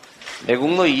주장한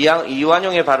매국노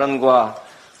이완용의 발언과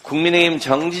국민의힘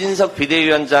정진석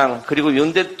비대위원장 그리고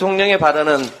윤 대통령의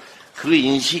발언은 그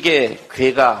인식의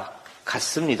궤가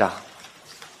같습니다.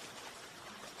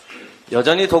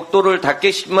 여전히 독도를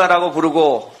다케시마라고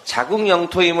부르고 자국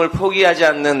영토임을 포기하지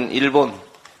않는 일본.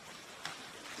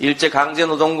 일제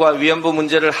강제노동과 위안부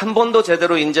문제를 한 번도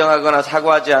제대로 인정하거나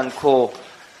사과하지 않고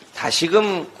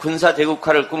다시금 군사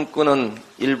대국화를 꿈꾸는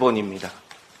일본입니다.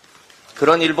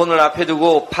 그런 일본을 앞에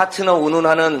두고 파트너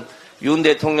운운하는 윤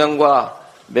대통령과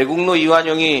매국노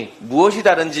이완용이 무엇이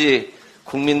다른지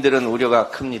국민들은 우려가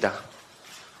큽니다.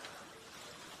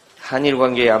 한일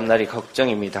관계의 앞날이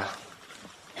걱정입니다.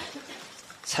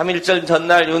 3.1절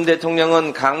전날 윤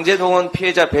대통령은 강제동원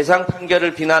피해자 배상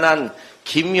판결을 비난한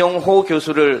김용호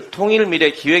교수를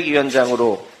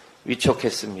통일미래기획위원장으로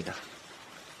위촉했습니다.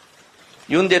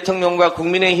 윤 대통령과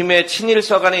국민의힘의 친일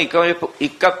서간에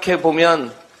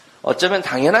입각해보면 어쩌면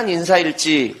당연한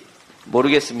인사일지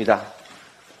모르겠습니다.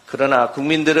 그러나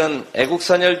국민들은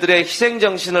애국선열들의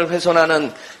희생정신을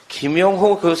훼손하는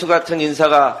김용호 교수 같은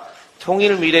인사가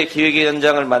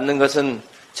통일미래기획위원장을 맡는 것은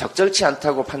적절치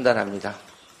않다고 판단합니다.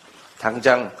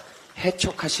 당장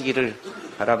해촉하시기를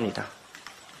바랍니다.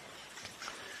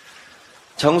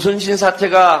 정순신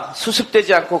사태가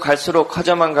수습되지 않고 갈수록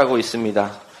커져만 가고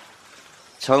있습니다.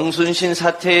 정순신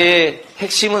사태의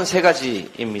핵심은 세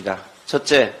가지입니다.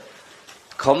 첫째,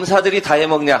 검사들이 다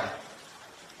해먹냐?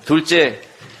 둘째,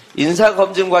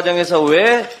 인사검증 과정에서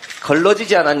왜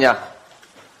걸러지지 않았냐?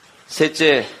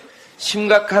 셋째,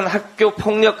 심각한 학교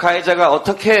폭력 가해자가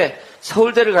어떻게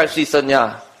서울대를 갈 수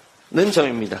있었냐는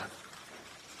점입니다.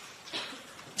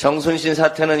 정순신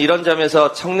사태는 이런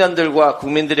점에서 청년들과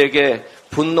국민들에게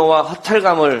분노와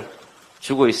허탈감을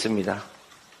주고 있습니다.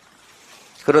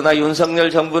 그러나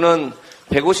윤석열 정부는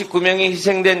 159명이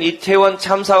희생된 이태원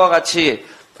참사와 같이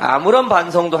아무런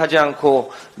반성도 하지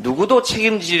않고 누구도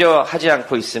책임지려 하지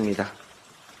않고 있습니다.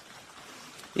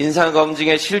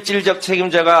 인사검증의 실질적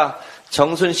책임자가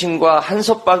정순신과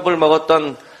한솥밥을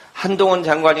먹었던 한동훈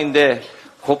장관인데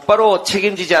곧바로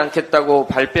책임지지 않겠다고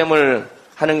발뺌을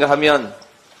하는가 하면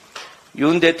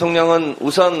윤 대통령은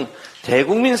우선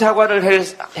대국민 사과를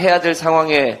해야 될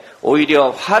상황에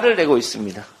오히려 화를 내고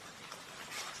있습니다.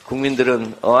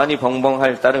 국민들은 어안이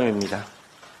벙벙할 따름입니다.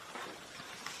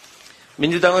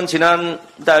 민주당은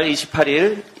지난달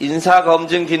 28일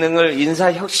인사검증 기능을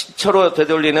인사혁신처로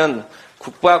되돌리는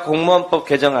국가공무원법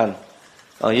개정안,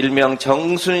 일명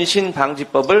정순신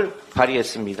방지법을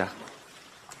발의했습니다.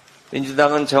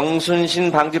 민주당은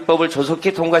정순신 방지법을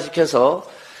조속히 통과시켜서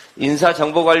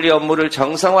인사정보관리 업무를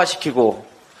정상화시키고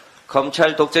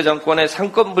검찰 독재 정권의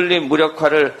상권분립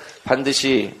무력화를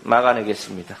반드시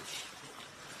막아내겠습니다.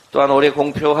 또한 올해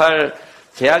공표할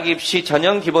대학 입시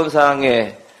전형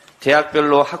기본사항에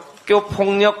대학별로 학교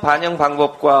폭력 반영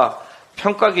방법과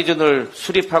평가 기준을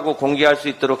수립하고 공개할 수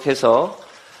있도록 해서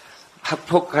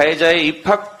학폭 가해자의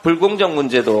입학 불공정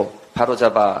문제도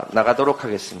바로잡아 나가도록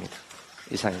하겠습니다.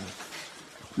 이상입니다.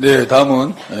 네,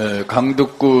 다음은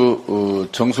강덕구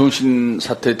정순신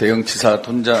사태 대응치사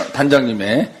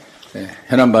단장님의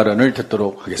현안 발언을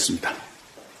듣도록 하겠습니다.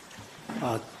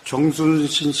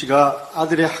 정순신 씨가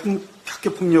아들의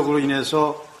학교 폭력으로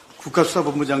인해서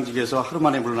국가수사본부장직에서 하루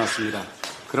만에 물러났습니다.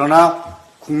 그러나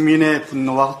국민의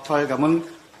분노와 허탈감은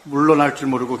물러날 줄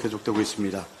모르고 계속되고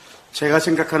있습니다. 제가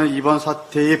생각하는 이번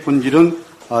사태의 본질은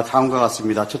다음과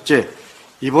같습니다. 첫째,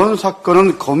 이번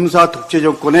사건은 검사 독재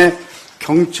정권의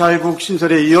경찰국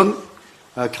신설에 이은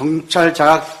경찰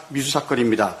장악 미수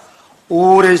사건입니다.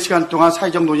 오랜 시간 동안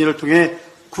사회적 논의를 통해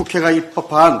국회가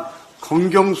입법한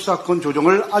검경수사권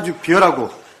조정을 아주 비열하고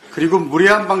그리고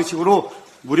무례한 방식으로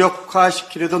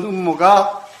무력화시키려던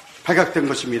음모가 발각된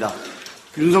것입니다.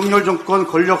 윤석열 정권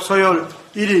권력 서열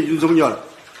 1위 윤석열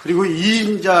그리고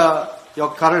 2인자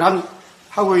역할을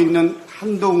하고 있는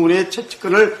한동훈의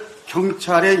채찍권을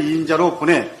경찰의 2인자로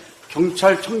보내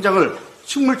경찰청장을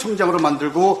식물청장으로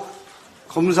만들고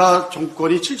검사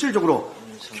정권이 실질적으로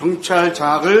경찰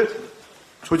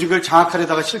조직을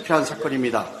장악하려다가 실패한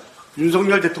사건입니다.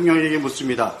 윤석열 대통령에게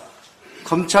묻습니다.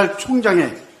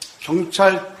 검찰총장에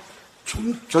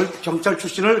경찰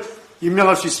출신을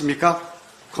임명할 수 있습니까?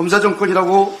 검사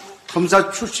정권이라고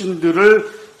검사 출신들을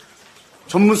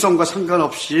전문성과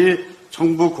상관없이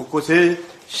정부 곳곳에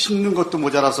심는 것도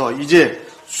모자라서 이제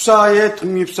수사의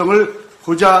독립성을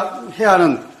보장해야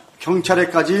하는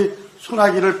경찰에까지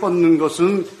소나기를 뻗는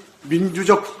것은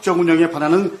민주적 국정 운영에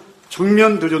반하는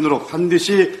정면 도전으로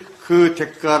반드시 그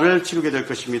대가를 치르게 될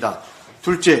것입니다.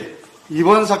 둘째,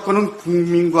 이번 사건은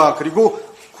국민과 그리고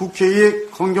국회의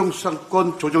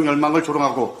검경수사권 조정 열망을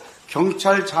조롱하고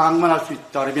경찰 장악만 할 수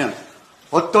있다면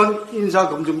어떤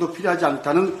인사검증도 필요하지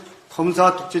않다는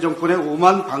검사 독재 정권의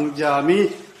오만 방자함이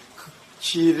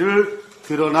극치를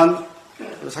드러난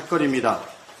사건입니다.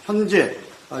 현재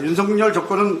윤석열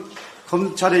정권은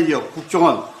검찰에 이어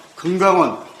국정원,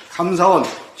 금감원, 감사원,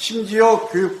 심지어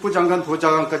교육부 장관,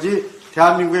 부장관까지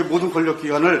대한민국의 모든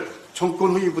권력기관을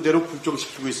정권 후위 부대로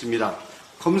굴종시키고 있습니다.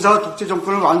 검사 독재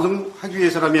정권을 완성하기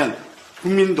위해서라면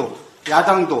국민도,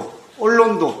 야당도,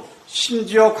 언론도,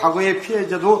 심지어 과거의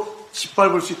피해자도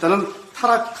짓밟을 수 있다는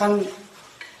타락한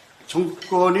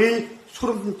정권이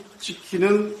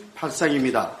소름끼치는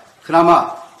발상입니다.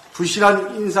 그나마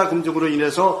부실한 인사검증으로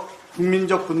인해서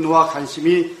국민적 분노와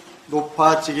관심이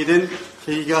높아지게 된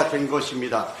계기가 된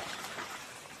것입니다.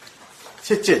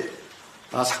 셋째,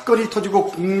 사건이 터지고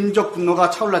국민적 분노가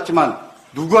차올랐지만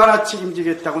누구 하나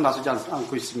책임지겠다고 나서지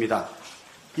않고 있습니다.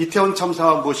 이태원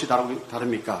참사와 무엇이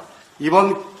다릅니까?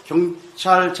 이번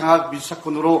경찰 장악 미수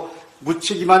사건으로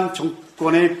무책임한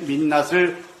정권의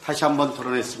민낯을 다시 한번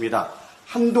드러냈습니다.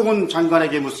 한동훈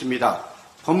장관에게 묻습니다.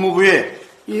 법무부의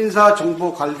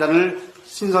인사정보관리단을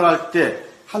신설할 때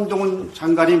한동훈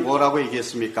장관이 뭐라고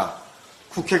얘기했습니까?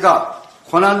 국회가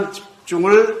권한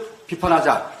집중을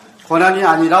비판하자 권한이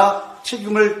아니라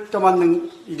책임을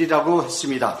떠맡는 일이라고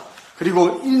했습니다.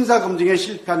 그리고 인사검증에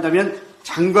실패한다면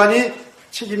장관이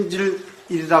책임질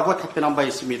일이라고 답변한 바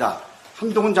있습니다.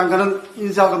 한동훈 장관은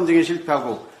인사검증에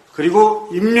실패하고 그리고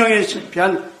임명에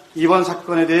실패한 이번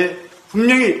사건에 대해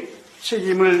분명히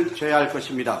책임을 져야 할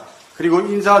것입니다. 그리고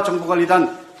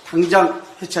인사정보관리단 당장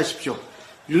해체하십시오.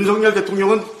 윤석열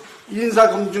대통령은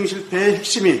인사검증 실패의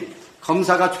핵심이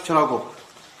검사가 추천하고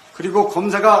그리고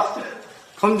검사가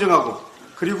검증하고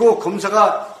그리고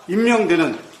검사가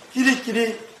임명되는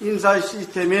끼리끼리 인사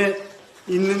시스템에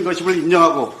있는 것임을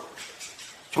인정하고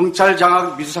경찰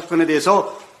장악 미수 사건에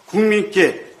대해서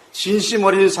국민께 진심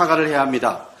어린 사과를 해야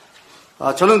합니다.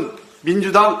 저는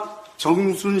민주당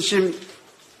정순심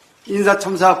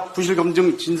인사참사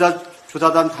부실검증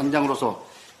진사조사단 단장으로서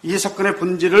이 사건의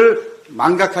본질을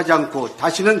망각하지 않고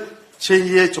다시는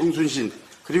제2의 정순신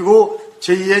그리고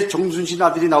제2의 정순신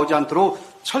아들이 나오지 않도록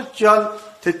철저한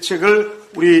대책을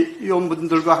우리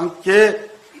의원분들과 함께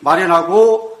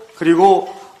마련하고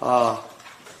그리고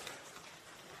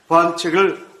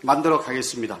보완책을 만들어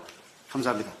가겠습니다.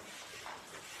 감사합니다.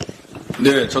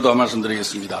 네, 저도 한 말씀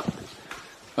드리겠습니다.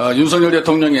 윤석열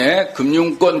대통령의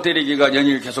금융권 때리기가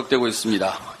연일 계속되고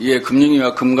있습니다. 이에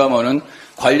금융위와 금감원은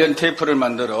관련 테이프를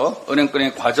만들어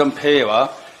은행권의 과점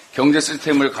폐해와 경제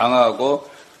시스템을 강화하고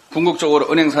궁극적으로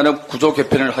은행산업 구조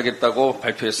개편을 하겠다고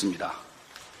발표했습니다.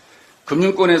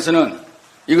 금융권에서는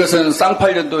이것은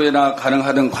쌍팔년도에나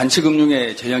가능하던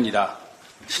관치금융의 재현이다.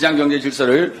 시장경제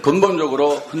질서를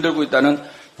근본적으로 흔들고 있다는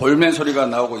볼멘 소리가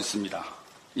나오고 있습니다.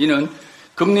 이는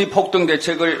금리 폭등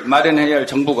대책을 마련해야 할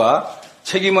정부가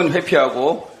책임은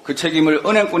회피하고 그 책임을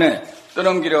은행권에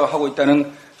떠넘기려 하고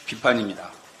있다는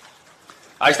비판입니다.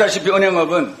 아시다시피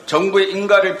은행업은 정부의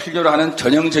인가를 필요로 하는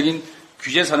전형적인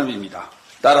규제 산업입니다.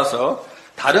 따라서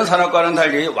다른 산업과는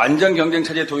달리 완전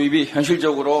경쟁체제 도입이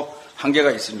현실적으로 한계가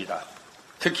있습니다.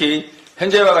 특히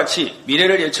현재와 같이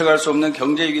미래를 예측할 수 없는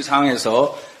경제위기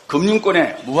상황에서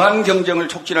금융권의 무한 경쟁을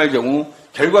촉진할 경우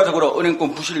결과적으로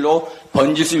은행권 부실로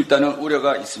번질 수 있다는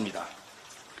우려가 있습니다.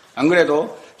 안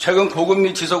그래도 최근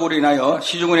고금리 지속으로 인하여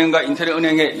시중은행과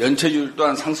인터넷은행의 연체율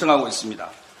또한 상승하고 있습니다.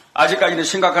 아직까지는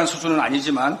심각한 수준은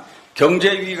아니지만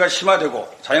경제위기가 심화되고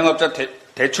자영업자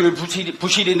대출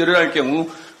부실이 늘어날 경우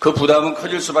그 부담은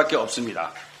커질 수밖에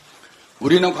없습니다.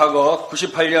 우리는 과거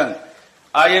 98년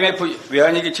IMF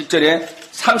외환위기 직전에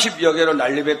 30여 개로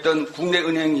난립했던 국내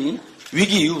은행이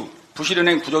위기 이후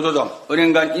부실은행 구조조정,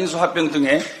 은행 간 인수합병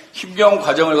등의 힘겨운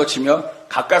과정을 거치며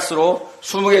가까스로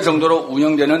 20개 정도로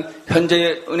운영되는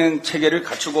현재의 은행 체계를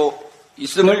갖추고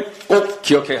있음을 꼭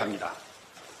기억해야 합니다.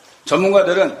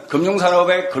 전문가들은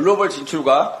금융산업의 글로벌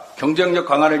진출과 경쟁력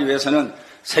강화를 위해서는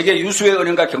세계 유수의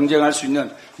은행과 경쟁할 수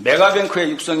있는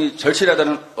메가뱅크의 육성이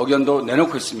절실하다는 의견도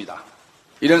내놓고 있습니다.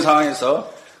 이런 상황에서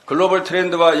글로벌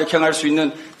트렌드와 역행할 수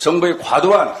있는 정부의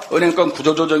과도한 은행권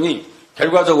구조조정이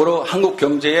결과적으로 한국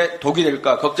경제에 독이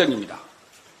될까 걱정입니다.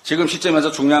 지금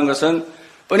시점에서 중요한 것은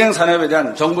은행 산업에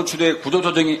대한 정부 주도의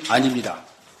구조조정이 아닙니다.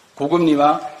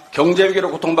 고금리와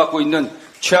경제위기로 고통받고 있는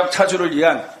취약 차주를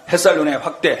위한 햇살론의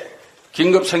확대,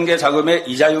 긴급 생계 자금의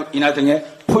이자율 인하 등의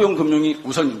포용 금융이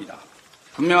우선입니다.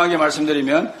 분명하게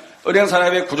말씀드리면 은행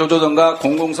산업의 구조조정과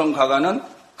공공성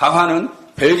강화는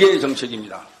별개의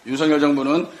정책입니다. 윤석열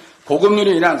정부는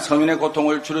고금리로 인한 서민의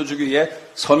고통을 줄여주기 위해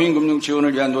서민금융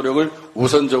지원을 위한 노력을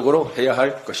우선적으로 해야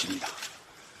할 것입니다.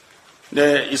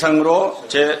 네, 이상으로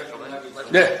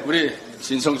우리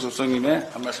진성수 수석님의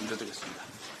한 말씀 드리겠습니다.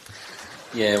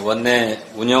 예, 원내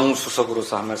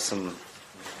운영수석으로서 한 말씀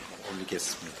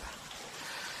올리겠습니다.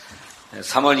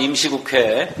 3월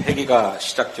임시국회 회기가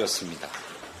시작되었습니다.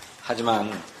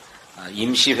 하지만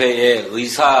임시회의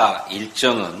의사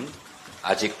일정은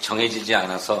아직 정해지지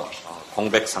않아서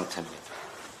공백 상태입니다.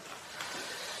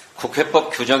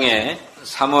 국회법 규정에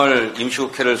 3월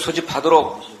임시국회를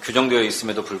소집하도록 규정되어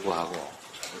있음에도 불구하고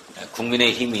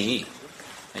국민의힘이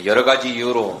여러 가지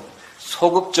이유로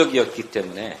소극적이었기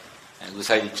때문에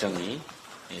의사 일정이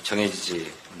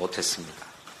정해지지 못했습니다.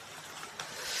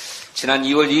 지난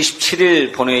 2월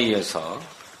 27일 본회의에서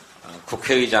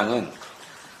국회의장은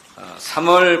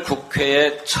 3월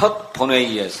국회의 첫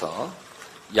본회의에서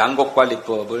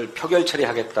양곡관리법을 표결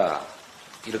처리하겠다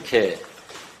이렇게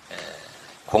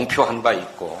공표한 바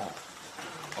있고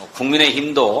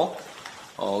국민의힘도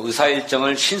의사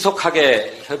일정을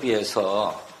신속하게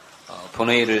협의해서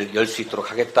본회의를 열 수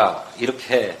있도록 하겠다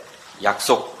이렇게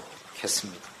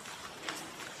약속했습니다.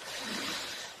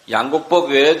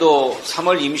 양곡법 외에도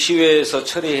 3월 임시회에서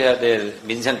처리해야 될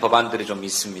민생 법안들이 좀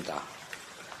있습니다.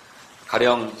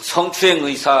 가령 성추행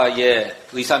의사의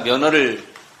의사 면허를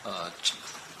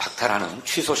박탈하는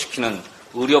취소시키는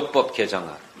의료법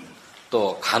개정안,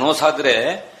 또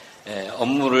간호사들의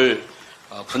업무를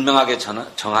분명하게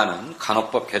정하는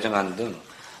간호법 개정안 등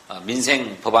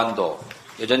민생 법안도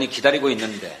여전히 기다리고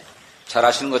있는데 잘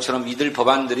아시는 것처럼 이들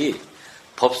법안들이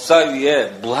법사위에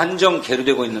무한정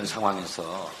계류되고 있는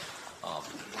상황에서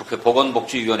국회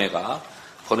보건복지위원회가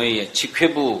본회의에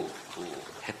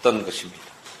직회부했던 것입니다.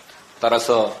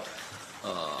 따라서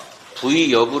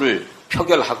부의 여부를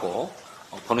표결하고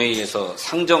본회의에서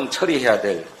상정 처리해야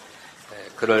될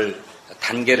그럴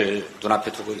단계를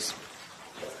눈앞에 두고 있습니다.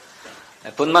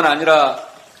 뿐만 아니라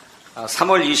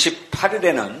 3월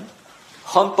 28일에는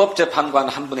헌법재판관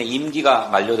한 분의 임기가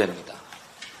만료됩니다.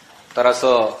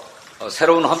 따라서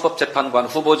새로운 헌법재판관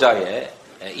후보자의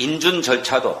인준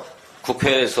절차도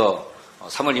국회에서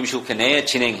 3월 임시국회 내에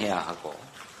진행해야 하고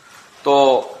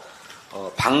또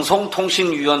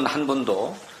방송통신위원 한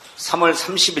분도 3월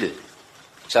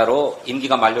 30일자로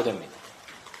임기가 만료됩니다.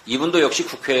 이분도 역시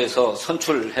국회에서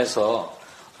선출해서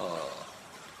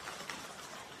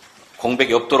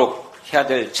공백이 없도록 해야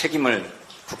될 책임을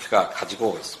국회가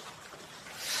가지고 있습니다.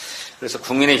 그래서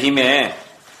국민의힘의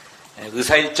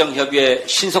의사일정 협의에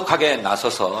신속하게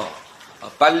나서서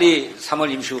빨리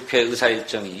 3월 임시국회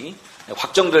의사일정이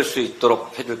확정될 수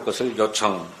있도록 해줄 것을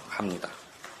요청합니다.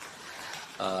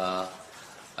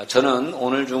 저는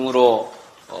오늘 중으로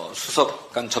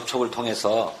수석 간 접촉을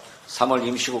통해서 3월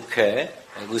임시국회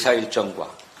의사일정과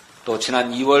또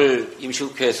지난 2월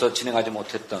임시국회에서 진행하지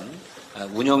못했던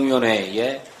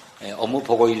운영위원회의 업무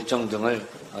보고 일정 등을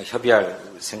협의할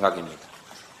생각입니다.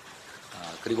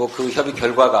 그리고 그 협의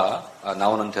결과가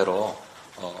나오는 대로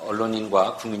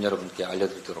언론인과 국민 여러분께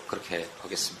알려드리도록 그렇게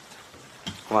하겠습니다.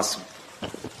 고맙습니다.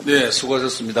 네,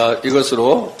 수고하셨습니다.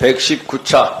 이것으로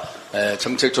 119차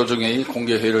정책조정회의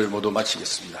공개회의를 모두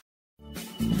마치겠습니다.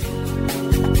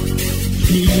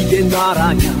 이게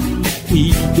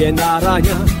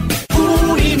나라냐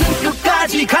우리는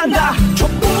끝까지 간다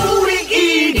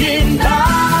촛불이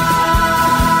이긴다